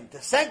honor him,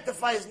 to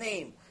sanctify his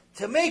name,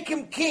 to make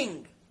him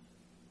king,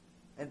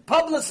 and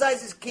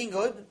publicize his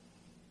kinghood,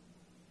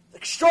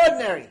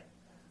 extraordinary.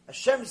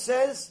 Hashem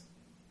says,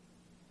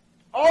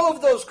 all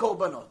of those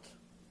korbanot,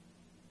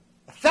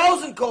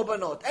 1,000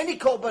 korbanot, any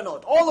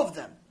korbanot, all of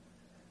them,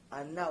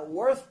 are now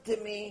worth to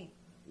me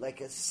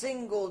like a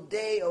single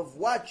day of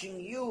watching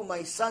you,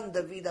 my son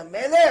David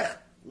HaMelech,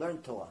 learn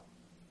Torah,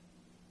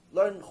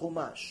 learn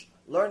Chumash,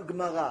 learn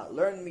Gemara,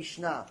 learn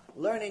Mishnah,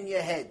 learn in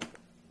your head.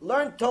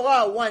 Learn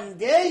Torah one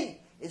day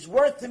is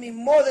worth to me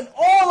more than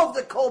all of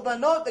the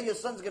korbanot that your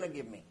son's going to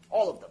give me.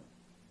 All of them.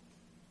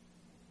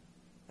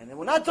 And then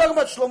we're not talking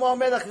about Shlomo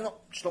HaMelech. No,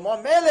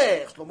 Shlomo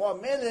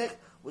HaMelech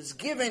was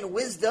given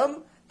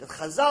wisdom that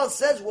Chazal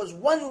says was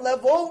one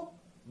level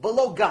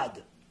below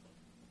God.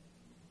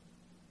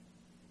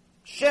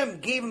 Hashem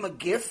gave him a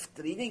gift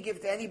that he didn't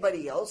give to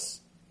anybody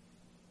else.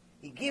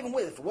 He gave him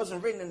wisdom. If it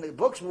wasn't written in the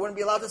books, we wouldn't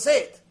be allowed to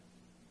say it.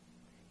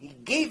 He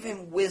gave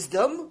him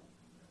wisdom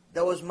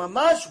that was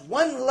mamash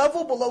one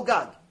level below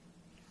God.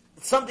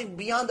 It's something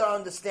beyond our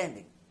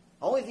understanding.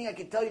 The only thing I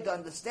can tell you to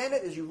understand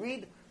it is you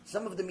read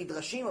some of the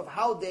midrashim of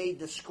how they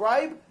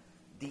describe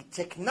the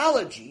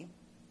technology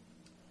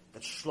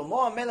that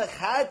Shlomo HaMelech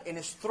had in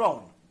his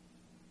throne.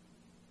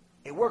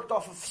 It worked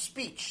off of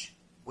speech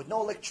with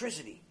no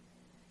electricity.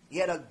 He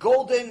had a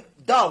golden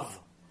dove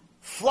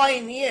fly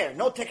in the air,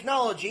 no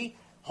technology,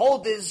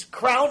 hold his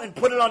crown and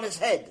put it on his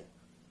head.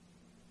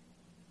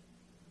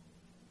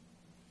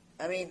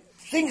 I mean,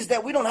 things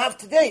that we don't have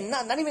today,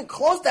 not even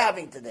close to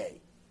having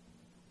today.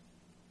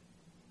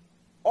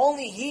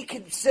 Only he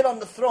could sit on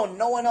the throne.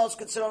 No one else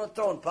could sit on the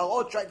throne.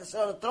 Paro tried to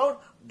sit on the throne,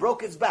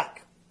 broke his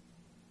back.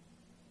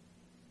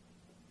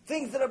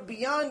 Things that are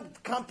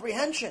beyond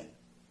comprehension.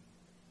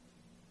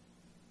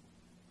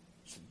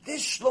 So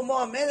this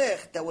Shlomo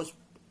HaMelech that was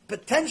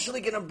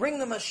potentially going to bring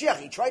the Mashiach,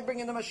 he tried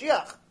bringing the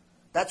Mashiach.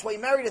 That's why he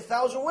married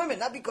 1,000 women,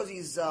 not because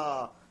he's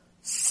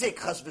sick,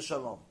 chas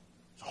v'shalom.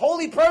 He's a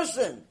holy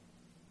person.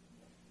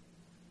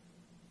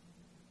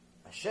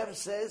 Hashem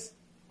says,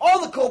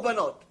 all the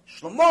korbanot,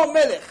 Shlomo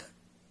HaMelech,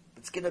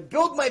 it's going to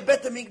build my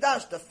Bet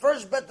HaMikdash, the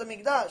first Bet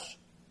HaMikdash.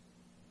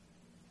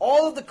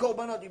 All of the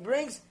korbanot he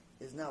brings,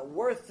 is not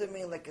worth to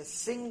me like a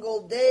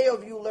single day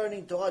of you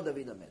learning Torah,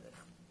 David HaMelech.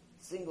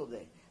 Single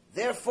day.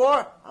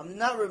 Therefore, I'm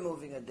not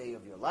removing a day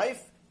of your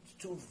life. It's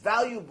too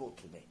valuable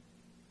to me.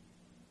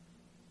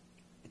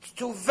 It's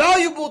too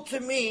valuable to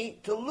me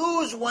to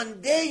lose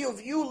one day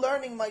of you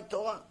learning my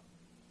Torah.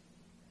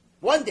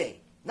 One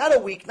day. Not a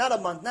week, not a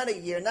month, not a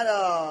year, not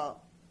a...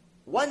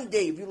 One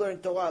day if you learn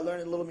Torah,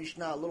 learn a little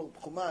Mishnah, a little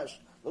Chumash,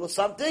 a little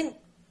something,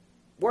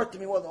 worth to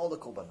me more than all the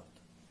Korbanot.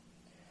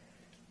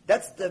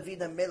 That's David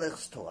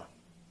HaMelech's Torah.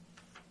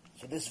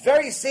 So this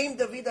very same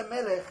David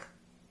HaMelech,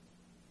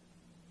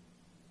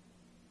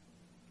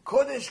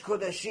 Kodesh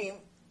Kodashim,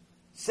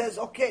 says,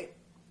 okay,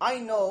 I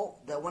know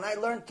that when I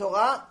learn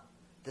Torah,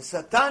 the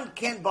Satan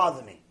can't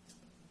bother me.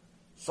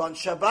 So on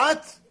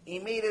Shabbat, he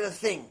made it a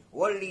thing.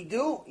 What did he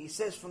do? He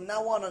says, from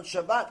now on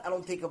Shabbat, I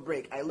don't take a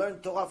break. I learn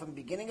Torah from the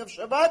beginning of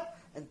Shabbat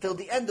until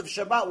the end of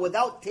Shabbat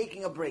without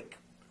taking a break.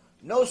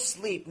 No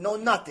sleep, no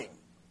nothing.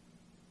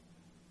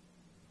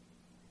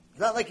 It's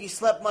not like he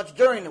slept much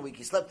during the week.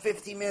 He slept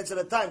 15 minutes at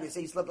a time. They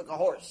say he slept like a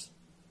horse.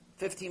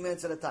 15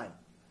 minutes at a time.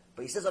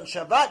 But he says on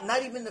Shabbat,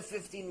 not even the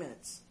 15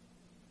 minutes.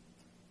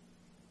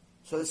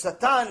 So the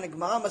Satan, the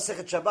Gemara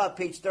Masechet Shabbat,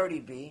 page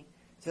 30b,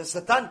 says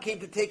Satan came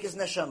to take his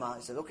neshama.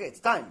 He said, okay, it's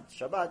time. It's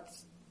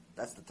Shabbat.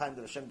 That's the time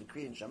that Hashem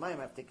decreed in Shemayim.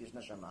 I have to take his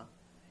neshama.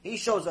 He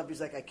shows up. He's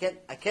like,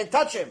 I can't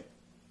touch him.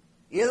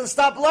 He doesn't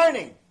stop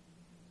learning.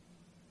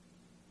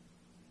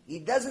 He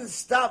doesn't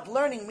stop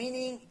learning,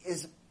 meaning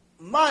his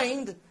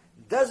mind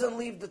doesn't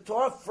leave the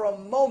Torah for a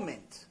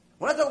moment.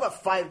 We're not talking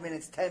about 5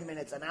 minutes, 10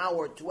 minutes, an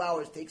hour, 2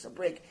 hours, takes a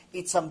break,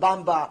 eat some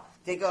bamba,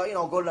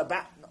 go to the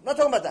bath. I'm not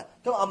talking about that.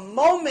 I'm talking about a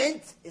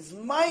moment, his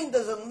mind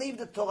doesn't leave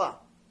the Torah.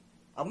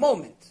 A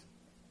moment.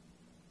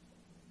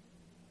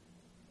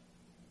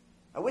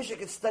 I wish I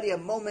could study a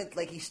moment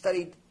like he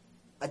studied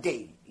a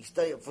day. He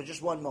studied for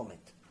just one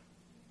moment.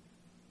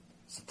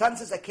 Satan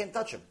says, I can't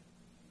touch him.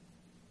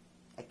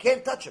 I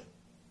can't touch him.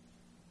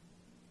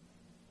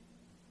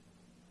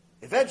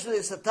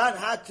 Eventually, Satan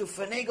had to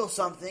finagle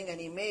something, and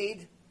he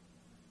made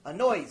a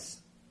noise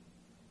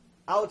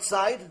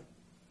outside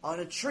on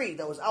a tree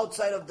that was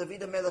outside of David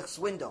HaMelech's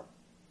window.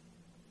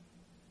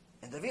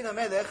 And David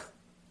HaMelech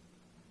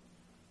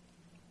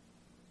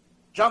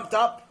jumped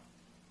up,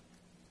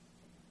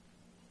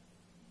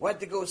 went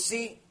to go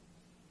see,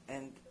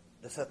 and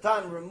the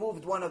Satan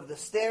removed one of the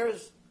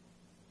stairs.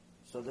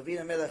 So David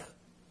HaMelech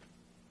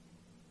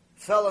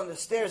fell on the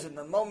stairs, and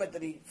the moment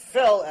that he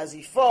fell, as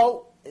he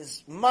fell,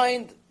 his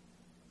mind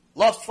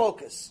lost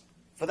focus.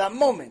 For that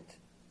moment.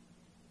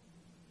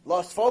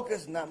 Lost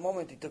focus, in that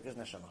moment he took his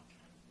neshama.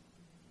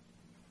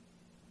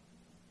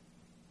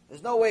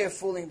 There's no way of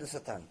fooling the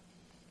Satan.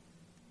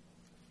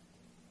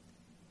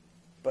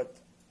 But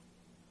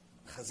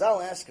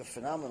Chazal ask a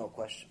phenomenal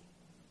question.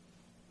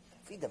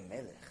 David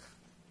HaMelech,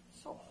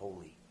 so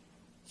holy,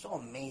 so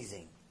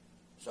amazing,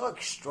 so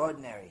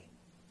extraordinary.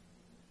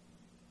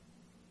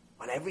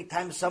 But every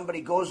time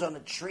somebody goes on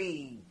a tree,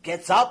 he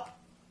gets up.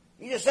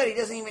 He just said he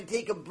doesn't even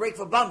take a break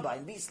for bamba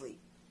and beastly.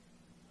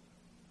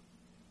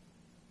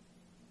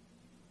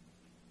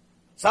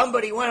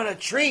 Somebody went on a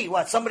tree.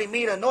 What? Somebody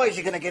made a noise.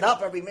 You're going to get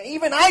up every minute.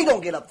 Even I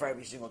don't get up for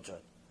every single turn.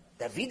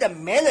 David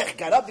HaMelech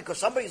got up because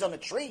somebody's on a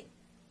tree.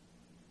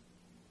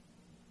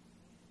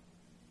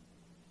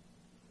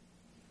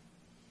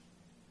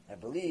 I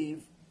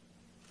believe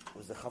it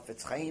was the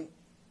Chafetz Chaim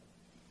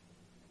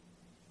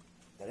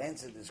that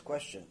answered this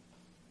question.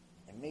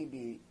 And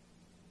maybe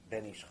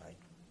Ben Ish Chai.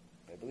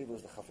 But I believe it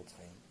was the Chafetz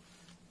Chaim.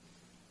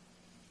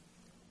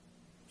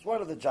 It's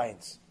one of the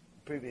giants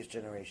in previous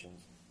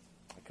generations.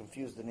 I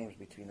confuse the names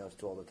between those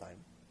two all the time.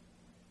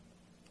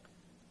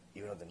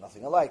 Even though they're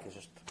nothing alike, it's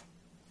just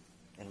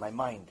in my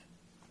mind.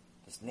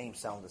 These names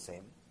sound the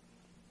same.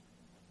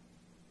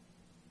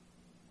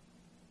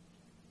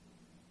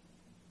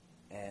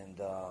 And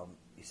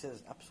he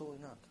says, absolutely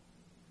not.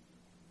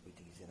 We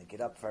think he's going to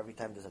get up for every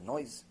time there's a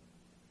noise?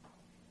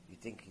 You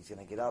think he's going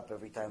to get up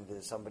every time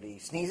there's somebody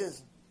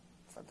sneezes?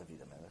 It's not David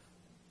HaMelech.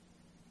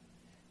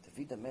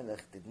 David HaMelech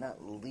did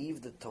not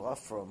leave the Torah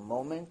for a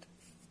moment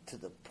to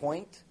the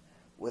point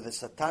where the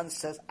Satan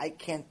says, I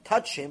can't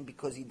touch him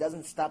because he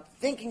doesn't stop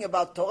thinking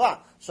about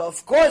Torah. So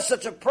of course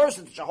such a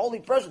person, such a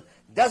holy person,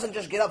 doesn't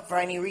just get up for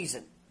any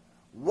reason.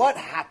 What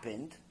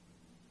happened?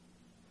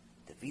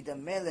 David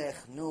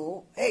HaMelech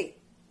knew, hey,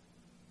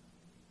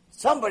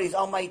 somebody's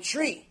on my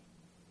tree.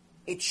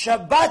 It's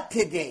Shabbat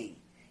today.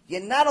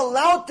 You're not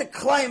allowed to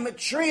climb a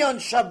tree on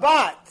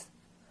Shabbat.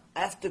 I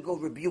have to go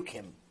rebuke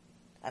him.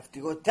 I have to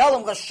go tell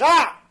him,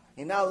 Rasha,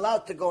 you're not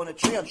allowed to go on a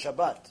tree on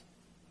Shabbat.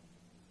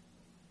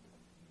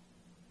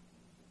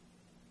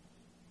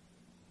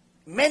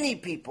 Many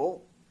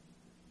people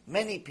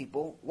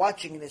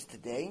watching this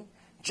today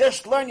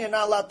just learn you're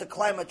not allowed to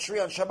climb a tree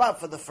on Shabbat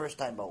for the first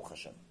time, Baruch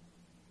Hashem.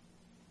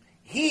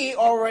 He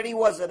already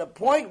was at a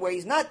point where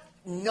he's not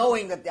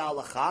knowing that the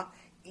halacha,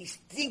 he's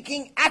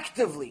thinking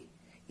actively.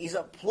 He's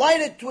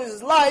applied it to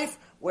his life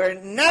where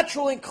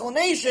natural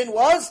inclination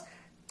was,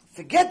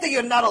 forget that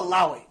you're not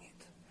allowing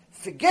it.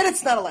 Forget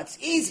it's not allowed. It's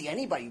easy.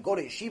 Anybody, you go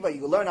to yeshiva,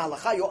 you learn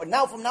halacha.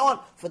 Now, from now on,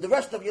 for the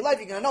rest of your life,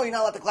 you're going to know you're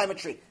not allowed to climb a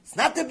tree. It's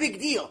not the big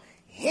deal.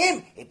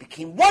 Him, it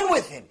became one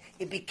with him.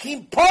 It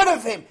became part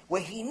of him,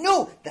 where he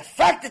knew the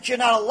fact that you're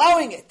not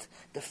allowing it,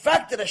 the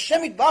fact that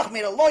Hashem Yitbarach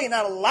made a law, you're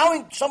not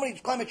allowing somebody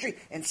to climb a tree,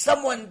 and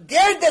someone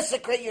dare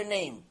desecrate your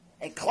name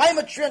and climb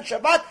a tree on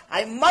Shabbat,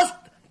 I must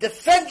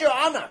defend your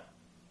honor.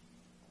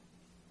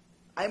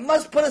 I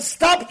must put a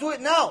stop to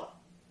it now.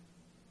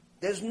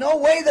 There's no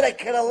way that I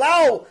can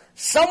allow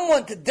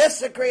someone to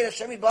desecrate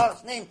Hashem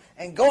Yitbarach's name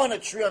and go on a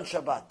tree on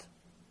Shabbat.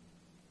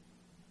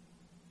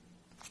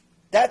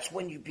 That's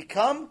when you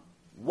become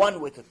one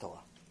with the Torah.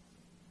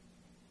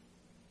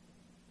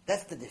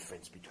 That's the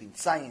difference between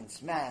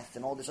science, math,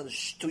 and all this other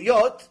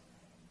shtuyot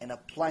and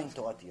applying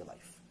Torah to your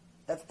life.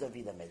 That's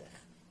David HaMelech.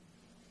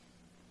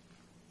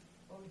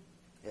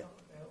 Yeah.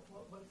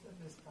 What's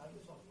the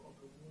status of a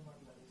woman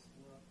that is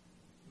not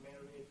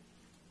married,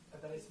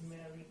 that is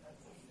married, I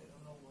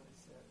don't know what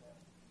is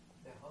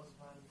the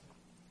husband?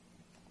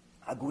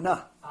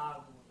 Aguna.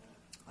 Aguna.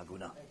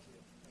 Aguna. Thank you.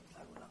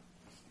 Aguna.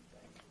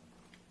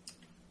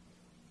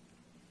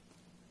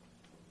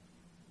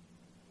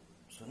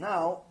 So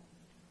now,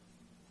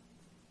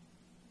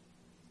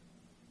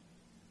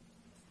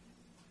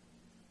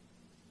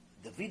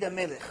 David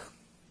HaMelech.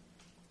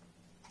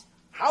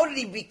 How did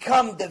he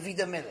become David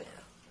HaMelech?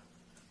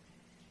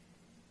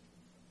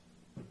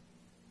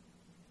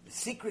 The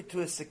secret to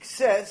his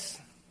success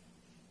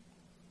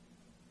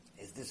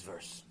is this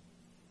verse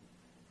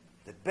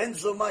that Ben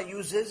Zoma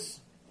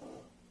uses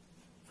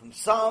from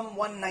Psalm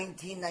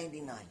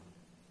 119:99.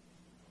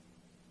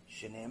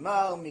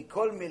 Shene'emar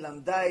mikol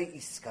melamdai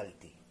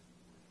iskalti.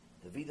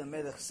 David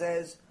HaMelech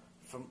says,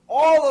 from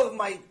all of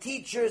my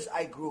teachers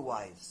I grew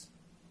wise.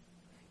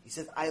 He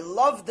said, I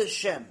love the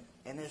Shem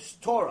and His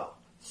Torah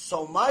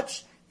so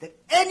much that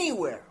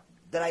anywhere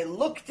that I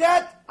looked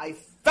at, I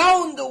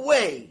found a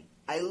way.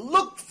 I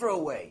looked for a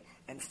way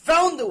and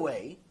found a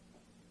way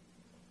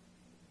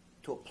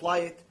to apply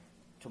it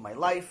to my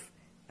life,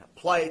 and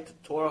apply it to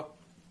Torah,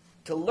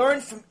 to learn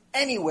from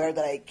anywhere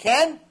that I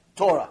can,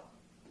 Torah.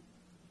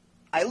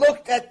 I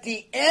looked at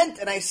the ant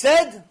and I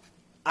said,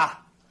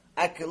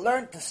 I could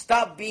learn to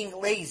stop being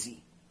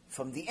lazy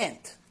from the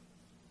ant.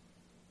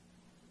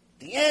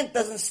 The ant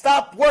doesn't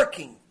stop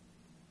working.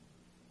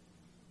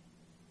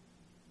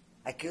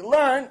 I can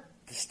learn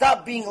to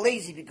stop being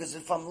lazy, because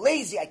if I'm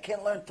lazy, I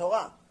can't learn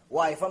Torah.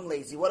 Why? If I'm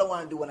lazy, what do I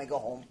want to do when I go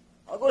home?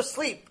 I'll go to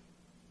sleep.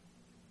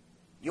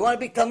 You want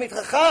to be Talmid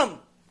Chacham?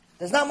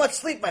 There's not much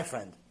sleep, my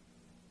friend.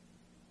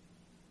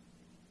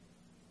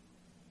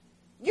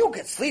 You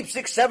can sleep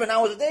 6-7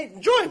 hours a day.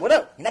 Enjoy,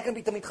 whatever. You're not going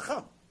to be Talmid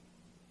Chacham.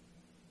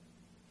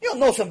 You'll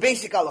know some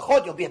basic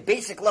halachot. You'll be a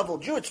basic level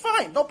Jew. It's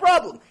fine. No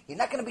problem. You're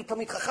not going to be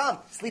Talmid Chacham,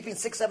 sleeping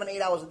 6, 7,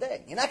 8 hours a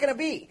day. You're not going to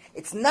be.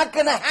 It's not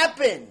going to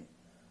happen.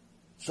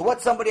 So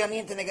what's somebody on the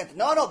internet going to...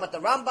 No, but the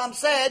Rambam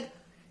said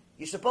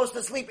you're supposed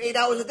to sleep 8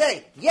 hours a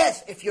day.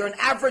 Yes, if you're an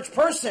average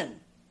person.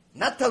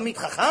 Not Talmid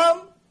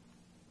Chacham.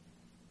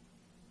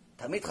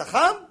 Talmid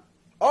Chacham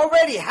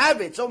already have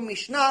it. So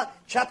Mishnah,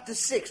 chapter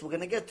 6, we're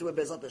going to get to it,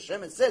 Bezat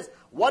Hashem. It says,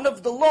 one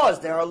of the laws,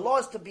 there are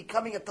laws to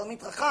becoming a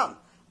Talmid Chacham.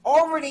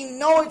 Already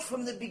know it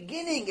from the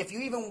beginning. If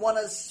you even want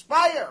to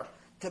aspire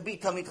to be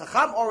Talmid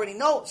Chacham, already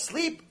know,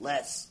 sleep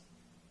less.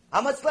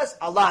 How much less?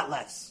 A lot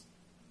less.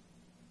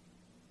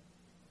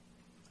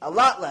 A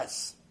lot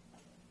less.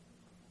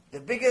 The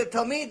bigger the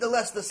Talmid, the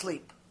less the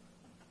sleep.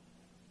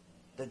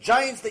 The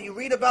giants that you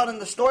read about in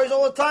the stories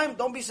all the time,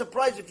 don't be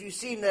surprised if you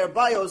see in their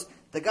bios,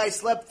 the guy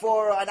slept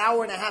for an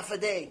hour and a half a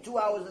day, 2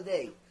 hours a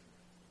day.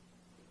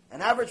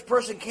 An average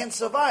person can't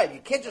survive.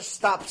 You can't just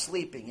stop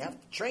sleeping. You have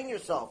to train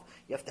yourself.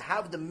 You have to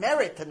have the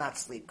merit to not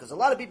sleep. Because a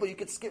lot of people, you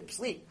can skip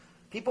sleep.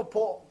 People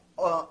pull,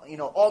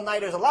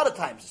 all-nighters a lot of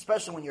times,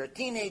 especially when you're a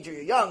teenager,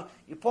 you're young.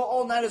 You pull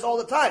all-nighters all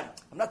the time.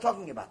 I'm not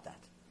talking about that.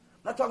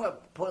 I'm not talking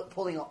about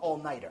pulling an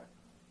all-nighter.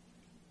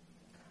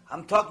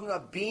 I'm talking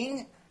about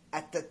being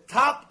at the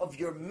top of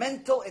your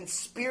mental and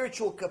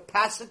spiritual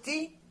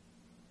capacity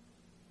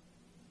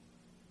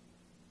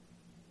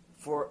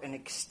for an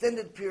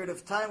extended period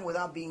of time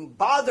without being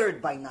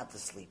bothered by not to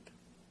sleep.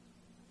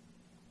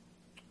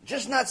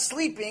 Just not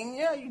sleeping,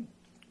 you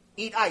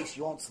eat ice,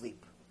 you won't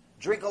sleep.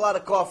 Drink a lot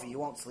of coffee, you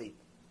won't sleep.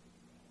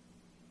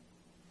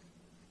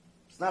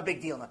 It's not a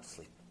big deal not to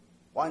sleep.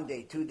 1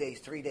 day, 2 days,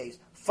 3 days.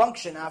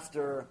 Function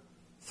after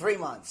 3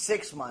 months,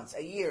 6 months,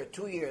 a year,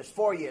 2 years,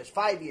 4 years,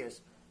 5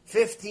 years,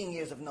 15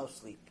 years of no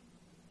sleep.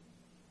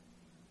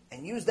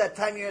 And use that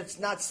time you're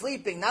not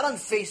sleeping, not on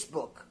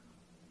Facebook.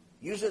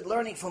 Use it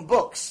learning from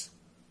books.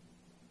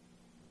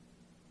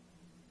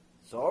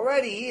 So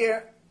already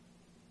here,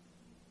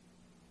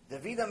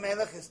 David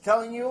HaMelech is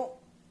telling you,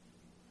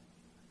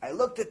 I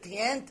looked at the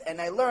ant and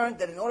I learned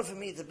that in order for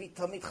me to be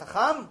Talmid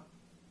Chacham,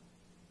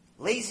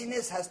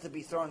 laziness has to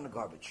be thrown in the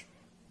garbage.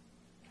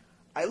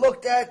 I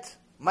looked at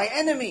my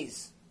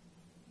enemies,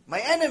 and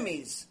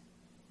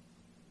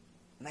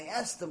I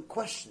asked them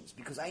questions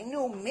because I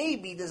knew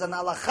maybe there's an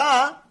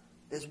halakha,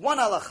 there's 1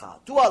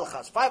 halakha, 2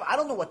 halakhas, 5, I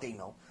don't know what they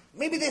know.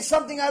 Maybe there's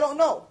something I don't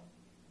know.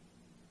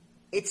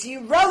 It's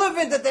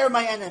irrelevant that they're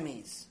my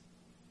enemies.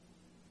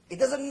 It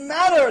doesn't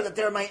matter that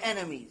they're my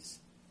enemies.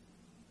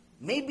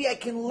 Maybe I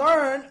can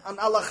learn an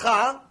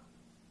halacha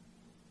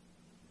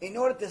in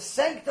order to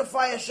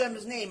sanctify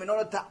Hashem's name, in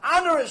order to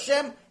honor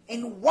Hashem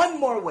in one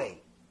more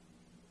way.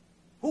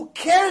 Who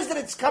cares that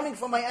it's coming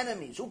from my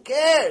enemies? Who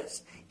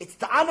cares? It's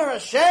to honor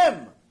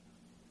Hashem.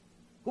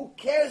 Who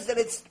cares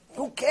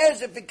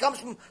if it comes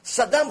from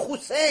Saddam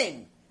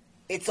Hussein?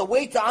 It's a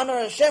way to honor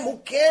Hashem. Who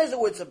cares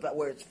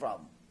where it's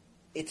from?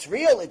 It's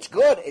real. It's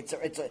good.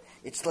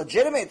 It's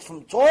legitimate. It's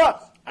from Torah.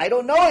 I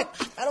don't know it.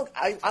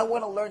 I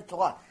want to learn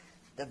Torah.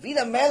 David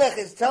HaMelech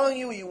is telling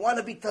you, you want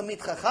to be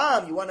Talmid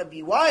Chacham, you want to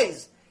be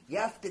wise, you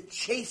have to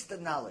chase the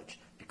knowledge,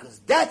 because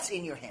that's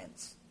in your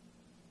hands.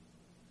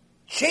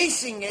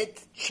 Chasing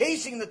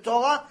the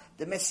Torah,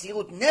 the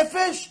Mesirut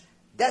Nefesh,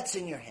 that's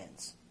in your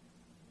hands.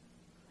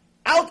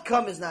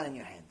 Outcome is not in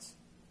your hands.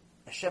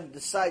 Hashem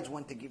decides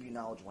when to give you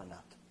knowledge, when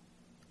not.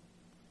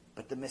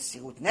 But the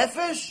Mesirut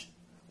Nefesh,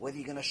 whether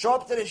you're going to show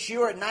up to the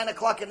shiur at 9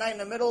 o'clock at night in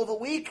the middle of the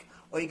week,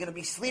 or you're going to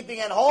be sleeping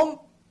at home,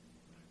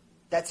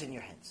 that's in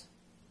your hands.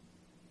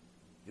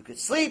 You could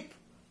sleep,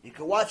 you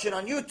could watch it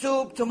on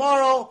YouTube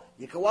tomorrow,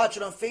 you could watch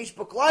it on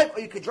Facebook Live, or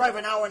you could drive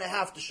an hour and a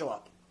half to show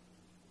up.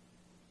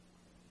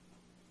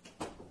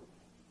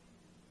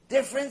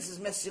 Difference is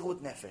Mesirut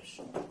Nefesh.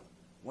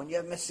 When you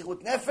have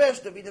Mesirut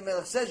Nefesh, David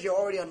HaMelech says you're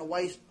already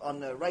on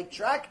the right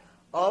track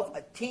of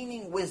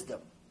attaining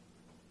wisdom.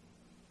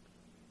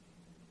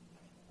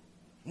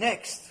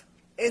 Next,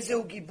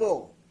 Ezeu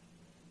Gibor.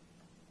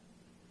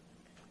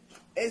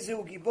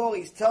 Ezeu Gibor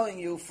is telling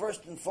you,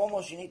 first and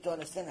foremost, you need to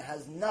understand it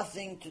has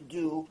nothing to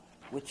do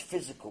with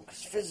physical.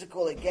 Because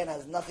physical, again,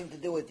 has nothing to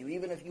do with you.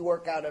 Even if you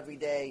work out every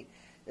day,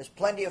 there's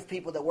plenty of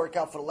people that work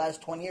out for the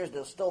last 20 years,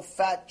 they're still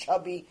fat,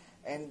 chubby,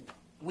 and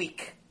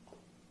weak.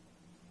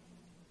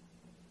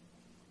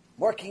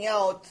 Working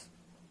out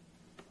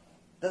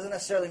doesn't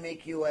necessarily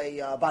make you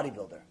a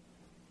bodybuilder.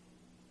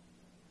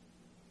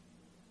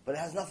 But it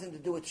has nothing to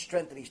do with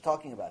strength that he's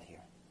talking about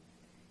here.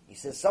 He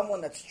says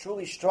someone that's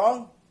truly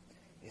strong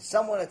is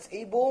someone that's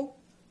able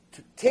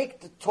to take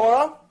the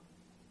Torah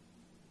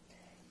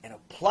and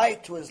apply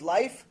it to his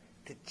life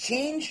to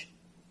change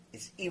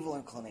his evil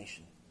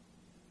inclination.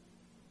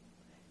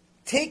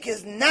 Take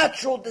his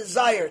natural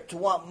desire to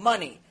want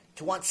money,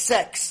 to want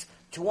sex,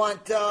 to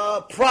want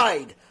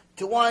pride,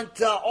 to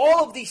want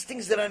all of these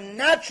things that are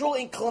natural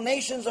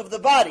inclinations of the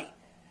body.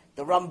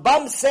 The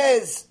Rambam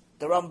says,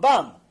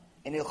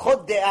 in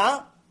Ilchot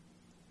De'ah,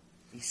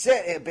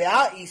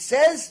 he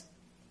says,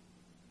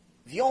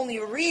 the only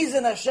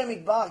reason Hashem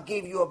Yitbarach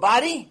gave you a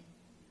body,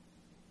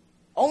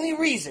 only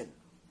reason,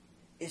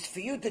 is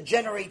for you to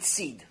generate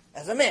seed,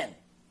 as a man.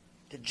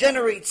 To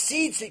generate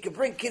seed so you can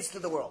bring kids to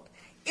the world.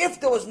 If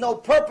there was no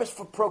purpose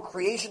for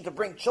procreation to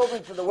bring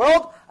children to the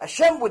world,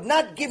 Hashem would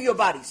not give you a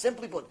body.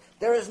 Simply put,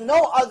 there is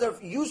no other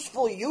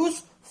useful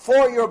use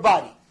for your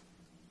body.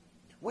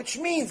 Which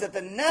means that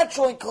the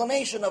natural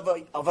inclination of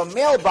a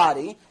male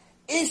body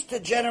is to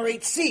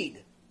generate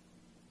seed.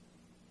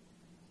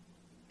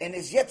 And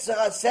his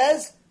Yetzirah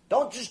says,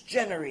 don't just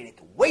generate it,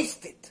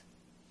 waste it.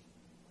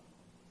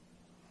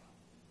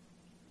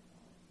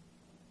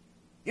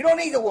 You don't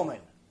need a woman.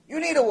 You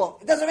need a woman.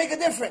 It doesn't make a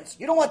difference.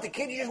 You don't want the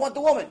kid, you just want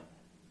the woman.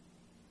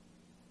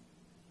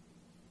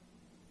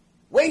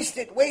 Waste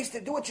it,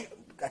 do what you...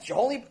 That's your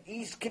only...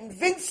 He's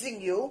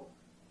convincing you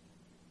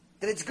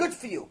that it's good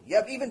for you. You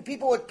have even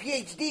people with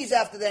PhDs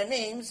after their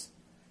names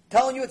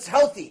telling you it's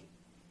healthy.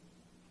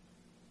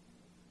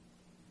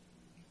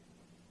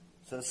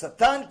 So the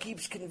Satan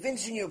keeps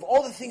convincing you of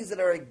all the things that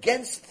are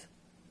against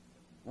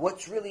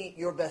what's really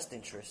your best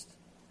interest.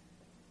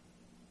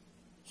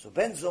 So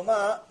Ben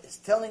Zoma is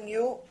telling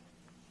you,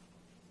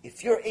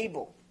 if you're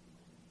able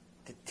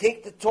to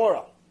take the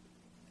Torah,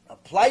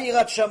 apply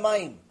Yirat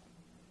Shamayim,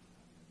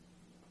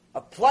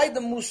 apply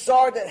the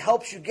MUSSAR that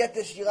helps you get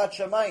this Yirat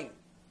Shamayim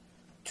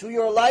to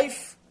your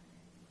life,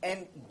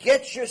 and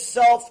get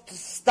yourself to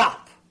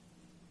stop.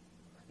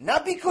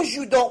 Not because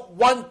you don't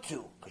want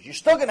to, because you're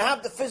still going to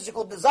have the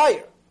physical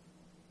desire,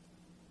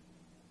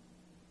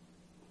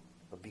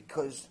 but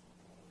because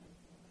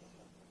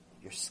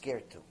you're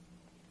scared to.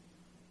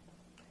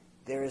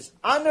 There is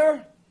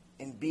honor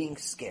in being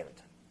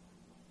scared.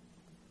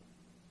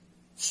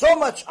 So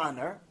much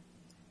honor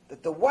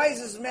that the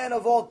wisest man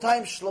of all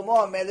time,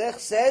 Shlomo HaMelech,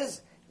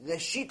 says,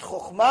 Reshit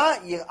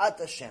Chochmah Yirat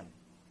Hashem.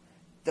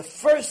 The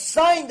first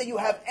sign that you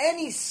have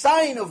any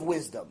sign of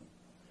wisdom,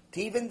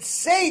 to even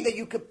say that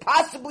you could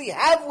possibly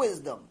have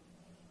wisdom,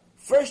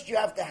 first you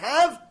have to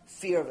have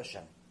fear of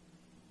Hashem.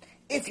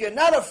 If you're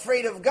not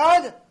afraid of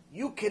God,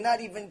 you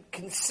cannot even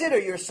consider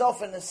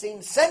yourself in the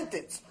same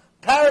sentence,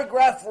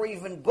 paragraph, or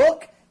even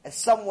book as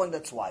someone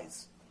that's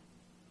wise.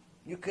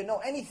 You can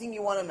know anything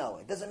you want to know.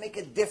 It doesn't make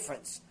a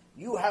difference.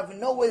 You have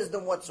no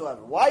wisdom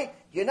whatsoever. Why?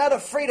 You're not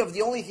afraid of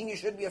the only thing you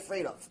should be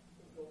afraid of.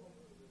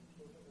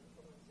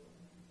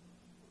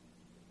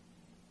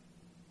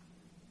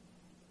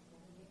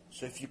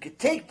 So if you could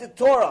take the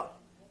Torah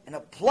and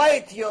apply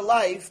it to your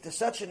life to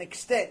such an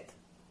extent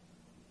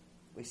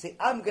We say,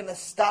 I'm going to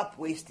stop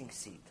wasting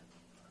seed.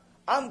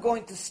 I'm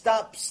going to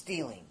stop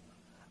stealing.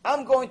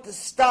 I'm going to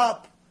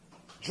stop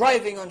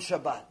driving on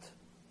Shabbat.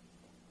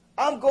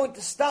 I'm going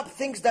to stop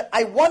things that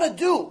I want to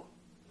do.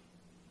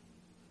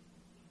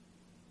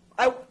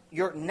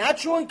 Your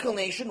natural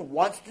inclination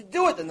wants to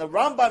do it. And the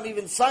Rambam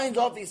even signs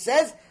off, he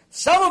says,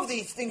 some of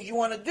these things you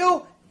want to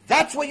do,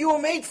 that's what you were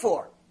made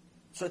for.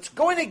 So it's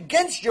going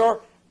against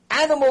your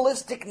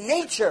animalistic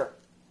nature.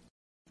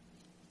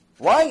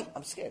 Why?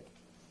 I'm scared.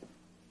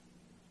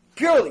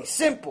 Purely,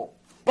 simple,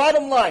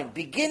 bottom line,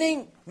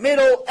 beginning,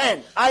 middle,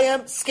 end. I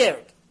am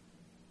scared.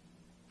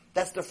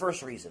 That's the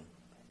first reason.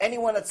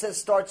 Anyone that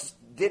says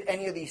did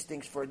any of these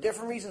things for a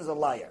different reason is a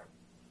liar.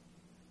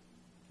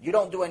 You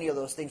don't do any of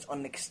those things on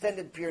an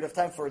extended period of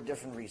time for a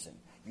different reason.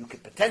 You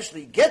could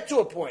potentially get to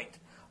a point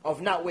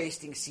of not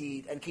wasting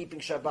seed and keeping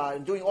Shabbat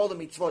and doing all the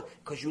mitzvot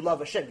because you love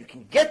Hashem. You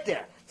can get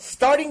there.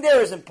 Starting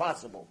there is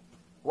impossible.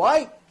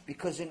 Why?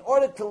 Because in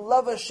order to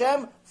love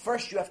Hashem,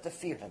 first you have to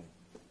fear Him.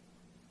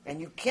 And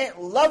you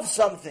can't love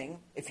something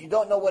if you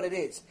don't know what it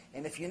is.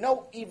 And if you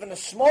know even a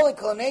small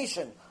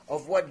inclination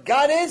of what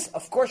God is,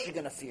 of course you're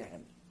going to fear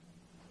Him.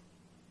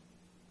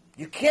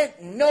 You can't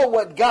know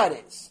what God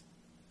is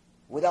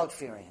without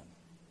fearing Him.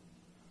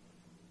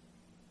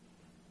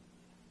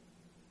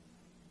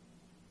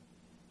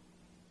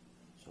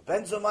 So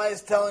Ben Zomai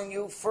is telling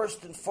you,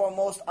 first and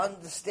foremost,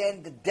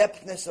 understand the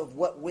depthness of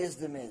what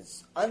wisdom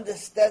is.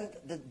 Understand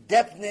the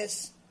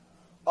depthness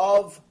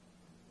of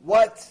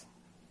what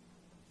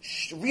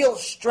real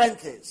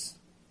strength is.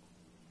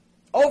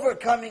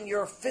 Overcoming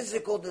your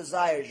physical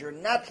desires, your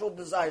natural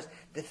desires,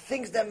 the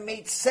things that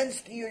made sense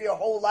to you your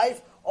whole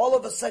life, all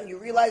of a sudden you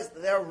realize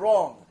they're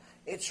wrong.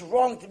 It's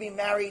wrong to be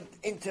married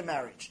into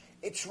marriage.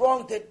 It's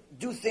wrong to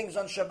do things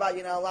on Shabbat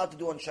you're not allowed to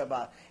do on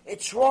Shabbat.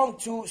 It's wrong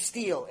to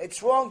steal.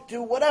 It's wrong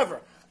to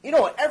whatever. You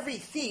know what? Every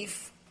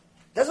thief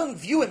doesn't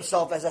view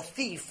himself as a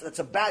thief that's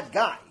a bad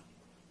guy.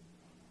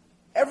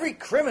 Every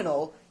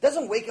criminal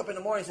doesn't wake up in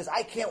the morning and says,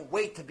 I can't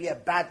wait to be a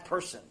bad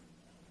person.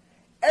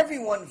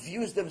 Everyone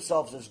views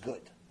themselves as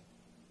good.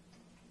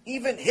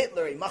 Even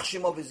Hitler, Ymach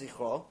Shemo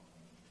v'Zichro,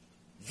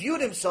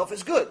 viewed himself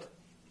as good.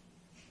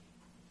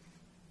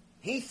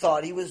 He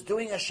thought he was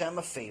doing Hashem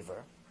a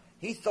favor.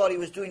 He thought he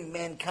was doing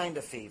mankind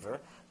a favor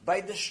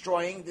by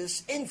destroying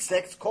this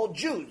insect called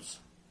Jews.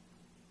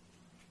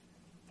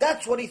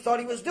 That's what he thought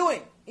he was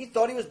doing. He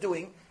thought he was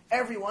doing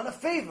everyone a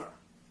favor.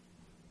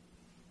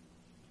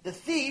 The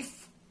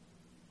thief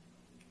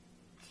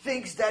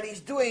thinks that he's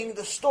doing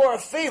the store a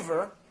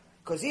favor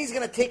because he's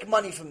going to take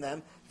money from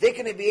them. They're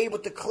going to be able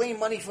to claim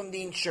money from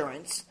the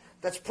insurance.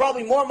 That's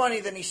probably more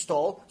money than he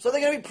stole, so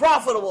they're going to be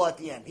profitable at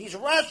the end. He's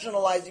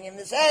rationalizing in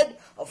his head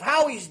of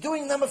how he's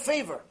doing them a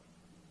favor.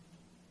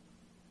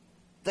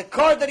 The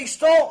car that he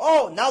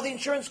stole, now the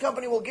insurance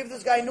company will give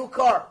this guy a new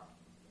car.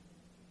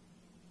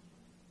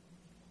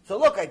 So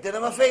look, I did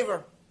him a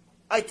favor.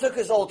 I took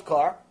his old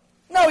car.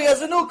 Now he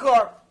has a new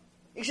car.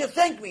 He should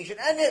thank me.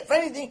 And if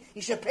anything,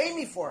 he should pay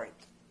me for it.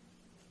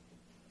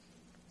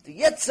 The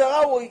Yetzer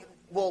Hara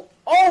will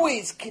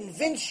always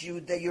convince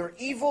you that your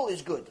evil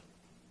is good.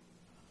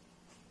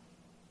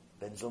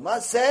 Ben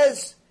Zoma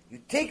says, you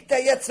take the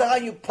Yetzer Hara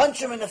and you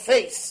punch him in the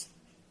face.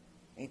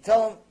 And you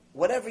tell him,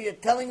 whatever you're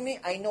telling me,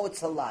 I know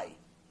it's a lie.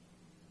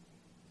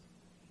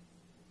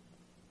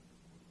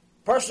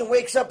 Person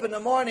wakes up in the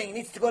morning,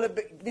 needs to go to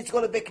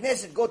Beit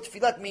Knesset, go to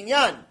Filat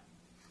Minyan.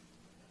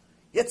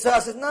 Yetzer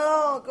Hara says,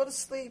 no, go to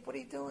sleep. What are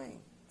you doing?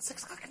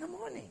 6 o'clock in the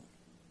morning.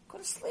 Go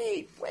to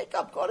sleep. Wake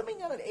up. Go to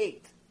Minyan at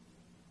 8.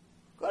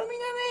 Go to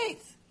Minyan at 8.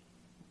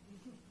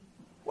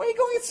 Why are you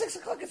going at 6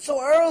 o'clock? It's so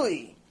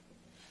early.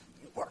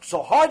 You worked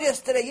so hard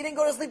yesterday. You didn't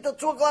go to sleep till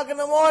 2 o'clock in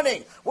the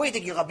morning. What do you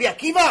think? You're Rabbi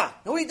Akiva?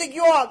 Who do you think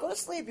you are? Go to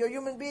sleep. You're a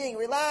human being.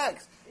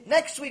 Relax.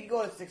 Next week,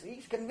 go to 6.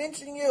 He's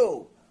convincing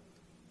you.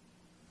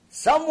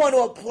 Someone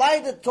who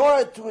applied the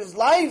Torah to his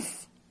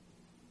life,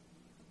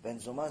 Ben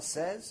Zoma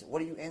says, what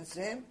do you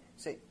answer him?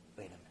 Say,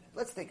 wait a minute.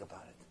 Let's think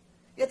about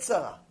it. Yetzer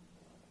Hara.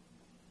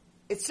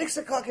 It's 6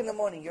 o'clock in the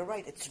morning. You're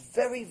right. It's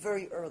very,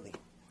 very early.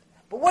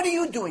 But what are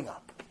you doing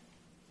up?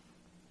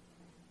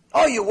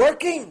 Oh, you're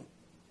working?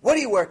 What do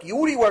you work?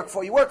 Who do you work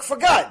for? You work for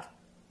God.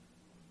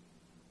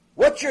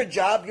 What's your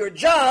job? Your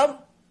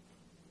job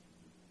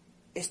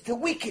is to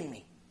weaken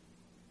me,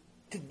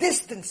 to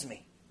distance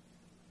me.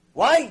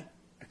 Why?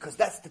 Because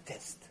that's the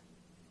test.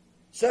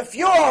 So if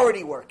you're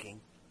already working,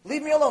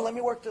 leave me alone. Let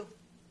me work too.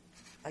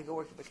 I go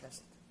work at the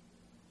Knesset.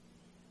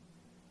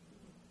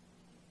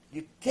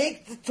 You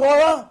take the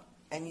Torah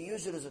and you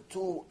use it as a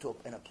tool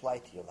and apply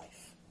it to your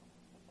life.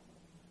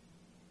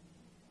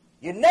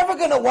 You're never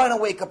going to want to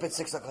wake up at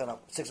 6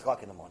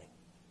 o'clock in the morning.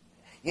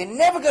 You're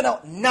never going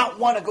to not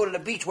want to go to the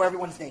beach where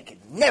everyone's naked.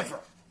 Never.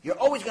 You're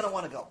always going to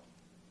want to go.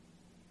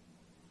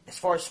 As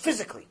far as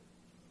physically.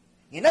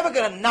 You're never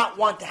going to not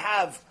want to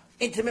have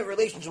intimate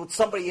relations with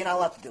somebody you're not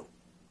allowed to do.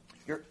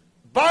 Your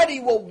body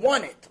will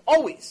want it,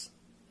 always.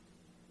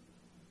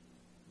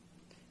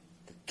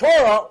 The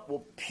Torah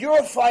will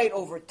purify it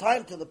over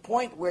time to the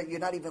point where you're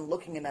not even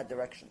looking in that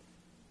direction.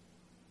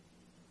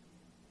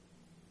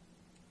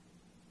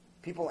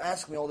 People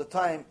ask me all the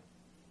time,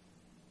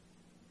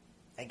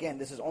 again,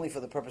 this is only for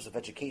the purpose of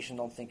education,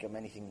 don't think I'm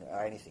anything.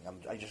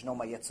 I just know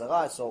my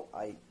Yetzirah, so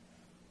I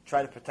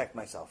try to protect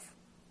myself.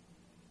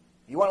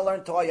 You want to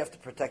learn Torah, you have to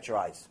protect your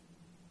eyes.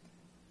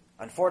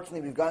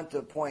 Unfortunately, we've gotten to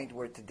a point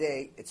where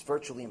today it's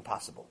virtually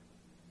impossible.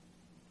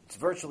 It's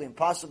virtually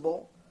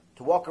impossible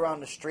to walk around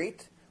the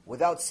street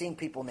without seeing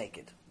people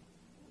naked.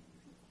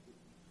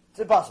 It's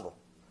impossible.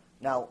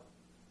 Now,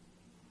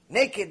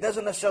 naked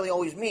doesn't necessarily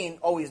always mean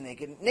always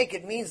naked.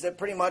 Naked means that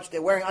pretty much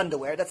they're wearing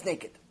underwear. That's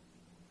naked.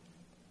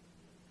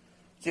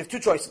 So you have two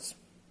choices.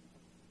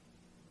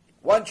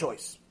 One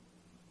choice.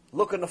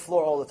 Look on the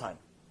floor all the time.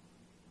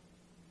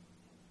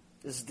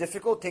 This is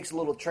difficult, takes a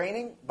little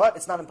training, but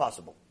it's not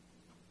impossible.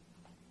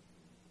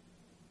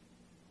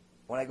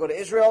 When I go to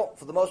Israel,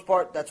 for the most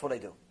part, that's what I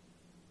do.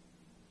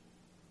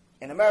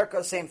 In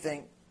America, same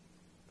thing.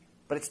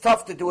 But it's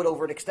tough to do it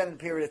over an extended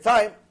period of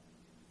time,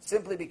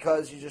 simply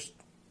because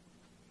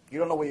you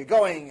don't know where you're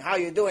going, how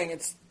you're doing.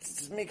 It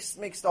makes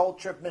the whole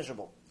trip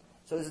miserable.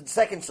 So there's a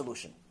second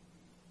solution.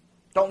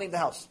 Don't leave the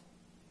house.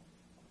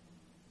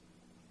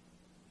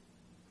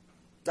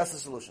 That's the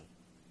solution.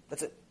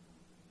 That's it.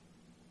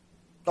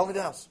 Don't leave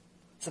the house.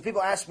 So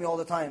people ask me all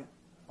the time,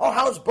 oh,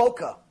 how's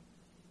Boca?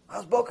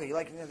 How's Boca? You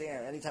like,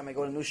 anytime I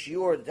go to New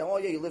Shiur, oh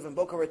yeah, you live in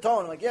Boca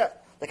Raton. I'm like, yeah.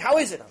 Like, how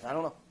is it? I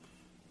don't know.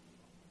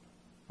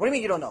 What do you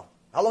mean you don't know?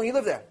 How long you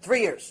live there?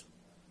 3 years.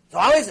 So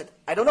how is it?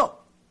 I don't know.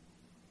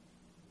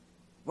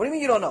 What do you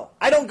mean you don't know?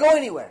 I don't go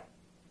anywhere.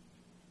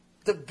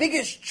 The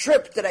biggest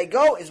trip that I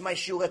go is my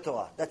Shiurei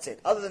Torah. That's it.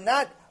 Other than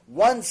that,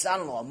 once, I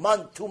don't know, a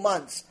month, 2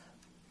 months,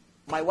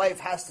 my wife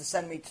has to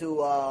send me to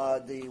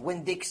the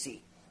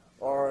Winn-Dixie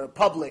or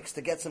Publix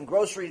to get some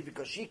groceries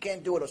because she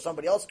can't do it or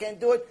somebody else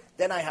can't do it.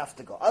 Then I have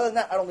to go. Other than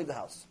that, I don't leave the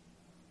house.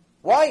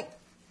 Why?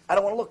 I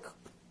don't want to look.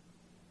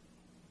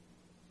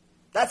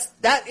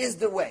 That is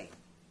the way.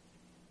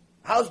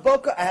 How's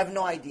Boca? I have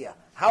no idea.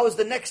 How is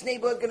the next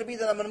neighborhood going to be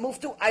that I'm going to move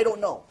to? I don't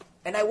know.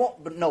 And I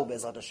won't know,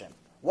 Be'ezrat Hashem.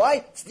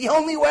 Why? It's the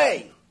only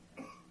way.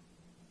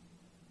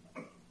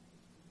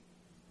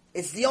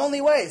 It's the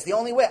only way. It's the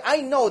only way. I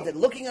know that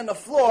looking on the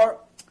floor,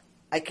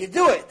 I could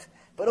do it.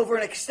 But over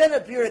an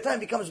extended period of time,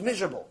 it becomes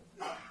miserable.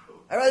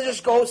 I'd rather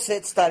just go,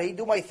 sit, study,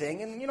 do my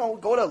thing, and,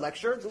 go to a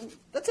lecture.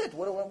 That's it.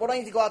 What do I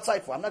need to go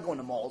outside for? I'm not going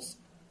to malls.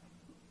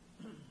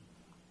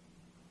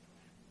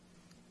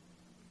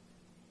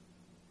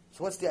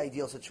 So what's the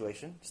ideal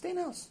situation? Stay in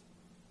the house.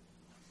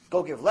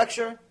 Go give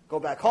lecture, go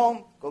back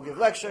home, go give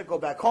lecture, go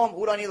back home.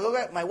 Who do I need to look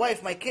at? My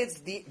wife, my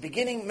kids, the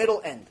beginning,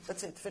 middle, end.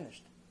 That's it,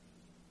 finished.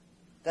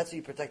 That's how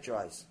you protect your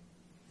eyes.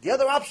 The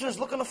other option is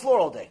look on the floor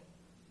all day.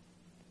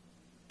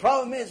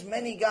 Problem is,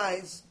 many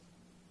guys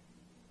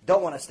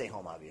don't want to stay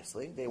home,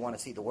 obviously. They want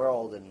to see the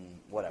world and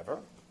whatever.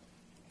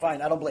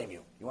 Fine, I don't blame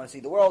you. You want to see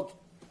the world?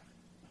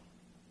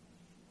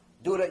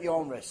 Do it at your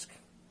own risk.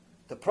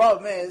 The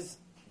problem is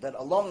that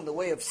along the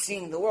way of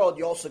seeing the world,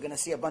 you're also going to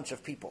see a bunch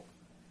of people.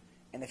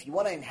 And if you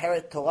want to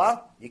inherit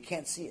Torah, you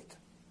can't see it.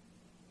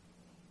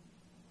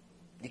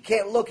 You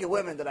can't look at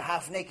women that are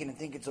half naked and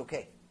think it's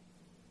okay.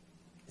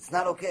 It's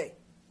not okay.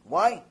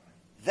 Why?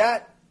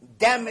 That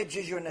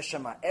damages your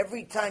neshama.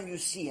 Every time you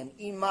see an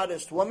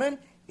immodest woman,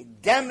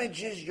 it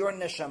damages your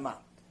neshama.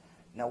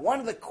 Now, one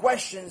of the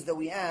questions that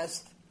we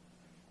asked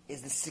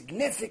is the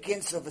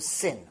significance of a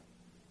sin.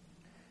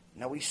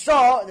 Now, we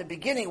saw in the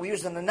beginning, we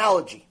used an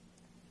analogy.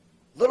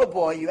 Little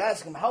boy, you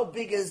ask him, how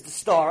big is the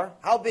star?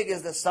 How big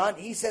is the sun?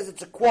 He says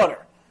it's a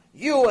quarter.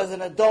 You, as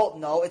an adult,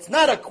 know it's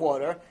not a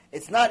quarter.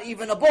 It's not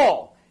even a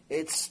ball.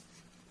 It's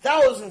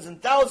thousands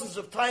and thousands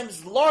of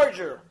times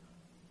larger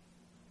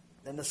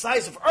than the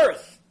size of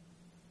Earth.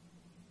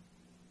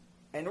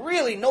 And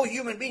really, no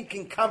human being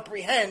can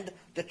comprehend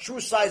the true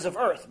size of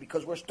Earth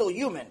because we're still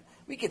human.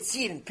 We could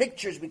see it in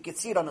pictures, we could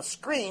see it on a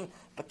screen,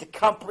 but to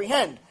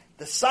comprehend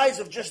the size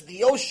of just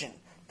the ocean,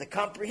 to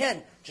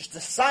comprehend just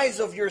the size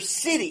of your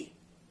city,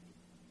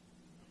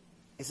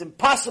 is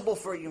impossible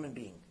for a human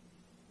being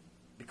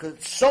because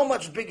it's so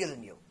much bigger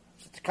than you.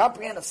 So to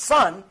comprehend a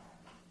sun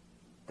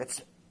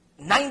that's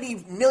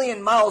 90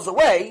 million miles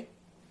away,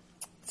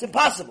 it's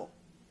impossible.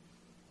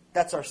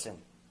 That's our sin.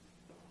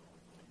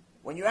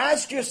 When you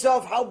ask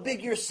yourself how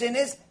big your sin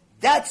is,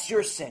 that's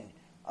your sin.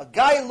 A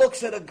guy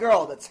looks at a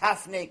girl that's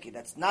half naked,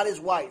 that's not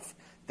his wife,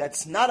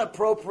 that's not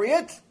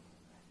appropriate,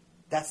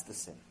 that's the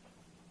sin.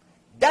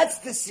 That's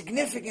the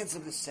significance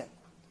of the sin.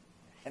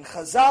 And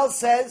Chazal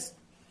says,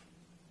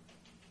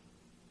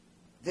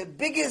 the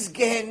biggest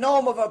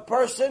Gehenom of a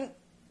person,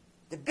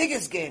 the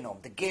biggest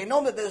Gehenom, the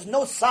Gehenom that there's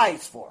no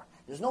size for,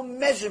 there's no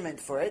measurement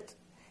for it,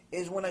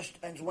 is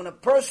when a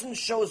person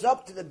shows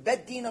up to the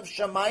Bet Din of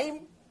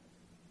Shamayim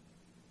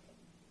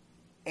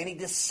and he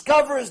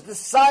discovers the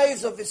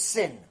size of his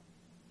sin.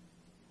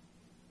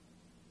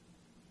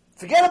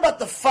 Forget about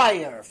the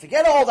fire,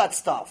 forget all that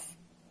stuff.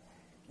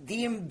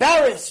 The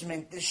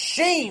embarrassment, the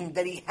shame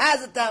that he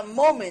has at that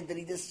moment that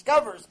he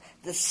discovers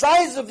the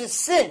size of his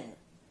sin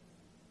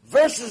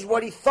versus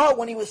what he thought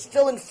when he was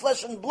still in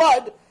flesh and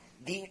blood,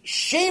 the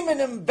shame and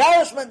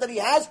embarrassment that he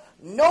has,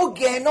 no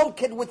Gehenom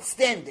can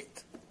withstand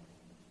it.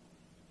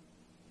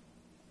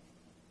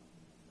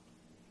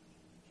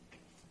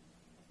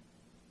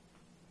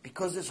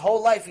 because his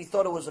whole life he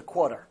thought it was a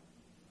quarter.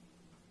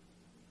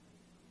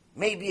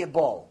 Maybe a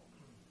ball.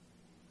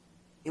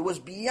 It was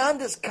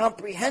beyond his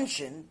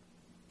comprehension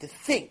to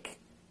think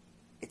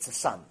it's a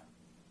sun.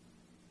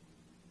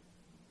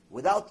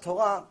 Without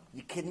Torah,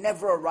 you can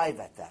never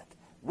arrive at that.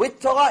 With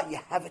Torah, you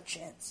have a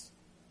chance.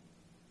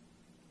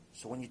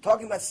 So when you're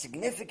talking about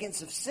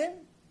significance of sin,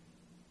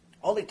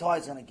 only Torah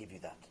is going to give you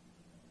that.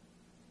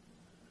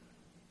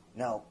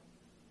 Now,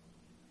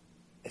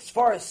 as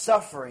far as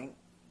suffering,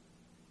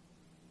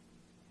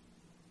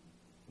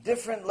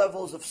 different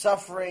levels of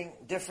suffering,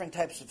 different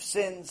types of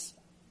sins.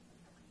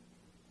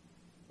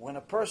 When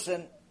a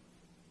person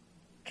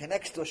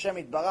connects to Hashem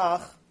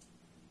Yitbarach,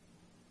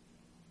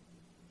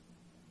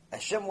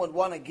 Hashem would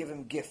want to give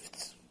him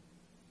gifts.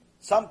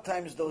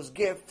 Sometimes those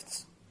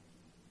gifts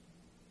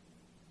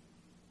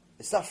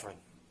is suffering.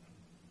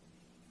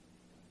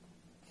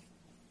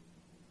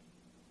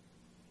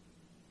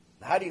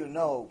 How do you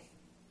know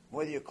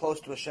whether you're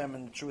close to Hashem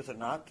in the truth or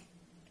not?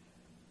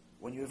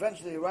 When you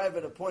eventually arrive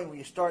at a point where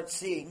you start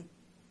seeing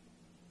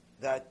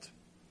that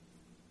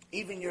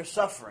even your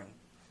suffering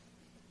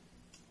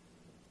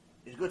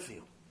is good for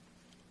you.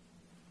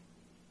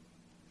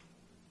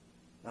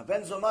 Now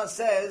Ben Zoma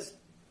says,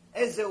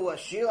 Ezehu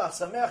ashir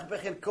hasameach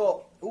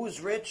bechilko.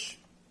 Who's rich?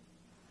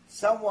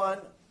 Someone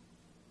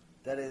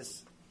that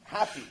is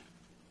happy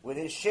with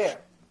his share.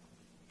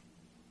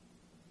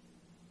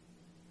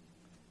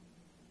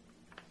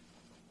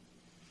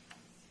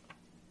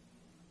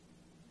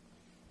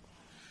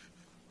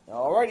 Now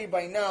already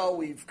by now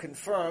we've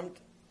confirmed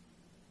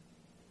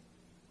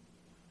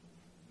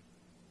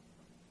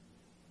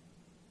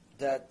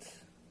that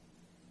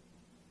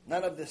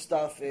none of this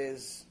stuff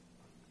is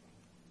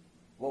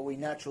what we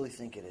naturally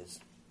think it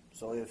is.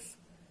 So if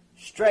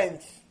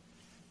strength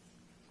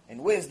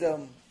and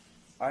wisdom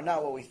are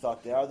not what we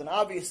thought they are, then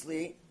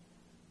obviously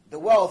the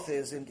wealth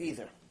isn't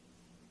either.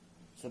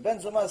 So Ben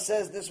Zoma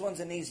says this one's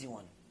an easy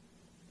one.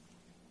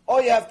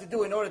 All you have to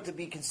do in order to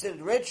be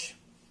considered rich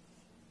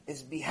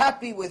is be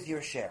happy with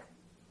your share.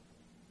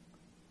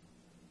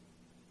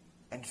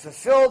 And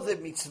fulfill the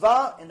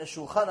mitzvah in the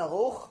Shulchan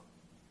Aruch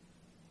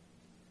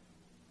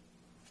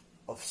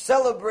of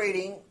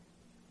celebrating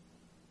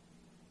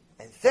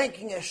and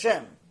thanking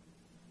Hashem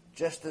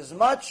just as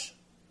much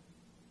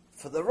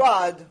for the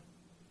rod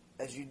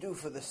as you do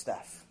for the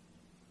staff.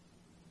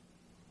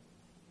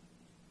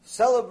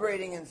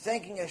 Celebrating and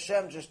thanking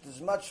Hashem just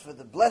as much for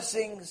the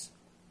blessings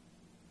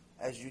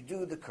as you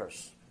do the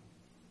curse.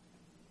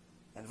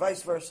 And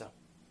vice versa.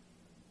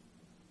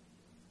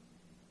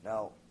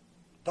 Now,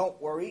 don't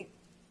worry.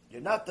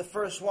 You're not the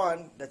first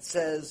one that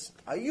says,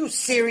 are you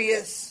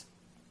serious?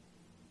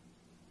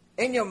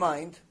 In your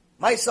mind,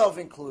 myself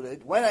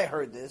included, when I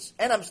heard this,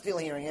 and I'm still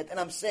hearing it, and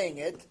I'm saying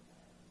it,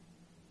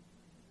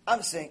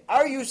 I'm saying,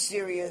 are you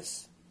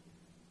serious?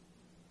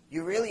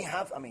 You really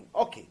have,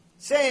 okay,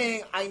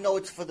 saying I know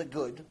it's for the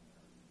good,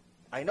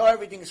 I know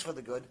everything is for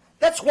the good,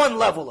 that's one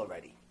level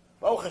already.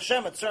 Baruch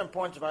Hashem, at certain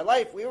points of our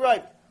life, we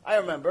arrived. I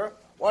remember,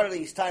 one of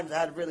these times I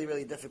had a really,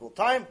 really difficult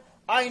time.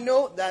 I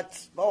knew that,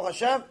 Baruch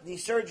Hashem,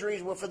 these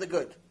surgeries were for the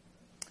good.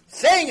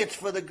 Saying it's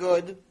for the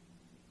good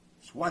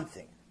is one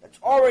thing. That's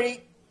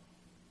already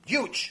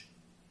huge.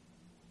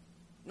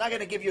 I'm not going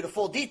to give you the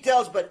full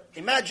details, but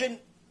imagine,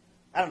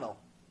 I don't know,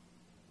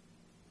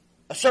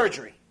 a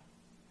surgery.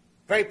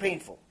 Very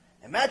painful.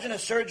 Imagine a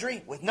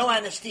surgery with no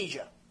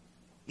anesthesia.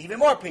 Even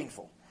more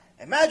painful.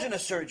 Imagine a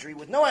surgery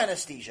with no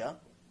anesthesia,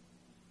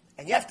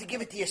 and you have to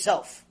give it to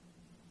yourself.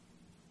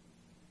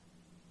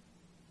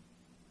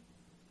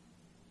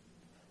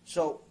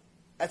 So,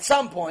 at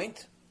some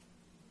point,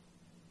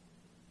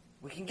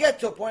 we can get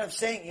to a point of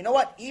saying, you know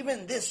what,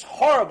 even this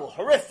horrible,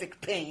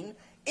 horrific pain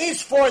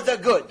is for the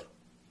good.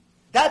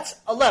 That's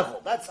a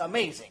level. That's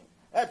amazing.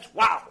 That's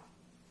wow.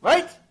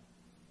 Right?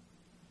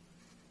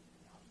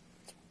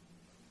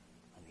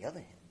 On the other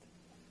hand,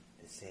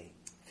 to say,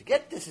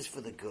 forget this is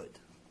for the good.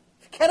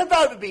 Forget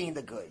about it being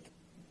the good.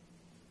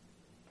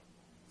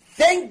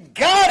 Thank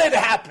God it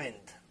happened.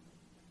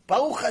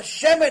 Baruch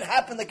Hashem, it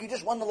happened like you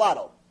just won the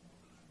lotto.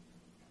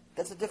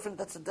 That's a different,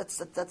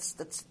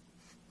 that's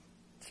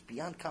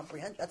beyond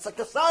comprehension. That's like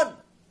the sun.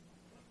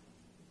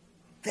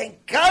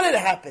 Thank God it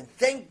happened.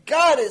 Thank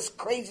God this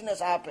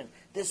craziness happened.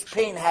 This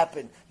pain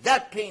happened.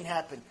 That pain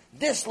happened.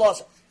 This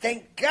loss.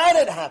 Thank God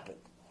it happened.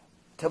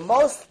 To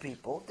most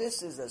people,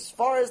 this is as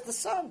far as the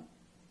sun.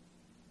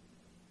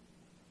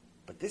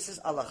 But this is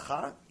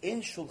halacha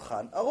in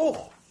Shulchan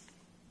Aruch.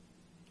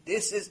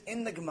 This is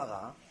in the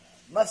Gemara,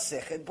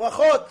 Masechet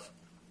Brachot.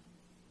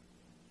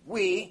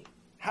 We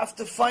have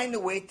to find a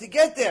way to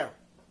get there.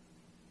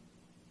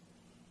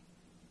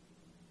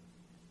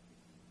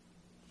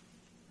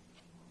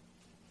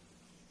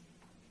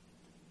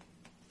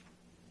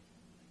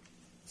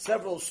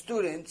 Several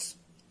students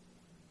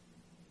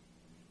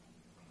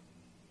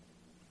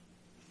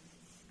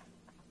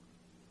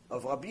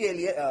of Rabbi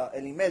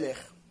Elimelech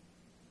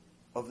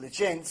of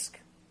Lichensk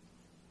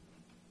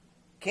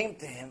came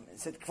to him and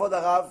said, Kvod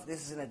Harav,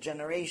 this is in a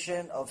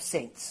generation of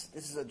saints.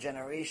 This is a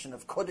generation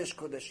of Kodesh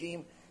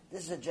Kodashim.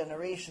 This is a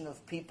generation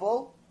of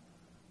people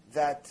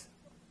that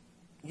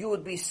you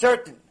would be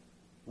certain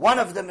one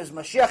of them is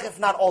Mashiach, if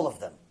not all of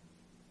them.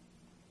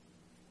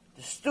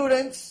 The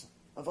students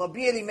of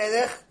Rabbi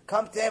Elimelech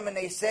come to him and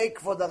they say,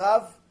 Kvod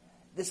Rav,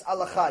 this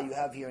halacha you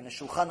have here in the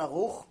Shulchan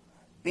Aruch,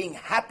 being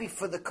happy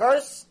for the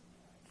curse,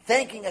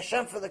 thanking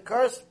Hashem for the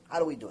curse, how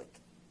do we do it?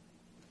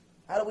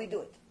 How do we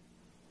do it?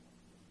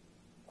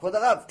 Kvod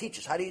Rav, teach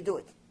us, how do you do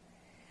it?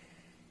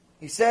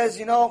 He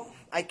says,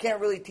 I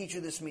can't really teach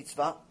you this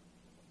mitzvah.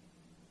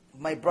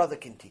 My brother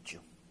can teach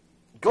you.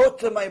 Go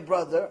to my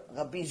brother,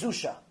 Rabbi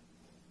Zusha.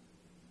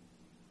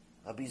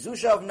 Rabbi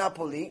Zusha of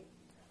Napoli.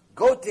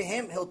 Go to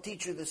him, he'll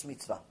teach you this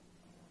mitzvah.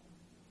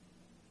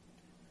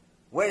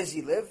 Where does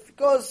he live? He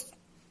goes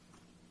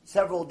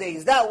several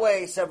days that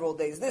way, several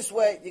days this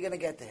way, you're going to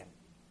get to him.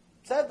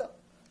 Said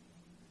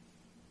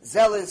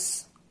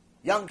zealous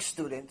young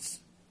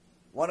students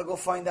want to go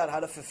find out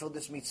how to fulfill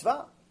this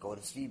mitzvah. Go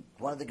to see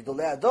one of the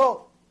Gdolei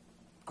Ador.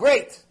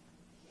 Great.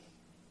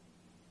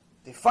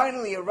 They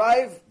finally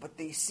arrive, but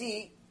they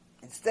see,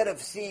 instead of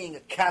seeing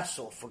a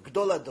castle for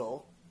Gdol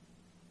Ador,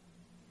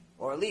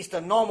 or at least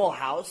a normal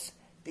house,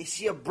 they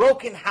see a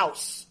broken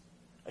house,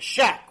 a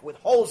shack with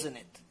holes in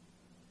it.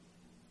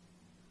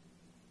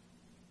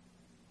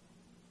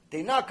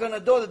 They knock on the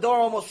door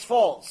almost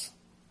falls.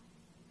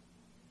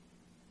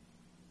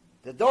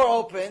 The door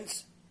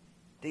opens,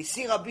 they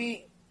see Rabbi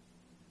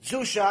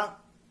Zusha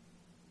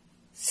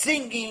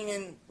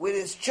singing with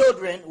his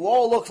children, who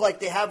all look like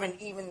they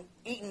haven't even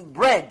eaten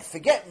bread.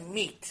 Forget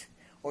meat,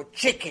 or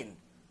chicken,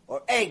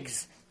 or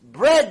eggs.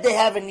 Bread they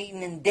haven't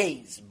eaten in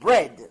days.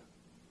 Bread.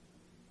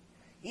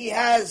 He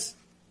has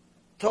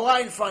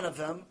Torah in front of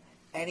him,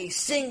 and he's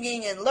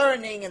singing and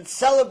learning and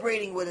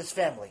celebrating with his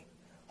family.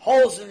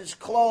 Holes in his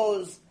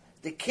clothes.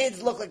 The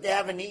kids look like they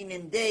haven't eaten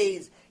in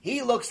days.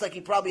 He looks like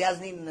he probably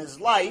hasn't eaten in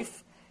his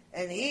life.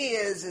 And he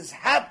is as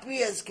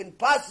happy as can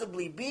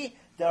possibly be.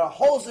 There are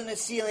holes in the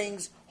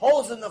ceilings,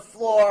 holes in the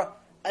floor.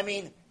 I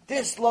mean,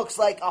 this looks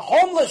like a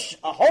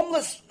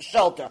homeless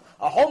shelter,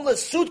 a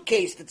homeless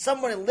suitcase that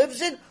someone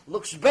lives in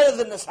looks better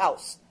than this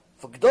house.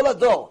 For Gdol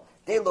Ador,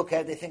 they look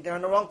at it, they think they're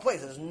in the wrong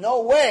place. There's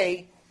no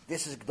way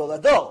this is Gdol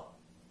Ador.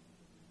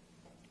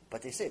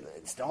 But they say,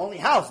 it's the only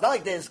house. Not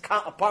like there's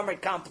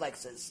apartment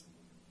complexes.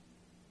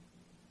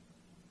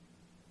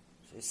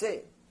 So they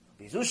say,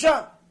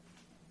 Bizusha.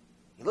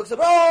 He looks up,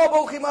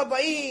 Bochim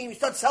Habayim. He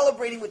starts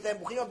celebrating with them.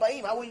 Bochim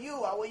Habayim, how are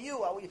you? How are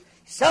you? How are you?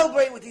 He's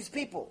celebrating with these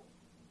people.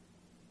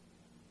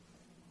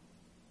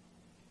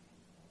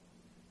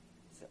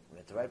 So we're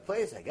at the right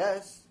place, I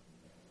guess.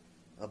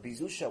 Rabbi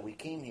Zusha, we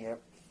came here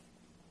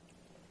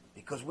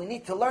because we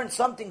need to learn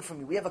something from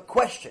you. We have a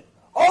question.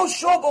 Oh,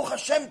 sure, Baruch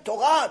Hashem,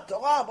 Torah,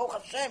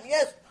 Baruch Hashem,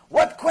 yes.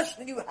 What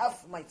question do you have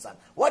for my son?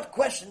 What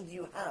question do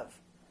you have?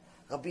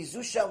 Rabbi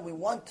Zusha, we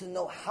want to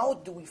know, how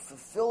do we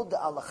fulfill the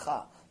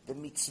halacha, the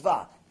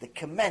mitzvah, the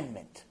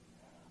commandment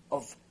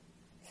of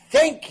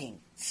thanking,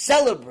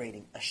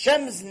 celebrating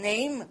Hashem's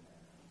name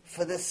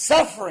for the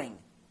suffering,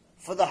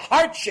 for the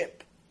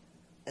hardship,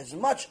 as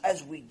much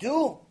as we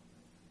do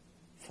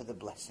for the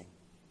blessing.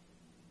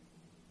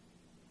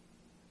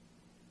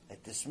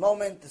 At this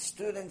moment, the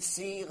students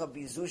see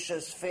Rabbi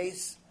Zusha's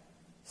face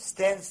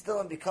stand still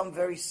and become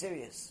very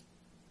serious.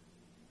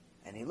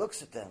 And he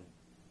looks at them.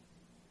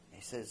 And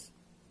he says,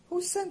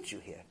 who sent you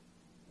here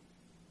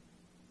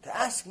to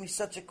ask me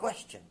such a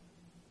question?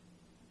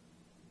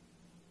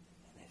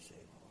 And they say,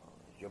 well,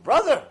 your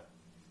brother,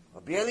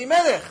 Rabbi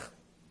Elimelech.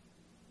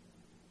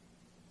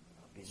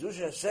 Rabbi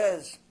Zusha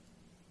says,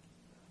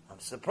 I'm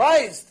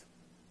surprised.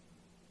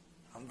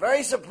 I'm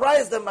very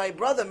surprised that my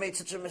brother made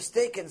such a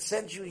mistake and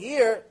sent you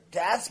here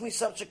to ask me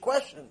such a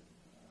question.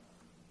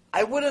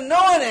 I wouldn't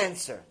know an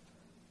answer.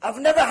 I've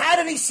never had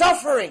any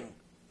suffering.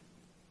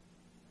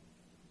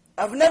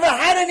 I've never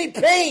had any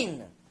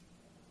pain.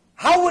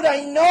 How would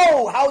I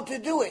know how to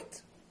do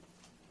it?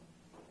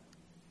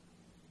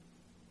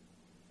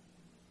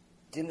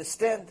 Do you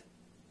understand?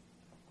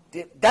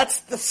 That's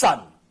the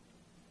sun.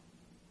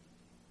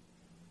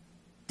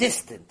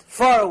 Distant,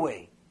 far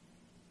away.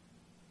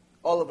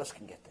 All of us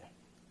can get there.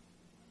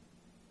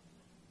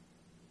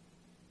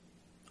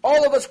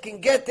 All of us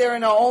can get there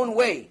in our own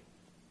way.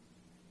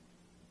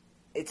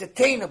 It's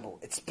attainable.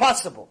 It's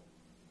possible.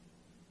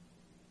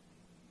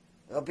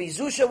 Rabbi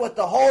Zusha, with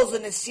the holes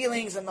in the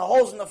ceilings and the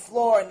holes in the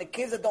floor and the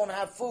kids that don't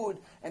have food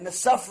and the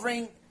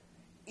suffering,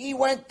 he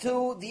went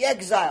to the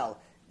exile.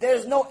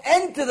 There's no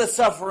end to the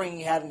suffering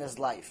he had in his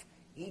life.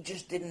 He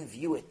just didn't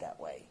view it that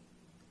way.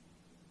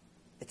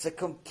 It's a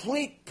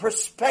complete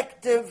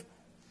perspective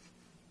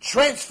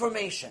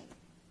transformation.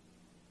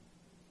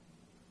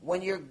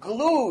 When you're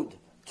glued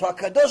to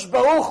HaKadosh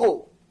Baruch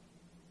Hu,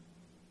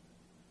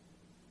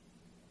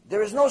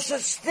 there is no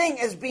such thing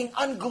as being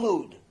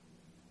unglued.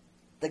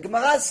 The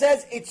Gemara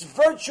says it's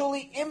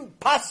virtually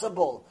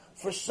impossible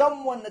for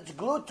someone that's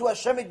glued to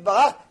Hashem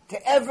Yitbarach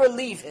to ever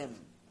leave him.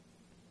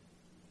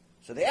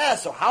 So they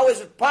ask, so how is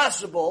it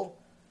possible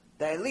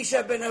that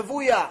Elisha ben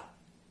Avuya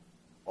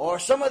or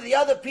some of the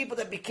other people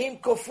that became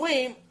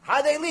Kofrim,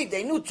 how they leave?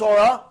 They knew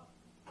Torah.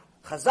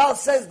 Chazal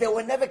says they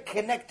were never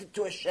connected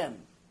to Hashem.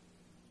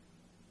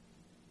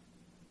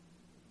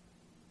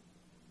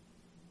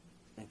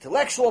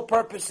 Intellectual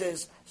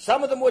purposes,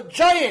 some of them were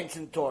giants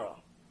in Torah.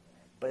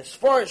 But as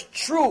far as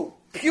true,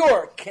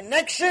 pure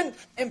connection,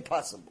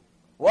 impossible.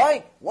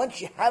 Why?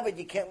 Once you have it,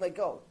 you can't let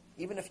go,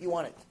 even if you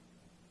want it.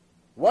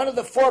 One of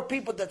the 4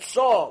 people that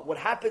saw what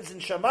happens in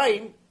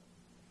Shamayim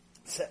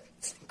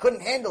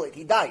couldn't handle it.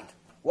 He died.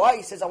 Why?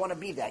 He says, I want to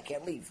be there. I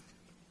can't leave.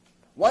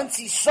 Once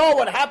he saw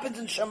what happens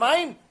in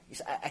Shamayim, he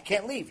said, I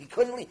can't leave. He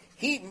couldn't leave.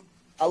 He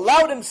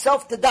allowed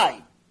himself to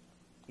die.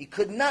 He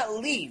could not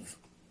leave.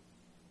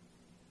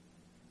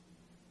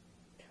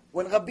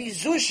 When Rabbi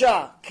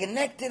Zusha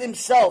connected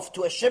himself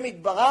to Hashem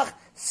Yitbarach,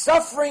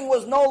 suffering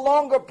was no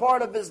longer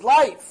part of his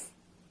life.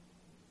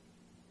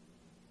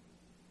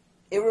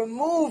 He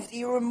removed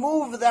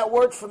that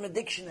word from a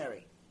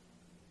dictionary.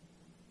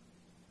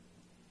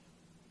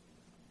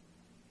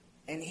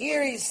 And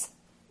here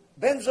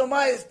Ben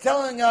Zomai is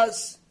telling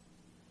us,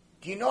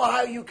 do you know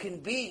how you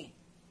can be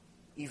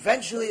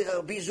eventually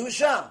Rabbi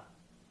Zusha?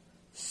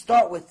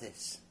 Start with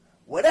this.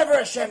 Whatever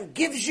Hashem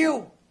gives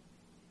you,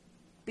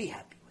 be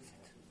happy with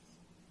it.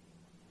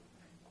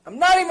 I'm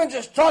not even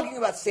just talking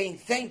about saying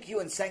thank you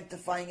and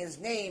sanctifying His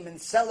name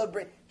and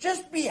celebrate.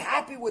 Just be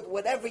happy with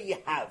whatever you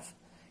have.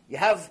 You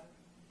have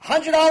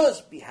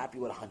 $100, be happy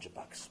with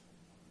 $100.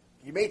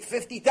 You made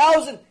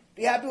 50,000,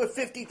 be happy with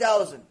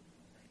 50,000.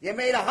 You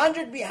made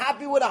 100, be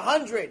happy with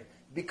 100.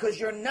 Because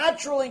your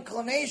natural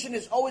inclination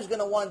is always going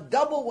to want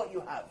double what you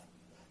have.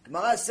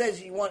 Gemara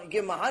says you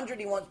give him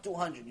 100, he wants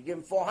 200. You give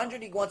him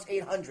 400, he wants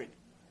 800.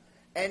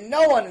 And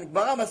no one, in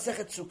Gemara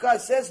Masechet Sukkah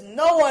says,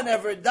 no one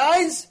ever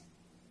dies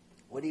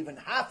with even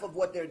half of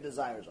what their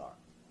desires are.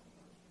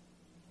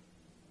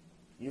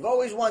 You've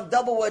always want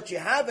double what you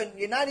have, and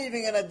you're not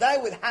even going to die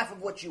with half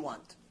of what you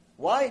want.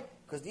 Why?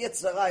 Because the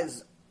Yetzer Hara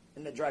is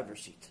in the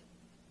driver's seat,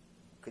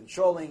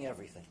 controlling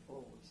everything.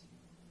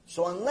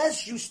 So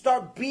unless you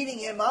start beating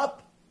him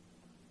up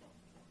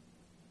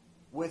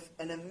with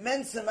an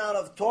immense amount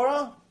of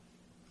Torah,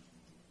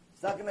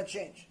 it's not going to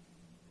change.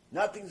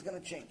 Nothing's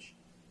going to change.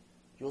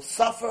 You'll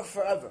suffer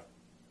forever.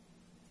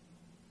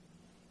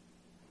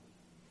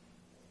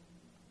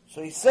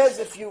 So he says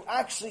if you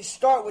actually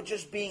start with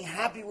just being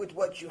happy with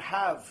what you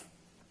have,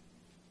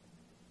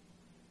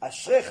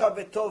 Ashrecha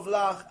v'tov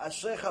lach,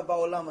 Ashrecha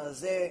ba'olam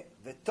hazeh,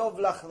 v'tov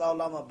lach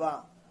la'olam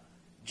haba.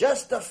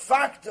 Just the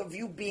fact of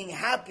you being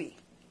happy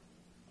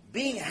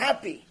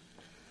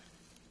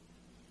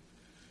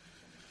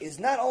is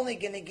not only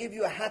going to give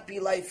you a happy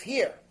life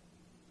here.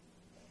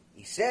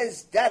 He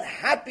says that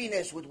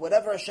happiness with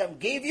whatever Hashem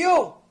gave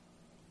you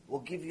will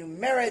give you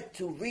merit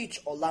to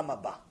reach Olam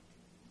Haba.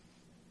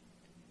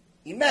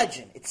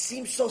 Imagine, it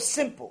seems so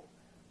simple.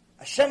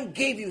 Hashem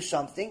gave you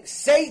something,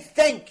 say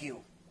thank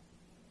you.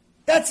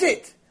 That's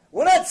it.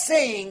 We're not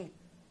saying,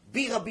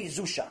 be Rabbi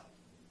Zusha.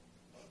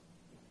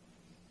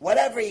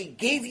 Whatever He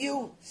gave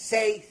you,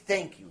 say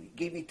thank you. He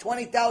gave you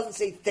 20,000,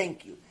 say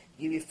thank you.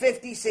 He gave you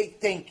 50, say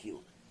thank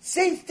you.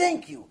 Say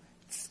thank you.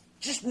 It's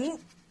just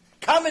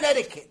common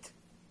etiquette.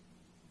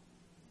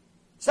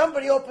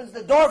 Somebody opens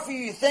the door for you,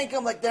 you thank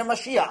them like they're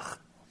Mashiach.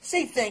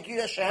 Say thank you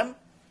to Hashem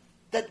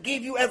that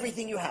gave you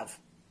everything you have.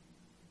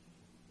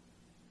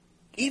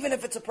 Even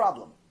if it's a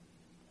problem.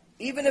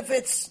 Even if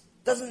it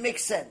doesn't make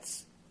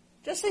sense.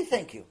 Just say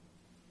thank you.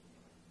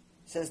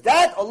 Says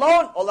that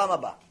alone, Olam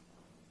Haba.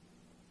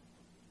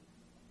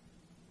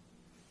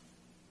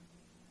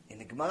 In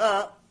the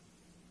Gemara,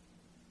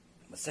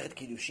 Masechet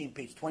Kiddushin,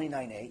 page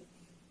 29a,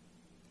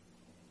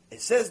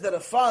 it says that a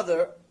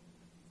father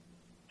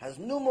has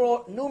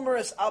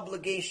numerous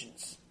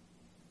obligations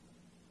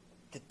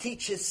to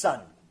teach his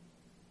son.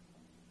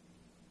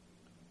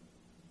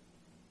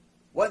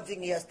 One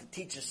thing he has to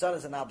teach his son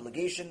is an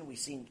obligation. We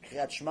see in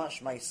Kriyat Shema,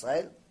 Shema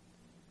Yisrael,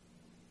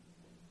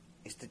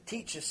 is to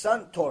teach his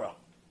son Torah.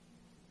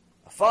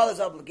 A father's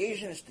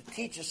obligation is to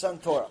teach his son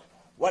Torah.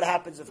 What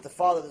happens if the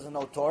father doesn't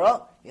know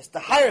Torah? He has to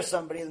hire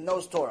somebody that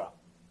knows Torah.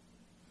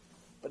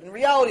 But in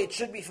reality, it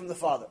should be from the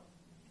father.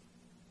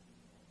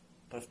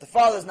 But if the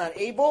father is not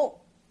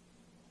able,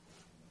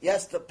 he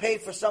has to pay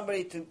for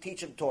somebody to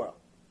teach him Torah.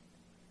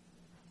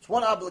 It's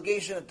one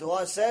obligation that the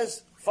law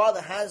says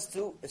father has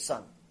to his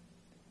son.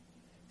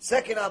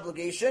 Second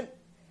obligation,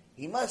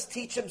 he must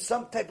teach him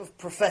some type of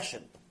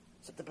profession,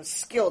 some type of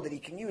skill that he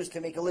can use to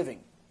make a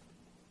living.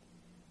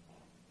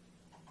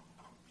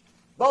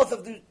 Both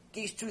of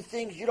these two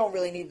things, you don't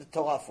really need the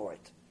Torah for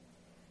it.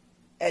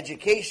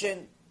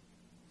 Education,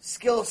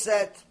 skill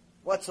set,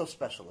 what's so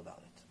special about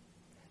it?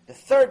 The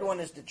third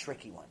one is the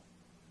tricky one.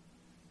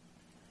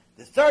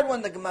 The third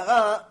one, the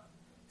Gemara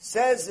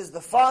says, is the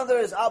father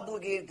is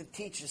obligated to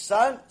teach his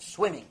son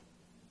swimming.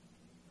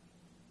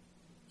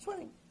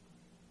 Swimming.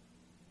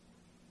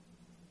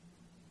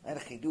 And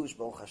a chidush,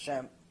 Baruch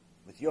Hashem,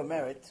 with your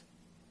merit,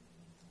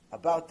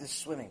 about this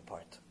swimming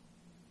part.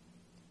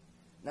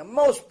 Now,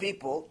 most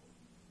people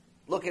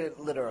look at it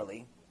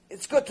literally.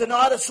 It's good to know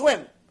how to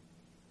swim.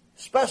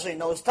 Especially in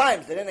those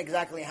times. They didn't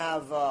exactly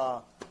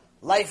have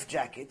life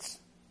jackets.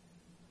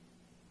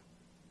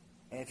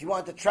 And if you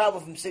wanted to travel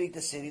from city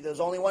to city,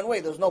 there's only one way.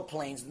 There's no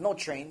planes, no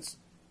trains,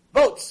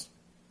 boats.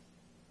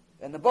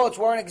 And the boats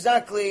weren't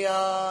exactly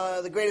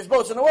the greatest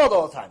boats in the world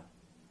all the time.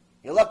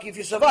 You're lucky if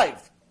you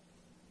survived.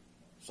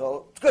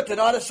 So it's good to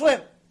know how to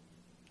swim.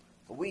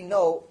 But we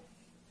know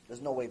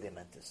there's no way they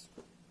meant this.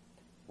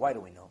 Why do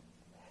we know?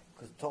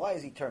 Because Torah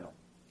is eternal.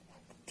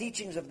 The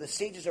teachings of the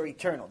sages are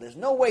eternal. There's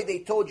no way they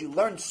told you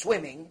learn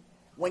swimming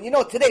when you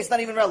know today it's not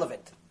even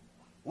relevant.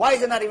 Why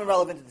is it not even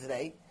relevant to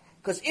today?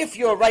 Because if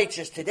you're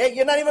righteous today,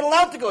 you're not even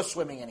allowed to go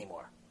swimming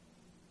anymore.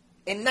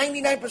 In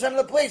 99% of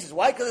the places.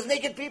 Why? Because there's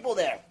naked people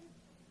there.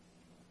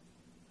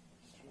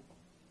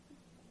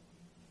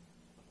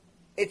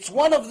 It's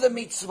one of the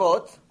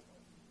mitzvot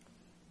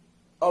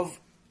of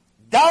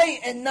die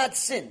and not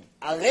sin.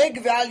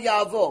 Areg ve'al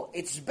ya'avor.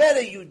 It's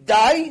better you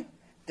die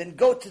than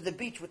go to the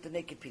beach with the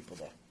naked people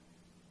there.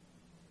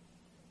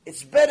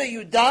 It's better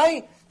you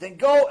die than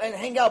go and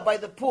hang out by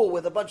the pool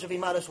with a bunch of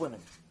immodest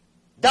women.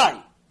 Die.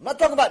 I'm not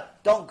talking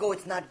about don't go,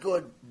 it's not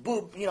good,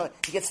 boob, you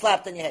get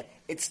slapped on your head.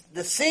 It's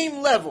the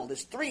same level.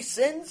 There's 3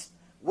 sins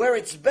where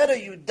it's better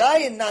you die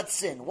and not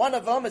sin. One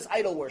of them is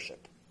idol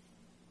worship.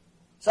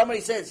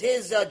 Somebody says,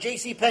 here's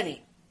J.C.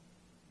 Penney.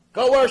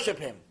 Go worship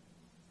him.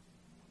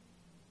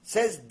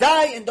 Says,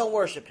 die and don't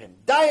worship him.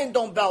 Die and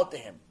don't bow to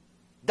him.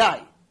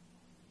 Die.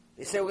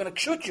 They say, we're going to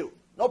shoot you.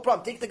 No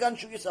problem. Take the gun,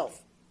 shoot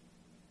yourself.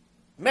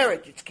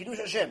 Marriage, it's Kiddush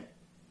Hashem.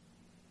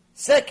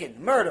 Second,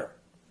 murder.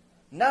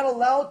 Not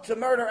allowed to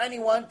murder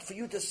anyone for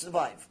you to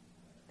survive.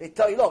 They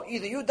tell you, look,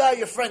 either you die or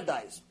your friend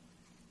dies.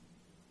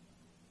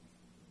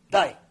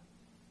 Die.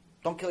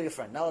 Don't kill your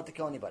friend. Not allowed to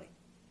kill anybody.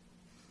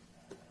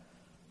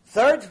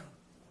 Third,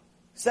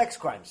 sex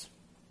crimes.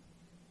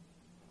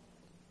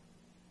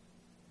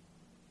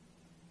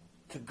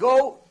 To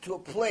go to a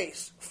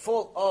place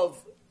full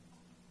of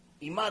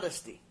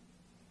immodesty,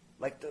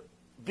 like the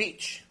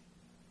beach,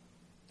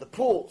 the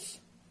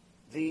pools,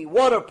 the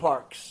water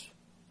parks,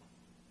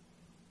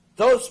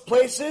 those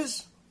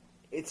places,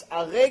 it's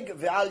areg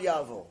ve'al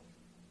ya'avor.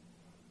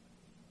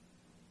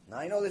 Now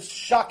I know this is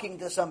shocking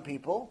to some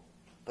people,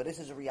 but this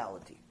is a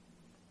reality.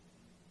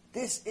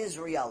 This is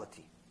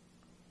reality.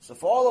 So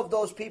for all of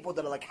those people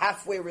that are like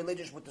halfway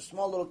religious with the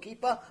small little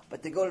kippah,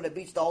 but they go to the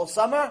beach the whole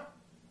summer,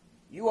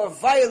 you are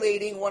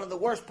violating one of the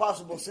worst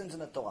possible sins in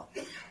the Torah.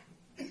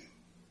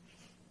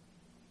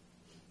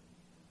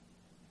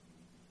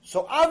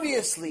 So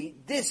obviously,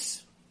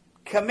 this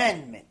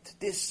commandment,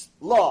 this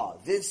law,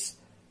 this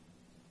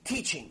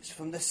teachings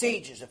from the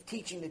sages of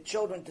teaching the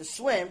children to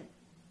swim,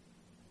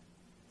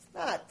 it's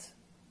not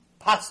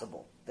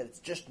possible that it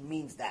just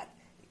means that.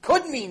 It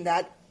could mean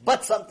that,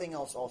 but something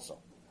else also.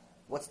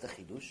 What's the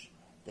chidush?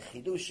 The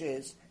chidush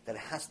is that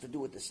it has to do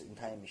with this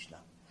entire Mishnah.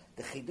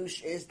 The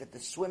chidush is that the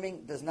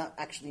swimming does not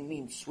actually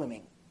mean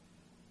swimming.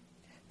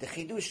 The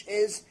chidush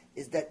is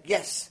that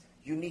yes,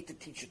 you need to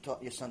teach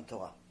your son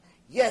Torah.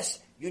 Yes,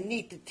 you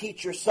need to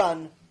teach your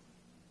son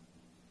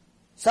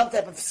some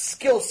type of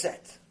skill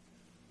set.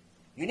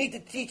 You need to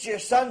teach your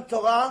son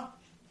Torah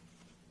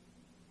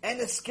and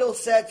a skill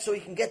set so he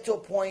can get to a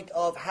point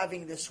of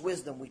having this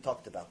wisdom we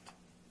talked about.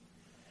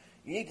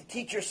 You need to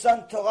teach your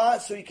son Torah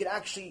so he can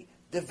actually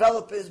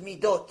develop his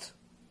midot,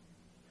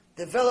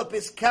 develop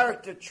his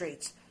character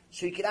traits,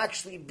 so he can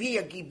actually be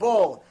a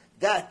gibor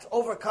that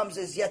overcomes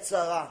his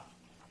yetzara.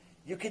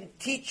 You can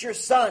teach your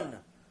son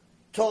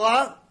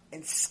Torah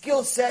and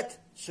skill set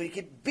so he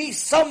can be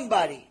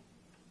somebody.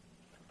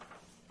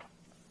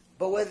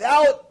 But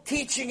without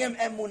teaching him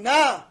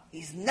Emunah,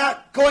 he's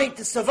not going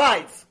to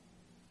survive.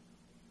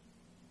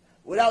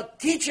 Without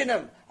teaching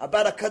him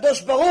about a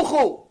Kadosh Baruch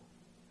Hu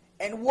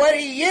and what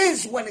he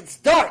is when it's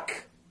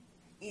dark,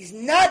 he's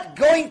not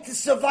going to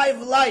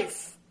survive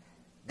life.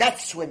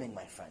 That's swimming,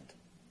 my friend.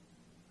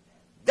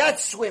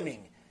 That's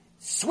swimming.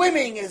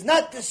 Swimming is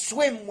not to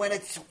swim when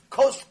it's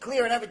coast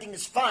clear and everything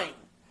is fine.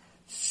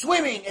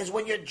 Swimming is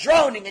when you're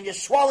drowning and you're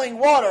swallowing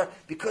water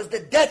because the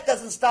debt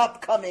doesn't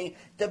stop coming,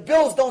 the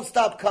bills don't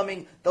stop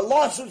coming, the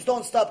lawsuits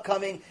don't stop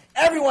coming,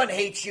 everyone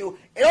hates you,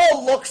 it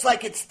all looks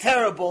like it's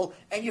terrible,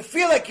 and you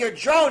feel like you're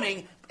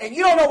drowning, and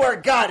you don't know where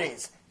God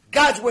is.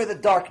 God's where the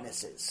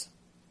darkness is.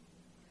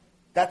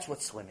 That's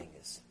what swimming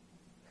is.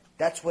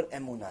 That's what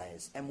Emunah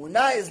is.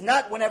 Emunah is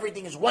not when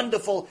everything is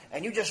wonderful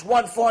and you just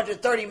won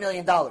 $430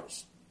 million.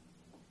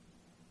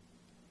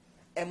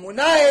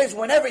 Emunah is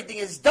when everything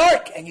is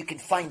dark and you can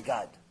find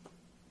God.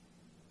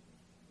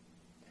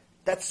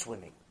 That's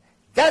swimming.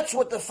 That's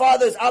what the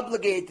father is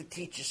obligated to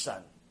teach his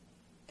son.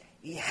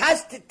 He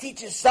has to teach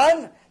his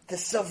son to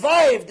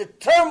survive the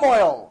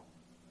turmoil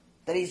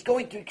that he's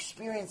going to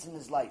experience in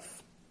his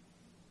life.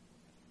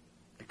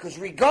 Because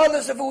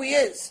regardless of who he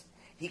is,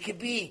 he could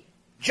be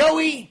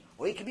Joey,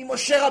 or he could be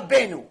Moshe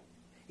Rabbeinu.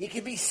 He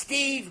could be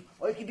Steve,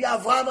 or he could be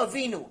Avraham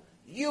Avinu.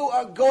 You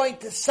are going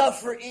to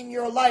suffer in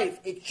your life.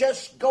 It's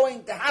just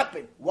going to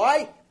happen.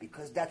 Why?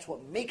 Because that's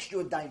what makes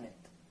you a diamond.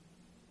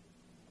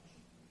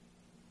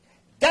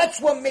 That's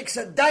what makes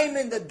a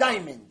diamond a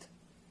diamond.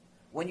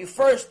 When you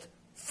first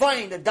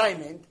find a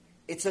diamond,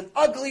 it's an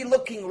ugly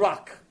looking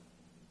rock.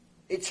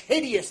 It's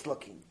hideous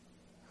looking.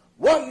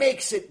 What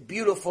makes it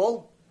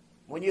beautiful?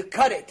 When you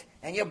cut it,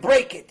 and you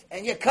break it,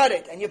 and you cut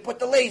it, and you put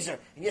the laser,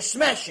 and you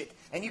smash it,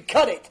 and you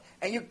cut it,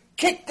 and you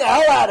kick the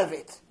hell out of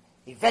it.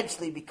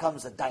 Eventually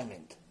becomes a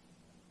diamond.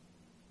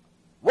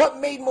 What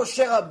made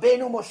Moshe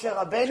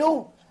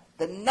Rabbeinu?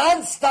 The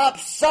non-stop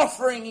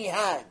suffering he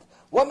had.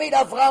 What made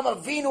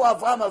Avraham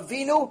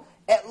Avinu?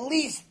 At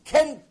least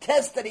 10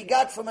 tests that he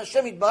got from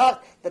Hashem Yitbarach,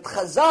 that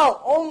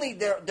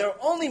Chazal, their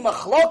only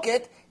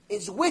machloket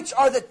is which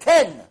are the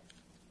 10.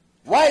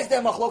 Why is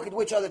there machloket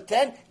which are the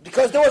 10?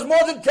 Because there was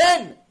more than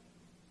 10.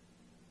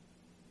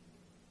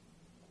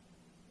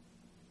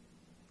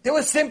 There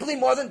was simply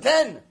more than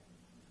 10.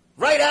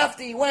 Right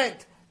after he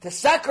went to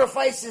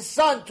sacrifice his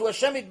son to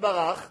Hashem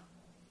Yitbarach,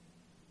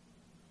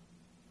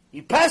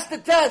 he passed the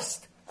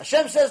test.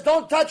 Hashem says,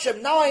 don't touch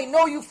him. Now I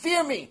know you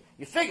fear me.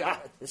 You figure,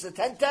 this is a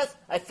 10th test.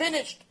 I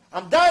finished.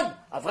 I'm done.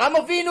 Avraham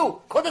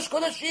Avinu, Kodesh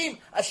Kodeshim.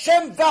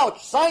 Hashem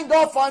vouched, signed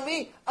off on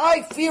me.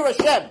 I fear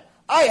Hashem.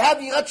 I have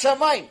Yirat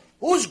Shamayim.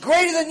 Who's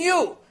greater than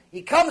you?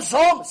 He comes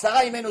home,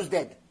 Sarah Imenu's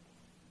dead.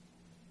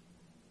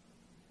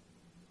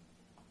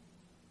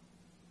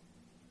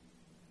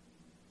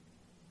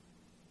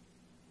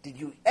 Did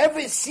you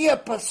ever see a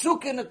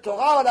pasuk in the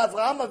Torah of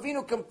Avraham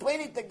Avinu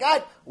complaining to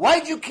God,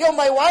 why'd you kill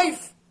my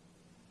wife?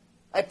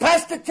 I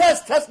passed the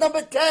test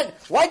number 10.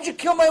 Why'd you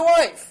kill my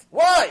wife?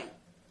 Why?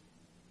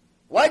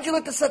 Why'd you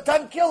let the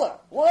Satan kill her?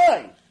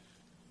 Why?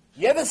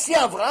 You ever see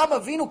Avraham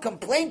Avinu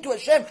complain to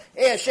Hashem?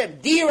 Hey Hashem,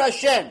 dear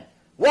Hashem,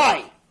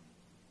 why?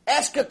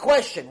 Ask a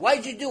question.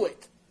 Why'd you do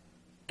it?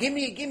 Give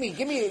me a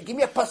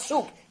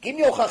pasuk. Give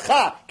me a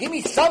hochacha. Give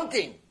me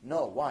something.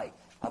 No, why?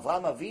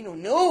 Avraham Avinu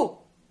knew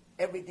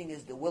everything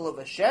is the will of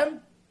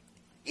Hashem,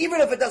 even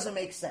if it doesn't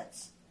make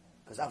sense.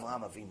 Because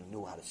Avraham Avinu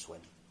knew how to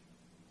swim.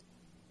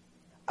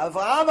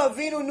 Avraham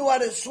Avinu knew how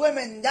to swim,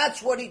 and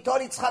that's what he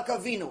taught Yitzchak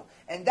Avinu.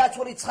 And that's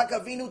what Yitzchak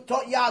Avinu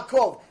taught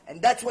Yaakov.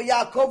 And that's why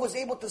Yaakov was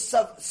able to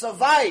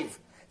survive.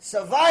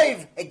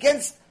 Survive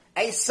against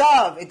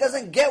Esav. It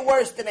doesn't get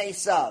worse than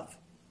Esav.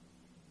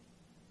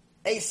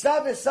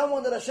 Esav is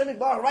someone that Hashem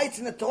Yitbarach writes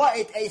in the Torah,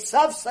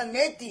 Esav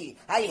saneti.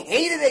 I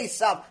hated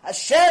Esav.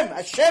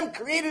 Hashem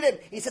created him.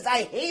 He says,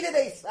 I hated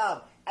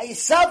Esav.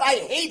 Esav, I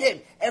hate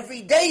him.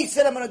 Every day he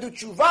said, I'm going to do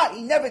tshuva.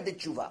 He never did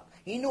tshuva.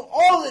 He knew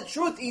all the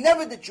truth. He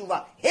never did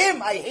tshuva.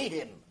 Him, I hate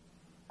him.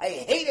 I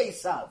hate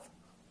Esav.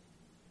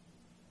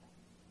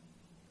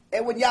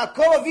 And when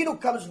Yaakov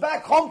Avinu comes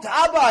back home to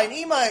Abba and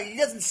Ima, he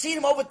doesn't see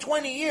him over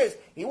 20 years.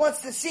 He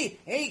wants to see.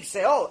 And he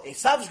say, oh,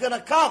 Esav's going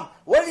to come.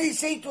 What did he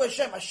say to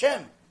Hashem?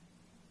 Hashem,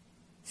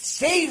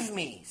 save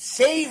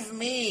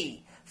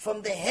me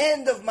from the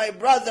hand of my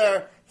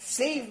brother,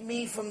 save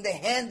me from the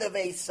hand of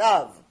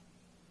Esav.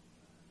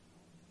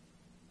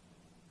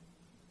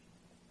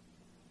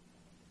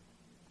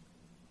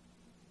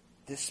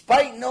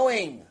 Despite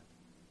knowing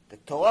the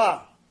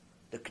Torah,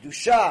 the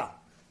Kedusha,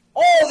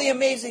 all the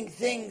amazing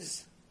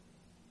things,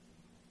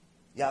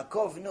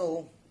 Yaakov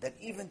knew that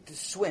even to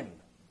swim,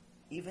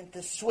 even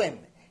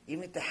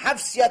to have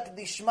siyata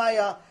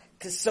d'ishmaya,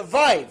 to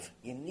survive,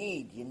 you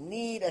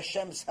need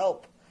Hashem's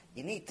help.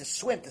 You need to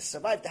swim, to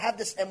survive, to have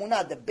this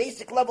Emunah, the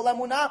basic level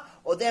Emunah,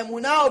 or the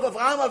Emunah of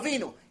Avraham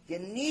Avinu. You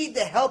need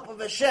the help of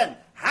Hashem.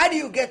 How do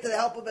you get to the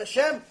help of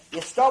Hashem?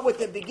 You start with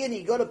the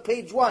beginning. You go to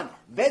page 1.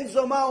 Ben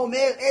Zoma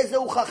Omer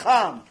Ezeu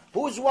Chacham.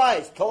 Who's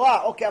wise?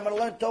 Torah. Okay, I'm going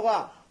to learn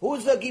Torah.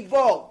 Who's a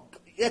Gibor?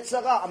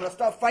 Yetzirah. I'm going to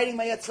start fighting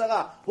my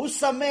Yetzirah. Who's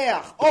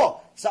Sameach?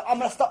 Oh, so I'm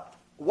going to start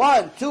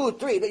 1, 2,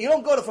 3. You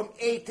don't go from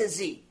A to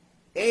Z.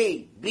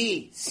 A,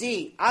 B,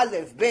 C,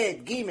 Aleph,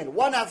 Bet, Gimel,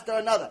 one after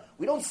another.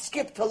 We don't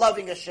skip to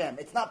loving Hashem.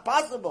 It's not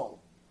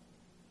possible.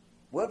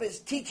 Whoever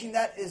is teaching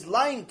that is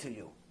lying to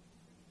you.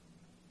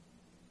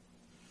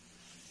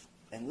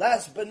 And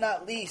last but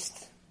not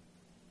least,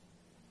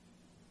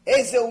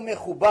 Ezeu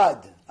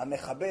mechubad,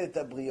 המכבד את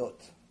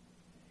הבריות.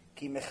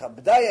 כי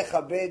מכבדה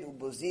יכבד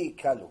ובוזי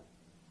יקלו.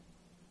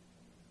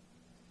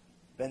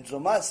 Ben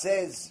Zoma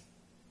says,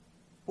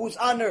 who's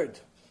honored?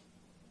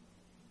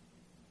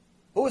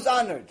 Who's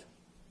honored?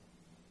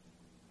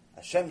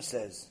 Hashem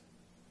says,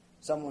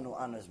 someone who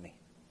honors me.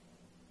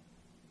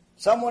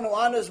 Someone who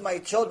honors my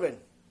children.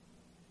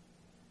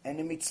 And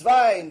the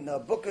mitzvah in the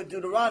book of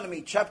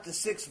Deuteronomy, chapter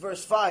 6,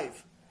 verse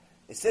 5,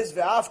 it says,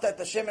 Ve'afta et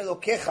Hashem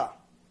Elokecha.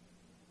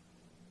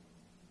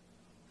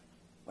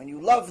 When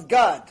you love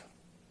God,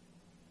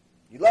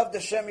 you love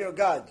Hashem your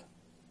God.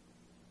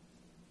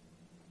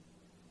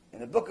 In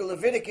the book of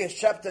Leviticus,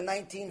 chapter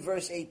 19,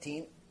 verse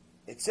 18,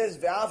 it says,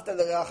 Ve'afta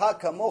l'reacha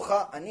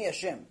kamocha ani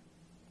Hashem.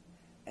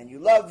 And you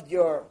loved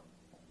your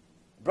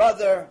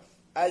brother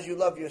as you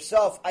love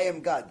yourself, I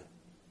am God.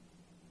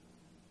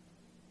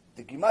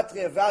 The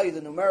gematria value,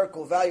 the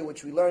numerical value,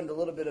 which we learned a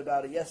little bit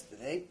about it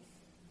yesterday,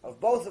 of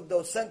both of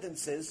those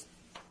sentences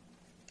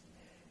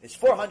is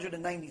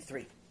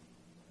 493.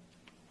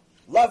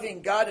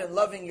 Loving God and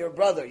loving your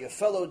brother, your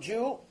fellow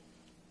Jew,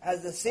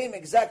 has the same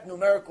exact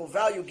numerical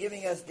value,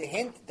 giving us the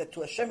hint that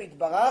to Hashem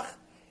Yitbarach,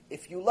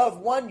 if you love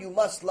one, you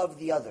must love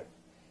the other.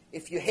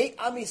 If you hate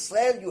Am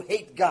Yisrael, you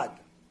hate God.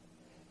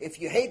 If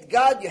you hate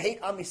God, you hate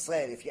Am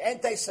Yisrael. If you're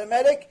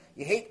anti-Semitic,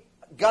 you hate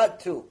God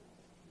too.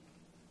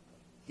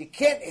 You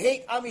can't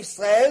hate Am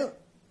Yisrael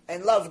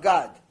and love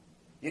God.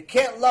 You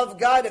can't love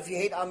God if you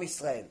hate Am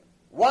Yisrael.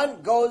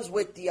 One goes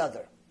with the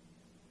other.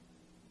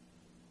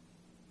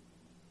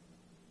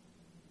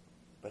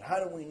 But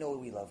how do we know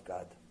we love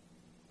God?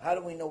 How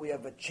do we know we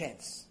have a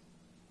chance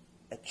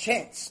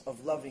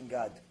of loving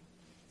God?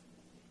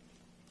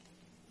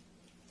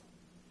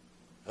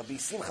 Rabbi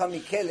Simcha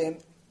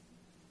Mikelem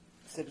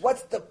said,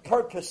 what's the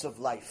purpose of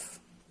life?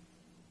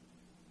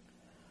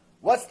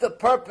 What's the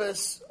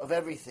purpose of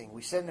everything?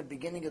 We said in the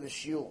beginning of the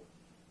shiur.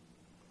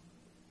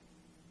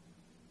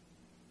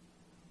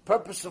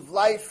 Purpose of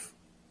life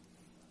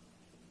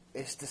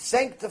is to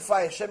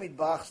sanctify Hashem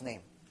Yitbarach's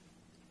name.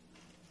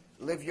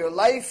 Live your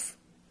life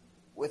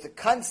with a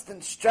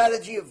constant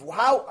strategy of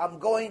how I'm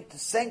going to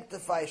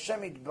sanctify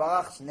Hashem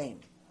Yitbarach's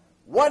name.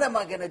 What am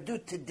I going to do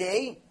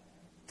today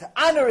to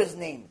honor His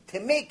name, to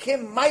make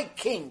Him my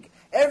King?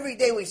 Every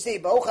day we say,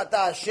 Baruch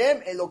Atah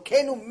Hashem,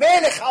 Elokeinu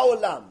Melech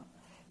HaOlam.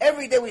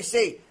 Every day we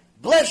say,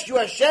 bless you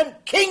Hashem,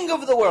 King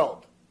of the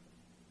world.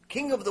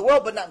 King of the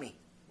world, but not me.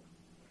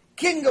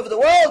 King of the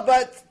world,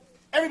 but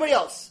everybody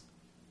else.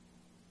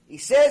 He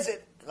says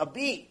it,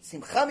 Rabbi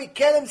Simcha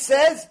Mikelem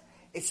says,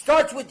 it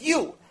starts with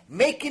you.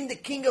 Make Him the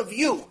king of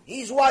you.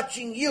 He's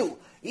watching you.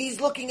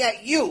 He's looking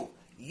at you.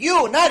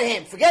 You, not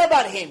Him. Forget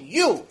about Him.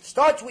 You.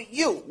 Starts with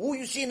you. Who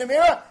you see in the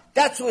mirror,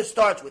 that's who it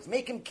starts with.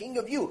 Make Him king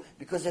of you.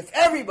 Because if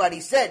everybody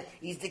said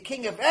He's the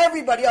king of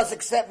everybody else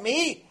except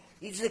me,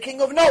 He's the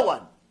king of no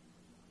one.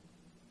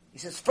 He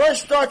says,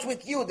 first starts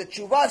with you. The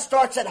tshuva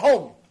starts at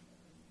home.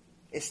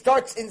 It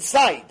starts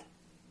inside.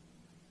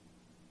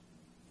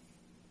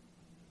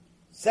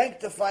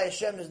 Sanctify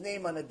Hashem's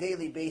name on a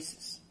daily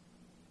basis.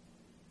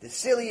 The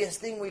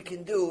silliest thing we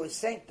can do is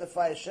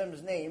sanctify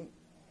Hashem's name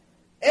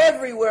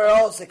everywhere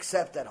else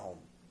except at home.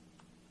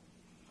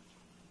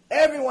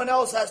 Everyone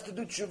else has to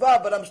do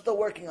tshuva, but I'm still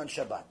working on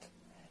Shabbat.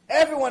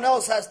 Everyone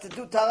else has to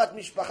do taharat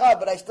mishpacha,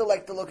 but I still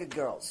like to look at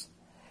girls.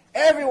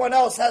 Everyone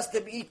else has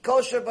to eat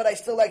kosher, but I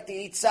still like to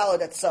eat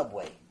salad at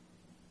Subway.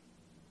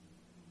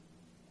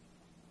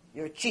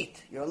 You're a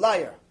cheat. You're a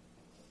liar.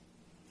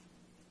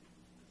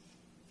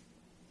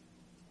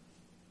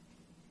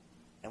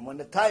 And when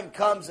the time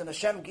comes and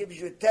Hashem gives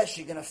you a test,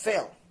 you're going to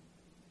fail.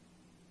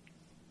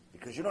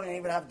 Because you don't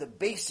even have the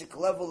basic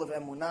level of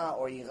Emunah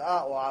or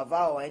Yirah or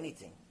Avah or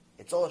anything.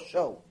 It's all a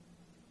show.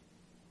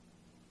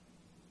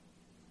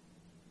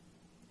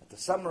 But to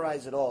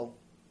summarize it all,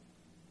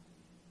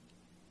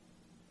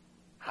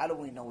 how do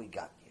we know we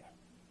got here?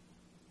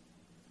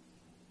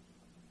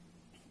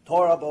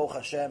 Torah, Baruch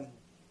Hashem.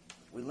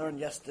 We learned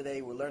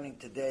yesterday, we're learning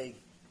today.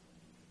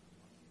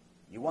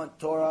 You want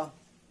Torah?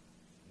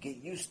 Get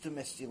used to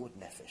Mesirut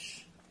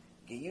Nefesh.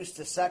 Get used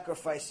to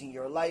sacrificing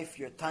your life,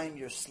 your time,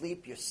 your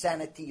sleep, your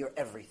sanity, your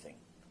everything.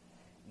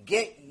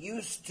 Get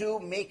used to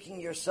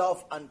making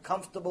yourself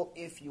uncomfortable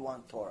if you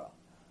want Torah.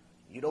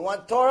 You don't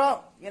want Torah,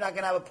 you're not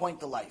going to have a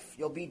point to life.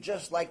 You'll be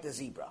just like the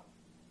zebra.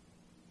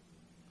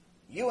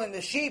 You and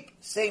the sheep,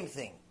 same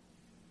thing.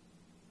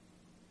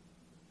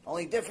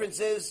 Only difference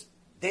is,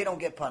 they don't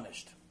get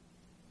punished.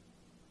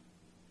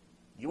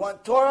 You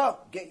want Torah,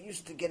 get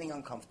used to getting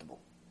uncomfortable.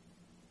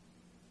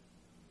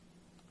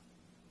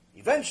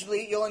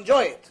 Eventually, you'll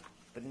enjoy it.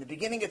 But in the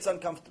beginning, it's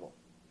uncomfortable.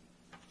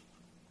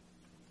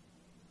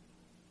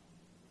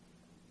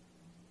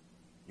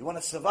 You want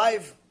to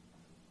survive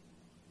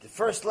the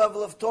first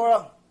level of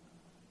Torah?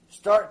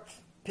 Start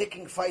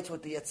picking fights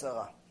with the Yetzer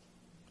Hara.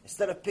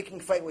 Instead of picking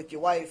fight with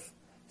your wife,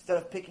 instead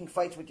of picking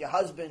fights with your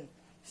husband,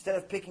 instead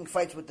of picking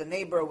fights with the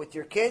neighbor or with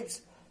your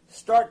kids,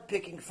 start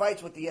picking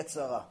fights with the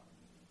Yetzer Hara.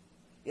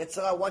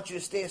 Yetzer Hara wants you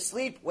to stay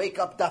asleep, wake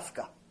up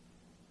dafka.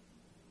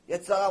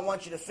 Yetzer Hara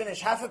wants you to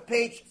finish half a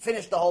page,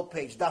 finish the whole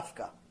page,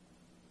 dafka.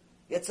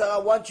 Yetzer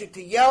Hara wants you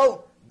to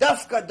yell,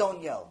 dafka,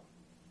 don't yell.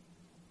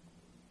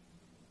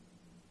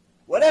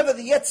 Whatever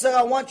the Yetzer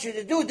Hara wants you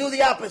to do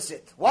the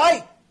opposite.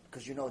 Why?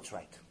 Because you know it's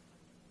right.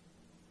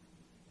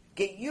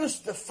 Get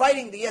used to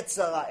fighting the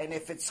Yetzer Hara, and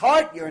if it's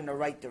hard, you're in the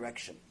right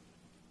direction.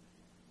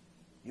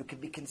 You can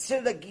be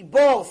considered a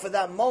gibor for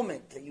that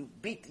moment that you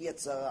beat the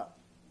Yetzer Hara.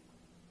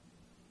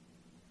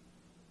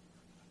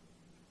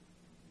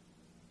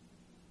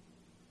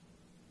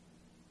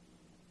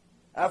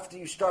 After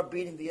you start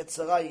beating the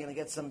Yetzer Hara, you're going to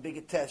get some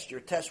bigger test. Your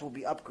test will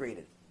be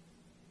upgraded.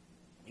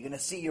 You're going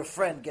to see your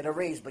friend get a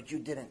raise, but you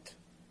didn't.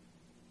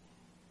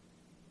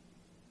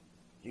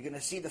 You're going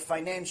to see the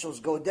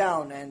financials go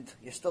down, and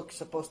you're still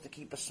supposed to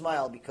keep a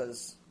smile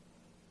because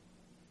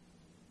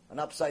an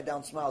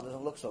upside-down smile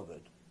doesn't look so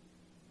good.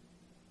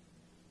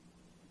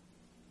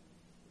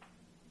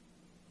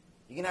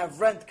 You're going to have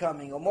rent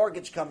coming, or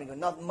mortgage coming, or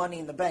not money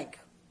in the bank.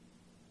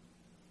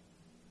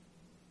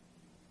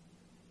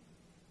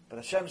 But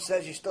Hashem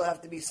says you still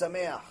have to be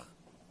sameach.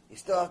 You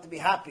still have to be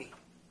happy.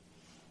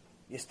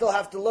 You still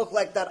have to look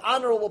like that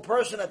honorable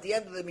person at the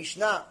end of the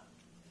Mishnah.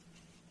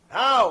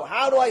 How?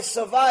 How do I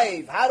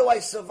survive? How do I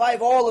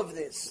survive all of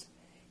this?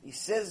 He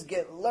says,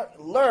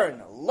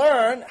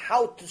 learn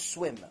how to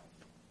swim.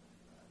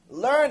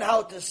 Learn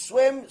how to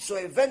swim so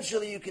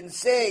eventually you can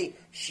say,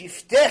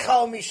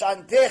 Shiftecha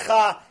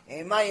u'mishantecha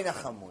emai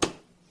nachamun.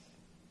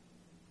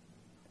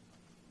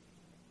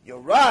 Your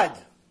rod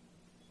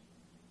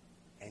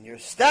and your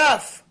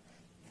staff,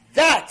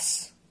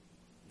 that's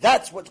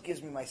what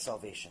gives me my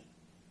salvation.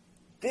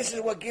 This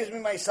is what gives me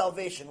my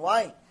salvation.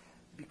 Why?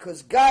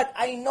 Because God,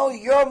 I know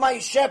you're my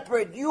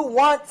shepherd. You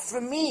want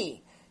from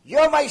me.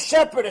 You're my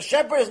shepherd. A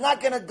shepherd is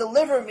not going to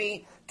deliver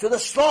me to the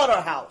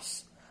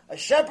slaughterhouse. A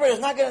shepherd is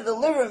not going to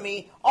deliver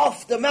me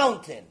off the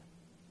mountain.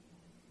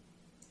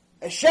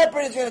 A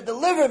shepherd is going to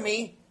deliver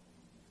me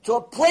to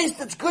a place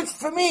that's good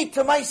for me,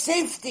 to my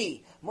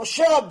safety.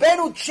 Moshe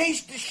Rabbeinu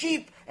chased the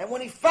sheep, and when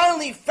he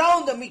finally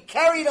found them, he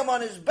carried them on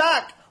his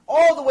back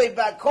all the way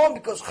back home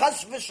because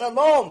chas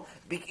v'shalom,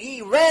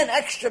 he ran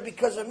extra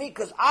because of me,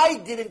 because I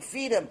didn't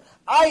feed him.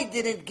 I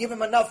didn't give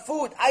him enough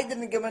food. I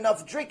didn't give him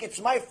enough drink. It's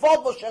my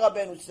fault, Moshe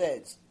Rabbeinu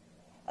says.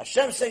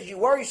 Hashem says, you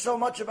worry so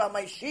much about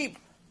my sheep,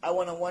 I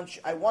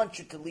want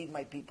you to lead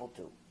my people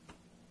too.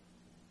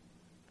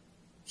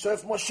 So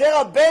if Moshe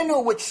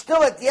Rabbeinu, which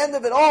still at the end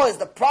of it all is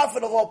the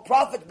prophet of all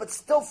prophets, but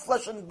still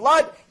flesh and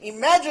blood,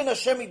 imagine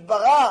Hashem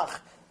Yitbarach,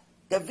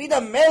 David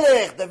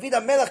HaMelech,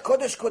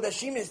 Kodesh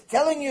Kodashim is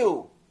telling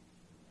you,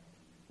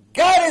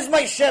 God is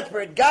my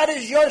shepherd, God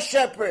is your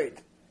shepherd.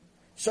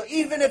 So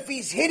even if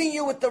he's hitting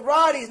you with the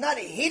rod, he's not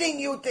hitting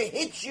you to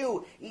hit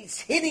you, he's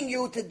hitting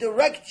you to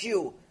direct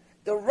you.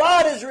 The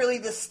rod is really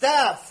the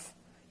staff.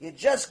 You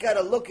just got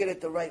to look at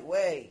it the right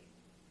way.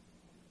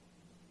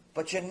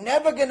 But you're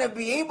never going to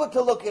be able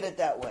to look at it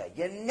that way.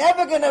 You're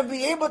never going to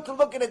be able to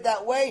look at it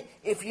that way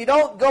if you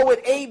don't go with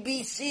A,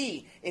 B,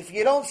 C. If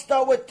you don't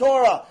start with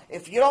Torah.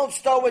 If you don't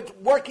start with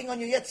working on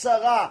your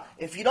Yetzirah.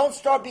 If you don't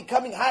start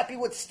becoming happy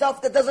with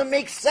stuff that doesn't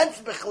make sense,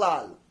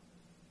 Bichlal.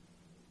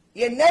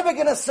 You're never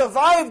going to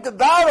survive the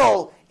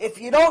battle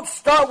if you don't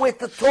start with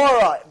the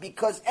Torah,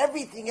 because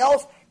everything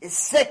else is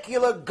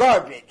secular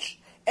garbage.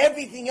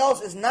 Everything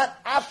else is not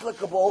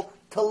applicable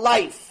to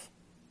life.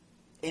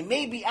 It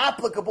may be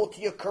applicable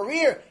to your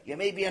career. You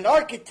may be an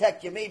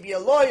architect. You may be a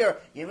lawyer.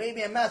 You may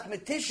be a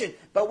mathematician.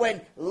 But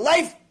when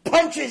life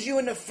punches you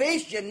in the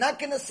face, you're not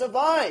going to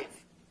survive.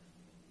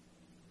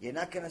 You're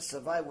not going to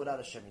survive without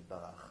Hashem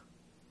Yitbarach.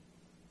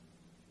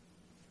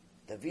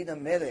 David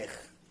HaMelech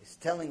is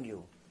telling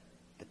you,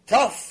 the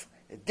tough,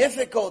 the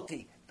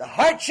difficulty, the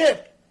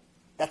hardship,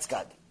 that's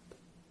God.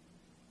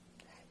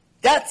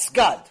 That's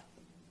God.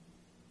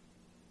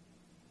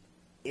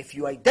 If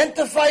you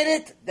identified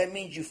it, that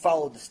means you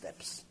follow the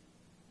steps.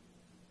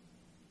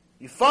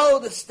 You follow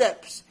the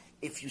steps.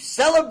 If you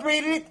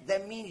celebrated it,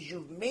 that means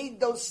you've made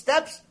those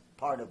steps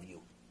part of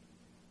you.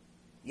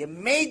 You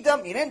made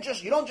them, you don't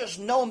just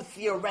know them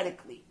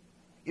theoretically.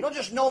 You don't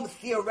just know them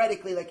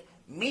theoretically like,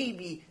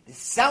 maybe this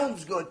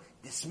sounds good,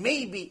 this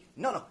may be.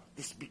 No.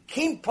 This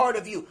became part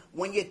of you.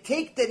 When you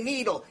take the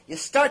needle, you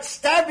start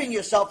stabbing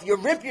yourself, you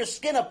rip your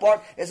skin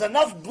apart, there's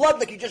enough blood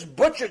like you just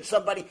butchered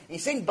somebody, and you're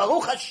saying,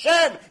 Baruch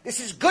Hashem, this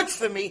is good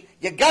for me.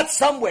 You got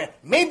somewhere.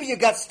 Maybe you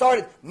got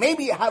started.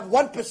 Maybe you have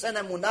 1%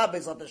 Emunah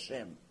B'ezrat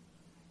Hashem.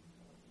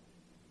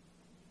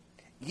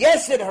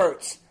 Yes, it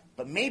hurts,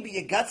 but maybe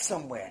you got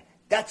somewhere.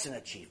 That's an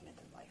achievement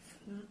in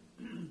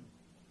life.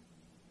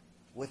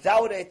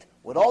 Without it,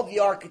 with all the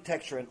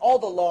architecture and all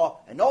the law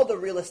and all the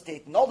real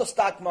estate and all the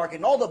stock market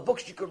and all the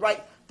books you could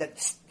write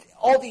that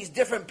all these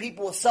different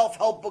people with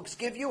self-help books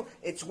give you,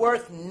 it's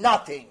worth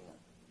nothing.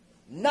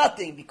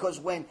 Nothing,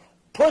 because when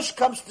push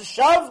comes to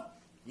shove,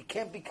 you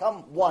can't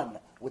become one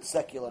with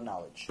secular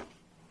knowledge.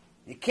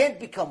 You can't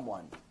become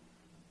one.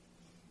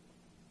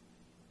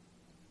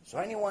 So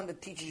anyone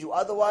that teaches you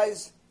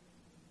otherwise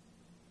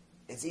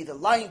is either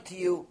lying to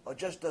you or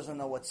just doesn't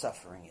know what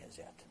suffering is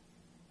yet.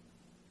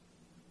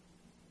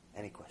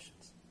 Any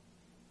questions?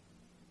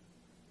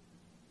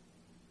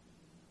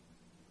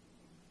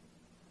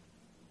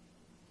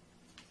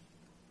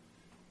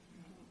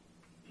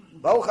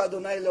 Baruch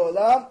Adonai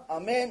Leolam,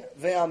 Amen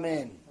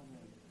ve'amen.